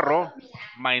nuevo carro,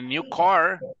 my new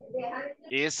car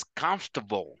is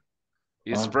comfortable.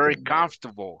 It's very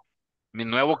comfortable. Mi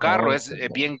nuevo carro es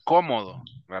bien cómodo,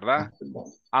 ¿verdad?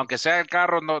 Aunque sea el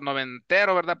carro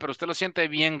noventero, ¿verdad? Pero usted lo siente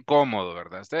bien cómodo,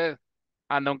 ¿verdad? Usted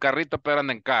anda un carrito, pero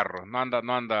anda en carro, no anda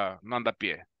a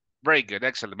pie. Very good,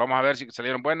 excellent. Vamos a ver si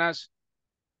salieron buenas.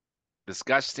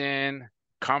 Disgusting,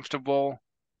 comfortable,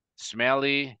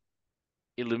 smelly,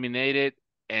 illuminated,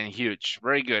 and huge.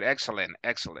 Very good, excellent,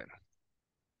 excellent.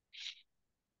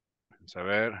 Vamos a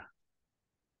ver.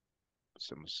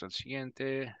 Hacemos el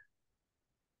siguiente.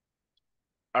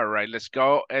 All right, let's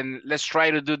go and let's try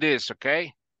to do this,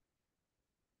 okay?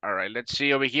 All right, let's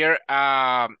see over here.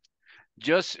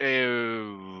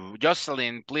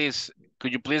 Jocelyn, please,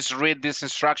 could you please read these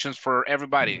instructions for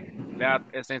everybody? Lea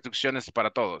estas instrucciones para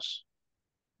todos.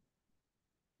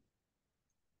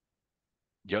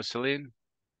 Jocelyn.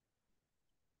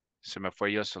 Se me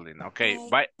fue Jocelyn. Okay,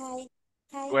 bye. Hi.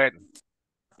 Go ahead.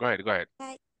 Go ahead.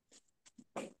 Hi.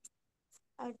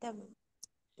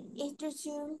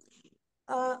 Instruction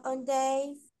on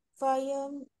the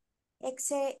volume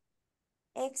exercise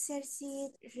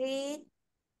read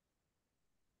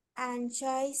and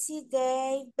choose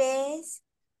the best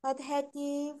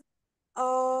adjective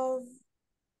of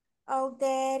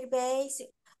their base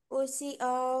use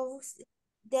of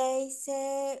this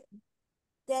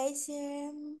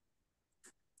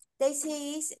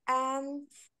is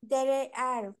there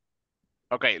are.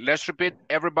 Okay, let's repeat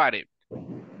everybody.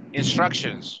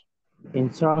 Instructions.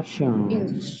 Instructions.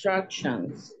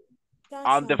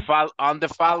 On the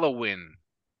following.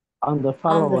 On the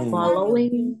following. All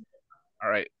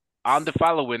right. On the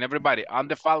following, everybody. On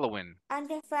the following. On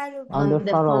the following. On the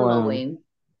following.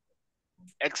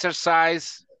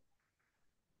 Exercise.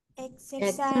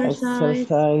 Exercise.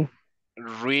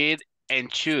 Read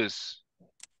and choose.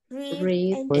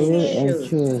 Read and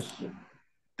choose.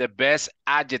 The best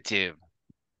adjective.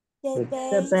 The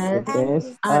best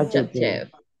adjective.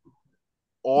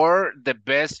 Or the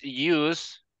best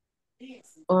use.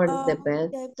 Or the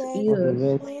best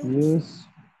use.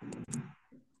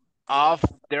 Of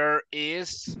there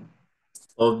is.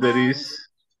 Of there is.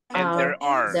 And there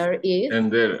are. There is.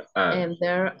 And there are. And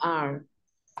there are.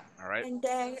 All right. And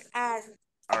there are.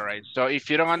 All right. So if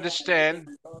you don't understand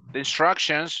the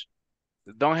instructions,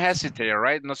 don't hesitate, all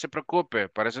right? No se preocupe.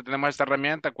 Para eso tenemos esta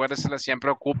herramienta. Acuérdesela, siempre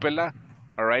ocúpela.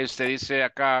 All right. Usted dice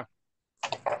acá,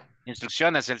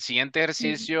 instrucciones. El siguiente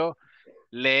ejercicio,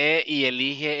 lee y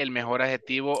elige el mejor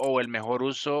adjetivo o el mejor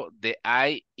uso de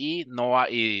hay y no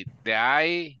hay. De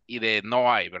hay y de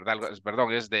no hay, ¿verdad?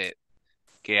 Perdón, es de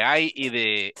que hay y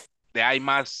de hay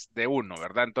más de uno,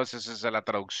 ¿verdad? Entonces esa es la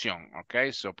traducción,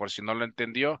 ¿ok? So, por si no lo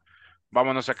entendió,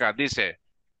 vámonos acá. Dice,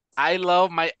 I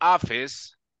love my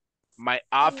office. My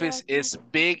office is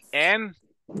big and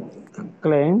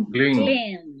Clean.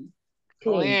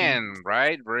 clean,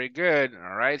 right? Very good.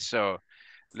 All right. So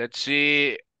let's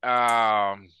see.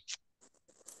 There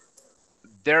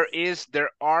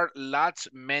are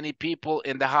many people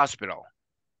in the hospital.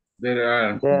 There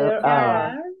are.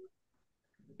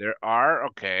 There are,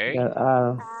 okay. There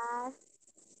are.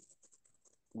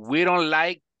 We don't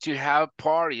like to have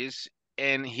parties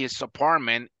in his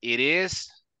apartment. It is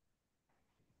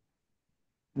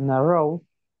Narrow.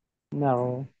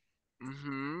 Narrow.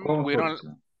 we don't.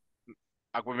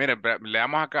 Mire,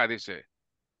 leamos acá, dice.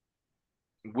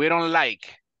 We don't like.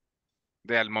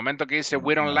 Del momento que dice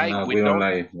we don't like, we don't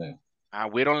like.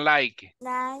 We don't like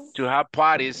Nice. to have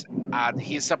parties at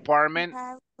his apartment.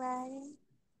 Have party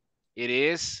It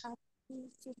is. at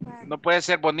his apartment. No puede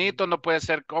ser bonito, no puede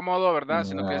ser cómodo, ¿verdad?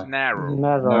 Sino que es narrow.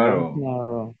 Narrow.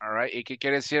 Narrow. All right. ¿Y qué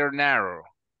quiere decir narrow?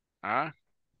 ¿Ah?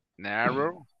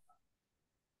 Narrow.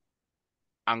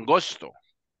 Angosto.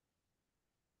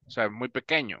 O sea, muy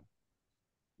pequeño.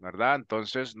 ¿Verdad?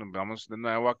 Entonces, nos vamos de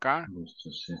nuevo acá.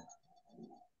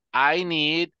 I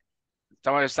need.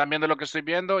 ¿Están viendo lo que estoy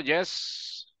viendo?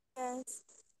 Yes. Yes.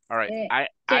 All right. I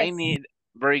Yes. need.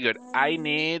 Very good. I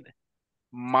need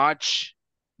much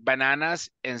bananas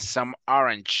and some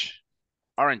oranges.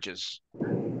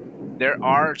 There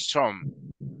are some.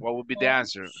 What would be the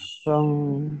answer?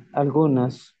 Son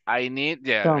algunas. I need,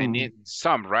 yeah, Some. I need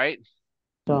some, right?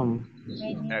 Some.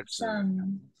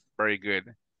 Excellent. Very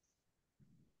good.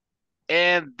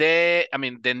 And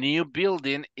the new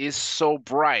building is so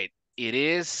bright. It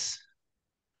is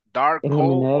dark,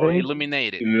 cold, or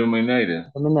illuminated? Illuminated.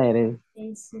 Illuminated.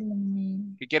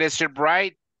 ¿Qué quiere decir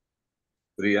bright?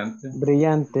 Brillante.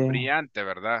 Brillante. Brillante,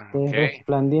 ¿verdad? Okay.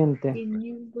 Resplandiente.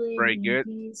 Very good.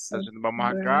 Entonces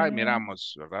vamos acá y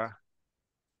miramos, ¿verdad?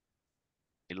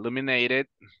 Illuminated.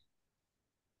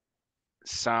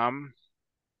 Some.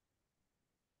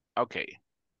 Okay.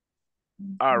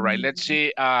 All right. Let's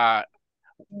see.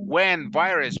 When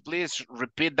virus, please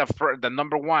repeat the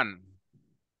number one.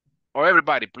 Or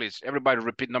everybody, please. Everybody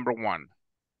repeat number one.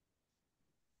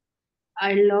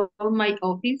 I love my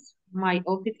office. My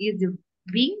office is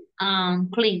big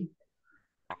and clean.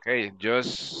 Okay,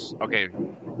 okay,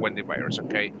 Wendy virus,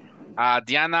 okay.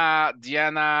 Diana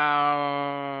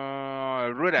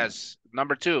Rudas,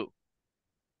 number two.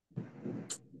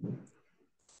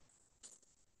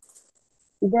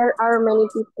 There are many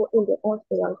people in the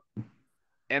hospital.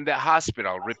 In the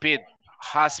hospital, repeat,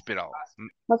 hospital.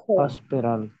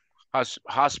 Hospital.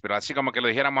 Hospital, así como que lo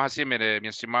dijéramos así, mire,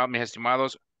 mis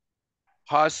estimados,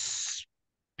 hospital,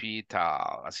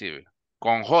 así,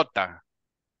 con J,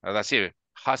 ¿verdad? Así,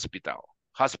 hospital.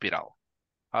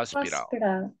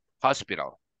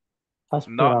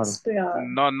 No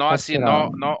así,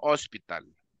 no hospital,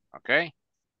 ¿ok?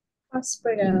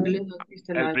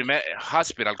 El primer,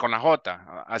 hospital con la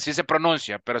J, así se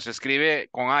pronuncia, pero se escribe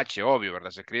con H, obvio,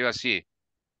 ¿verdad? Se escribe así,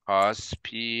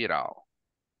 hospital.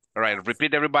 All right,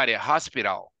 repeat everybody,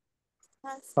 hospital.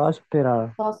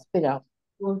 Hospital.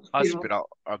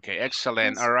 Okay,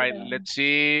 excellent. All right, let's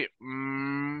see.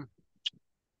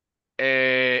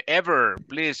 Ever,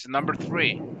 please, number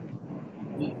three.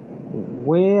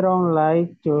 We don't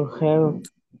like to have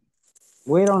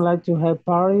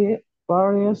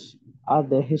parties at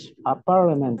his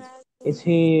apartment. Is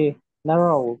he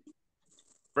narrow?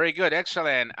 Very good,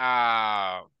 excellent.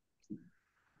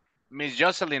 Miss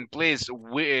Jocelyn, please,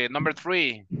 number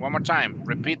three, one more time.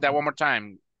 Repeat that one more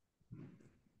time.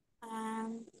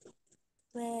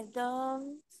 We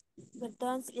don't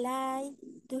like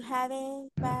to have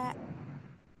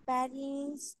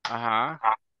parties.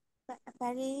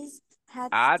 Parties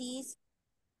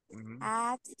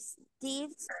at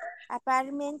Steve's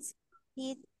apartments.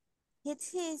 It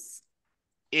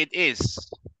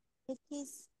is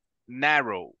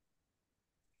narrow.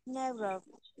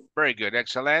 Very good,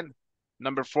 excellent.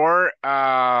 Number four,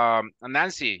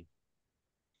 Nancy.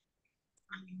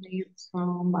 I need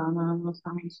some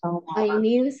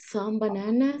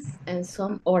bananas and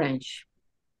some orange.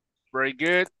 Very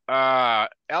good.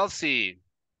 Elsie,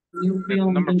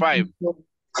 number five.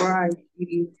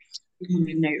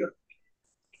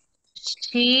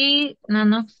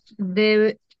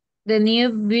 The new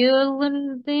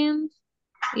building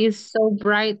is so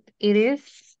bright. It is.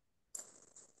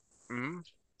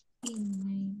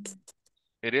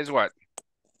 It is what?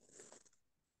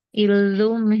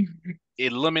 Illuminated.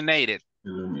 Illuminated.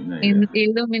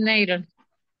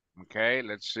 Okay,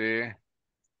 let's see.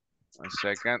 1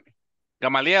 second.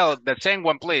 Gamaliel, the same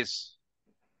one, please.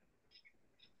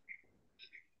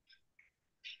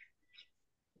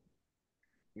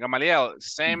 Gamaliel,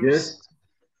 same. Yes.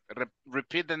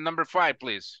 Repeat the number five,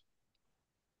 please.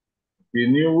 The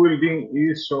new building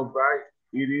is so bright,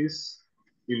 it is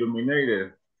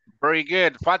illuminated. Very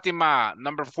good. Fatima,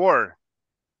 number four.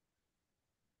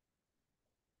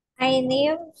 I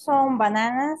need some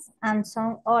bananas and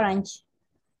some orange.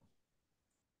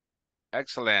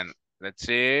 Excellent. Let's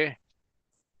see.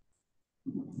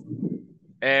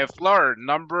 Flor,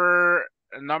 number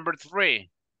three.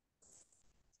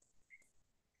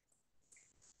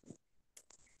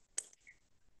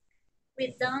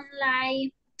 We don't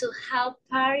like to have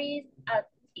parties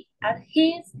at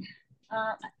his,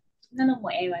 no lo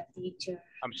mueva, teacher.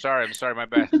 I'm sorry, my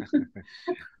bad.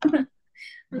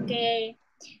 Okay.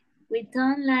 We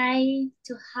don't like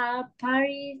to have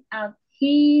parties at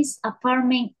his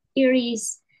apartment. It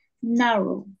is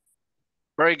narrow.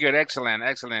 Very good, excellent,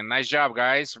 excellent. Nice job,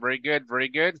 guys. Very good, very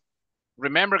good.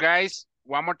 Remember, guys,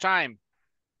 one more time.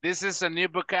 This is a new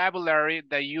vocabulary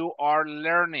that you are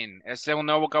learning. Este es un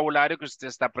nuevo vocabulario que usted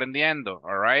está aprendiendo,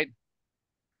 all right?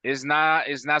 It's not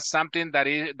something that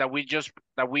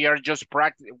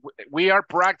we are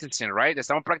practicing, right?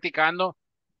 Estamos practicando,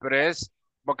 pero es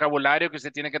vocabulario que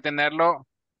usted tiene que tenerlo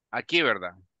aquí,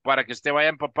 ¿verdad? Para que usted vaya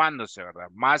empapándose, ¿verdad?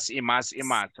 Más y más y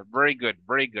más. Very good,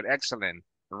 excellent.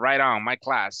 Right on, my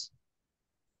class.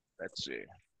 Let's see.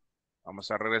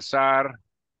 Vamos a regresar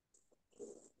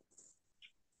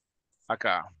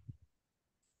acá.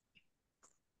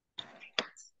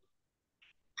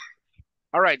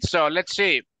 All right, so let's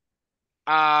see.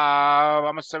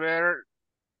 Vamos a ver.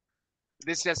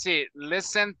 Dice así,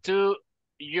 listen to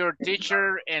your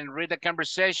teacher and read the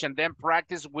conversation, then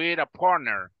practice with a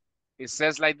partner. It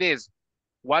says like this,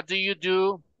 what do you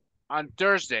do on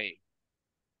Thursday?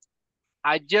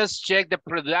 I just checked the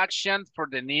production for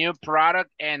the new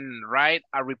product and write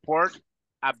a report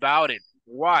about it.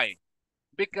 Why?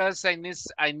 Because I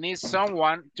need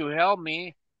someone to help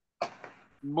me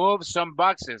move some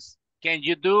boxes. Can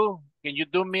you do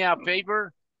me a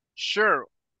favor? Sure.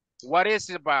 What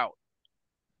is it about?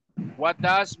 What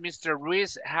does Mr.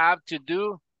 Ruiz have to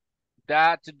do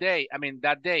that day?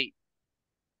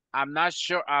 I'm not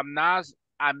sure. I'm not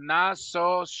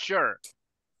so sure.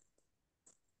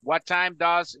 What time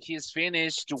does he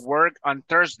finish to work on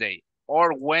Thursday?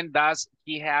 Or when does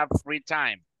he have free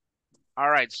time?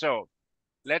 All right, so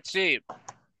let's see.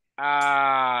 We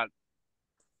have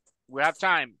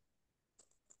time.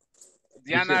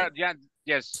 Diana,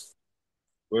 yes.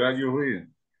 Where are you reading?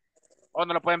 Oh,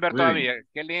 no lo pueden ver Reading. todavía.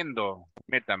 Qué lindo.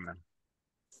 Métame.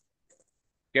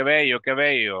 Qué bello, qué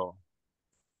bello.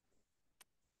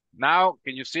 Now,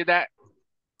 can you see that?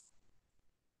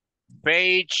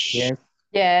 Page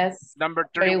Yes. number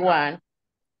 31. 31.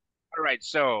 All right,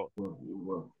 so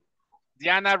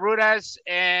Diana Rudas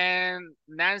and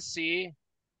Nancy.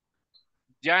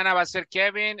 Diana va a ser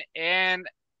Kevin and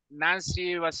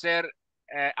Nancy va a ser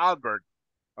Albert.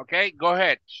 Okay, go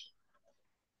ahead.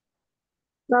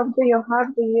 What do you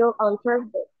have to do on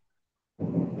Thursday?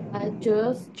 I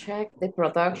just checked the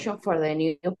production for the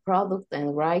new product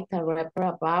and write a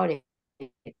report about it.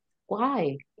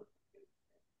 Why?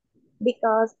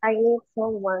 Because I need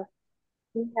someone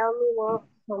to help me move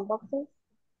some boxes.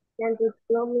 Can you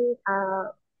tell me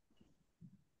a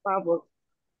problem?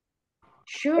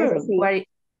 Sure. SESION.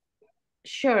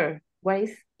 Sure. What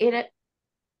is it?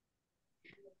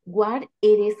 What it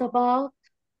is about?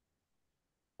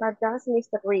 What does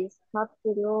Mr. Reese have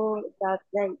to do that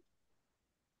day?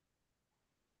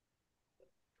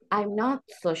 I'm not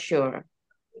so sure.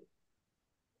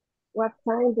 What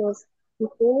time does he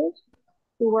finish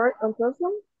to work on Thursday?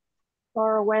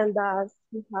 Or when does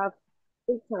he have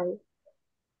free time?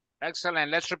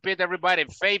 Excellent. Let's repeat everybody.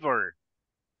 Favor.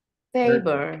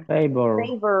 Favor.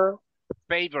 Favor.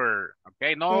 Favor.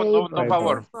 Okay, no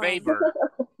favor. Favor.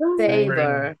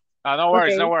 Favor. No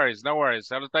worries, Okay. no worries, no worries.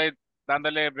 Solo estoy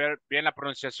dándole bien la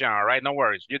pronunciación, all right? No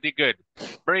worries. You did good.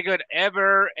 Very good.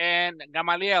 Ever and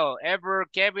Gamaliel. Ever,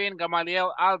 Kevin,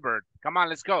 Gamaliel, Albert. Come on,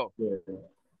 let's go.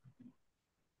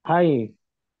 Hi,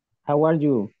 how are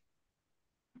you?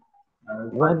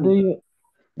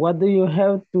 What do you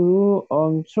have to do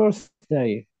on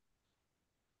Thursday?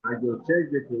 I will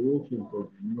check the production for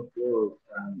the new product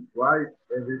and write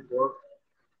a report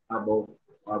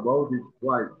about it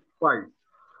twice.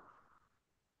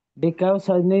 Because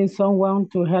I need someone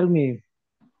to help me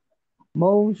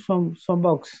move some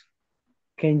box.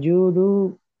 Can you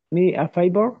do me a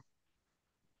favor?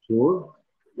 Sure.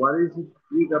 What is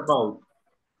it about?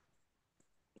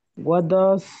 What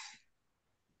does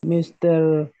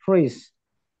Mr. Freeze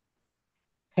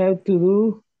have to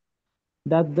do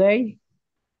that day?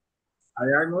 I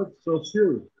am not so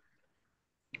sure.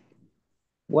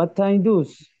 What time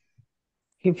does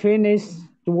he finish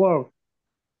to work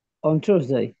on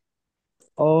Tuesday?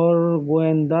 Or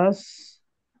when does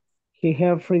he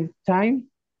have free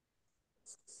time?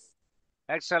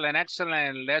 Excellent,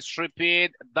 excellent. Let's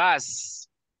repeat. Does.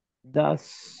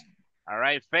 Does. All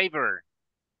right, favor.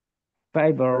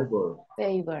 Favor.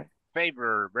 Favor.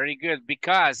 Favor. Very good.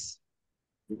 Because.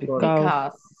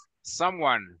 Because.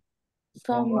 Someone.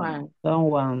 Someone.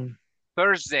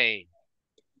 Thursday.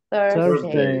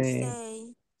 Thursday.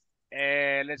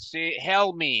 Let's see.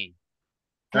 Help me.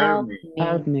 Help Help me.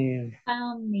 Help me. me.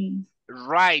 Help me.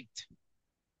 Right.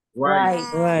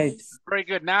 Right. Right. Very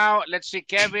good. Now, let's see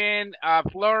Kevin,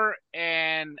 Flor,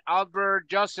 and Albert,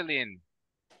 Jocelyn.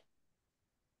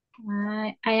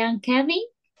 I am Kevin.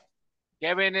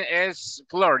 Kevin is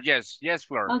Flor. Yes. Yes,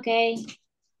 Flor. Okay.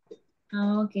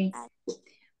 Okay.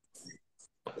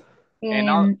 And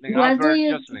What do Albert,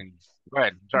 you, Jocelyn. Go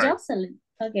ahead. Sorry. Jocelyn?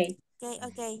 Okay.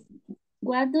 Okay.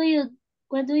 What do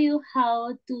you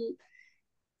how to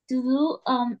do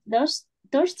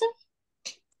Thursday?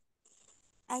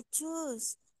 I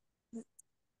choose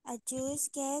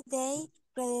get the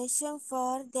production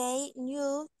for the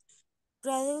new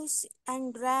products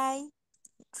and write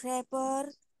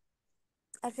reports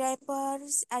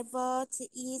about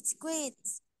its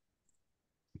quiz.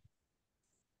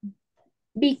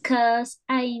 Because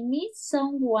I need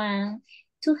someone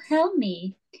to help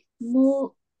me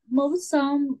move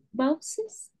some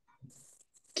boxes.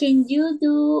 Can you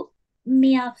do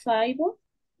me a favor?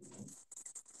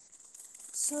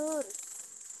 Sure.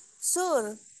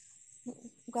 Sure.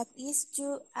 What is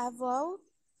you about?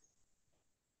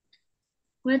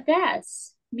 What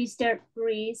does Mr.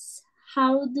 Reese?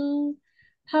 How do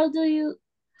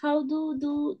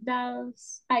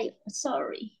does I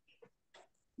sorry.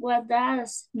 What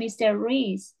does Mr.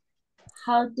 Reese?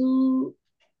 How do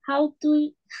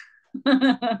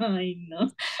I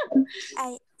know.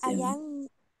 I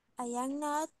am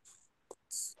not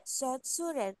so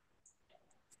sure.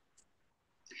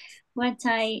 What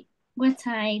I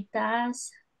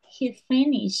does he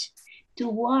finish to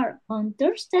work on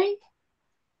Thursday?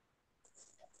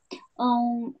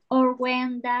 Or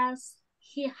when does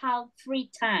he have free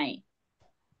time?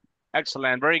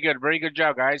 Excellent. Very good. Very good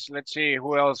job, guys. Let's see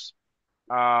who else.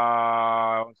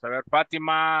 Vamos a ver,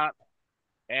 Fatima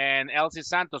and Elsie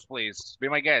Santos, please. Be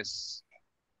my guest.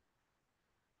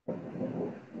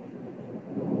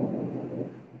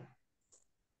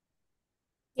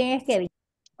 ¿Quién es Kevin?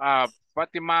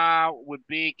 Fatima would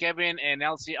be Kevin and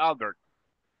Elsie Albert.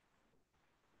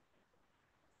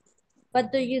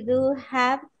 What do you do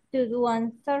have to do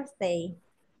on Thursday?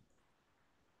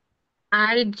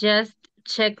 I just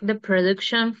check the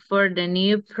production for the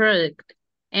new product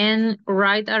and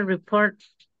write a report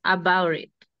about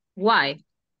it. Why?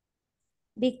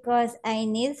 Because I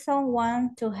need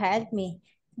someone to help me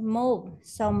move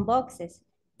some boxes.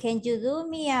 Can you do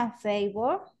me a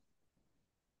favor?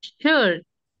 Sure.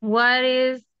 What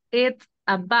is it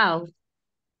about?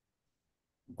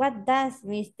 What does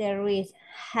Mr. Reese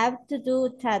have to do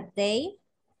that day?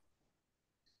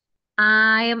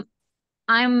 I'm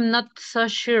not so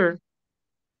sure.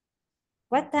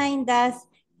 What time does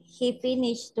he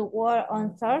finish to work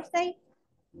on Thursday?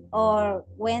 Or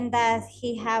when does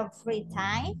he have free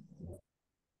time?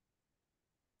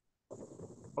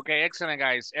 Okay, excellent,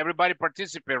 guys. Everybody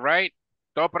participate, right?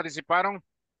 ¿Todos participaron?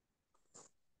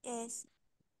 Yes.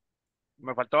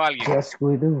 Me faltó alguien. Yes,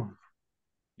 we do.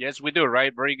 Yes, we do,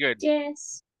 right? Very good.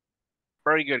 Yes.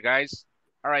 Very good, guys.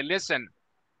 All right, listen.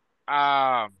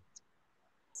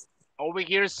 Over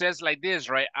here says like this,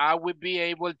 right? I would be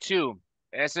able to.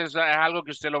 Eso es algo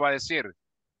que usted lo va a decir.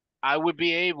 I would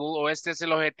be able, o este es el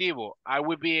objetivo. I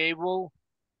would be able,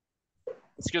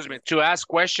 excuse me, to ask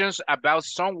questions about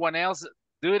someone else's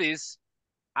duties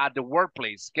at the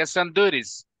workplace. ¿Qué son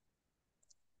duties?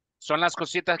 Son las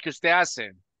cositas que usted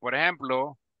hace. Por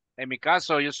ejemplo, en mi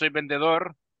caso, yo soy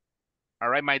vendedor. All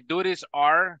right, my duties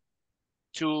are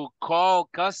to call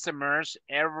customers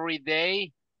every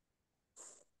day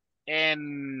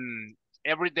and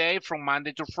every day from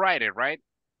Monday to Friday, right?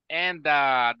 And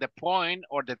the point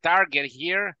or the target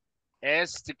here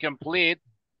is to complete,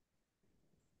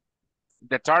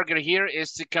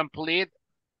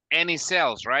 any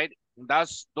sales, right?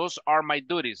 Those are my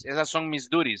duties. Esas son mis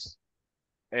duties.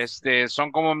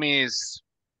 Son como mis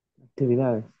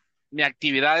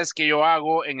actividades que yo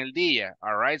hago en el día.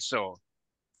 All right, so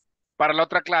para la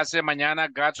otra clase mañana,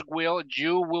 God's will,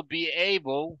 you will be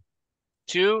able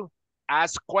to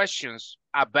ask questions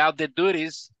about the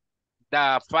duties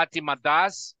that Fatima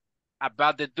does,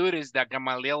 about the duties that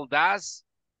Gamaliel does,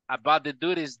 about the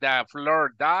duties that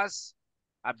Flor does,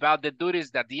 about the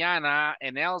duties that Diana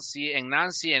and Elsie and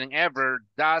Nancy and Ever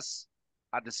does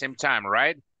at the same time,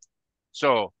 right?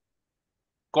 So,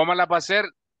 ¿cómo la va a hacer?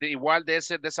 Igual de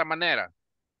esa manera.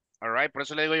 All right, por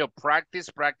eso le digo yo, practice,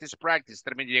 practice, practice.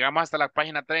 Llegamos hasta la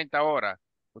página 30 ahora.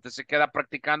 Usted se queda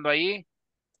practicando ahí,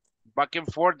 back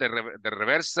and forth, de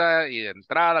reversa y de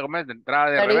entrada, ¿cómo es? De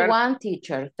entrada, de 31, reversa.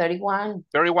 teacher, 31.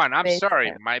 31, I'm Page sorry,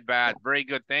 30. my bad. Very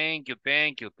good, thank you,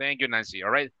 Nancy.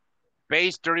 All right,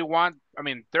 page 31,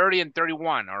 30 and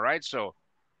 31, all right? So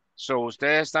So,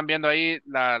 ustedes están viendo ahí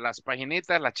las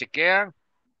paginitas, las chequean.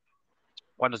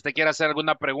 Cuando usted quiera hacer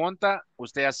alguna pregunta,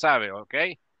 usted ya sabe, ¿ok?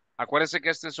 Acuérdese que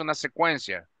esta es una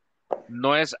secuencia.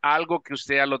 No es algo que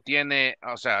usted ya lo tiene,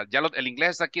 o sea, el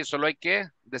inglés está aquí, solo hay que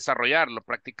desarrollarlo,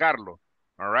 practicarlo,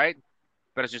 all right?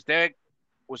 Pero si usted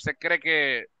cree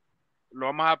que lo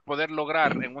vamos a poder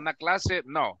lograr en una clase,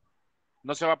 no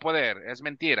se va a poder, es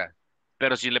mentira.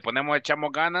 Pero si le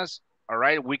echamos ganas, all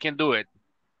right, we can do it.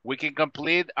 We can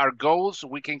complete our goals,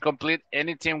 we can complete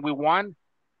anything we want,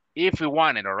 if we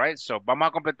want it, all right? So, vamos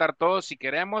a completar todo si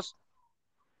queremos,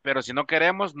 pero si no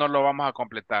queremos, no lo vamos a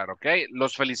completar, ¿ok?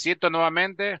 Los felicito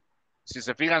nuevamente. Si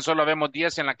se fijan, solo vemos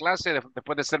 10 en la clase,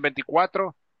 después de ser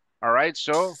 24. All right,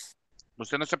 so,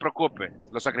 usted no se preocupe.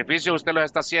 Los sacrificios usted los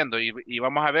está haciendo y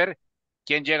vamos a ver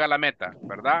quién llega a la meta,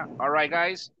 ¿verdad? All right,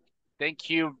 guys. Thank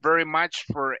you very much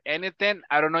for anything.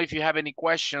 I don't know if you have any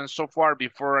questions so far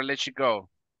before I let you go.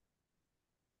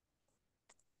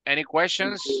 Any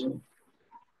questions?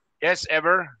 Yes,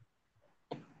 Ever?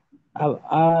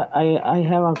 I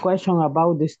have a question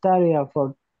about the study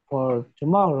for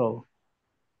tomorrow.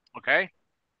 Okay.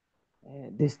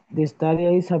 This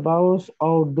study is about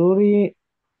our duty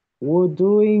we're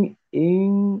doing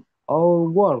in our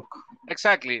work.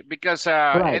 Exactly, because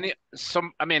Right.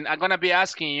 I'm gonna be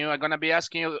asking you,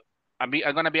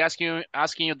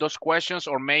 asking you those questions,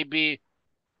 or maybe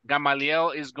Gamaliel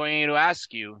is going to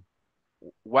ask you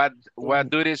what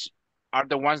duties are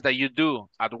the ones that you do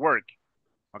at work.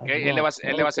 Okay, él le va a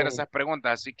hacer Okay. esas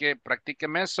preguntas, así que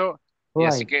practíqueme eso y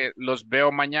así Right. que los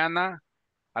veo mañana.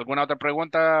 ¿Alguna otra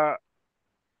pregunta,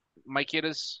 my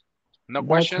kiddos? No That's all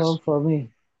questions? for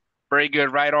me. Very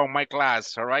good, right on my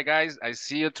class. All right, guys, I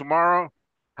see you tomorrow.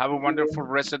 Have a wonderful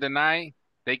rest of the night.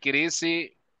 Take it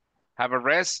easy. Have a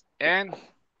rest and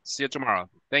see you tomorrow.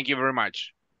 Thank you very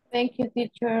much. Thank you,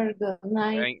 teacher. Good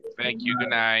night. Thank you. Good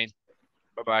night.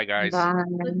 Bye-bye, guys. Bye.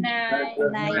 Good night. Good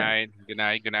Good night. night. Good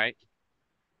night. Good night.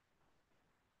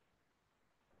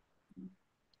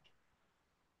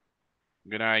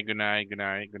 Good night. Good night. Good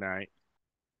night. Good night.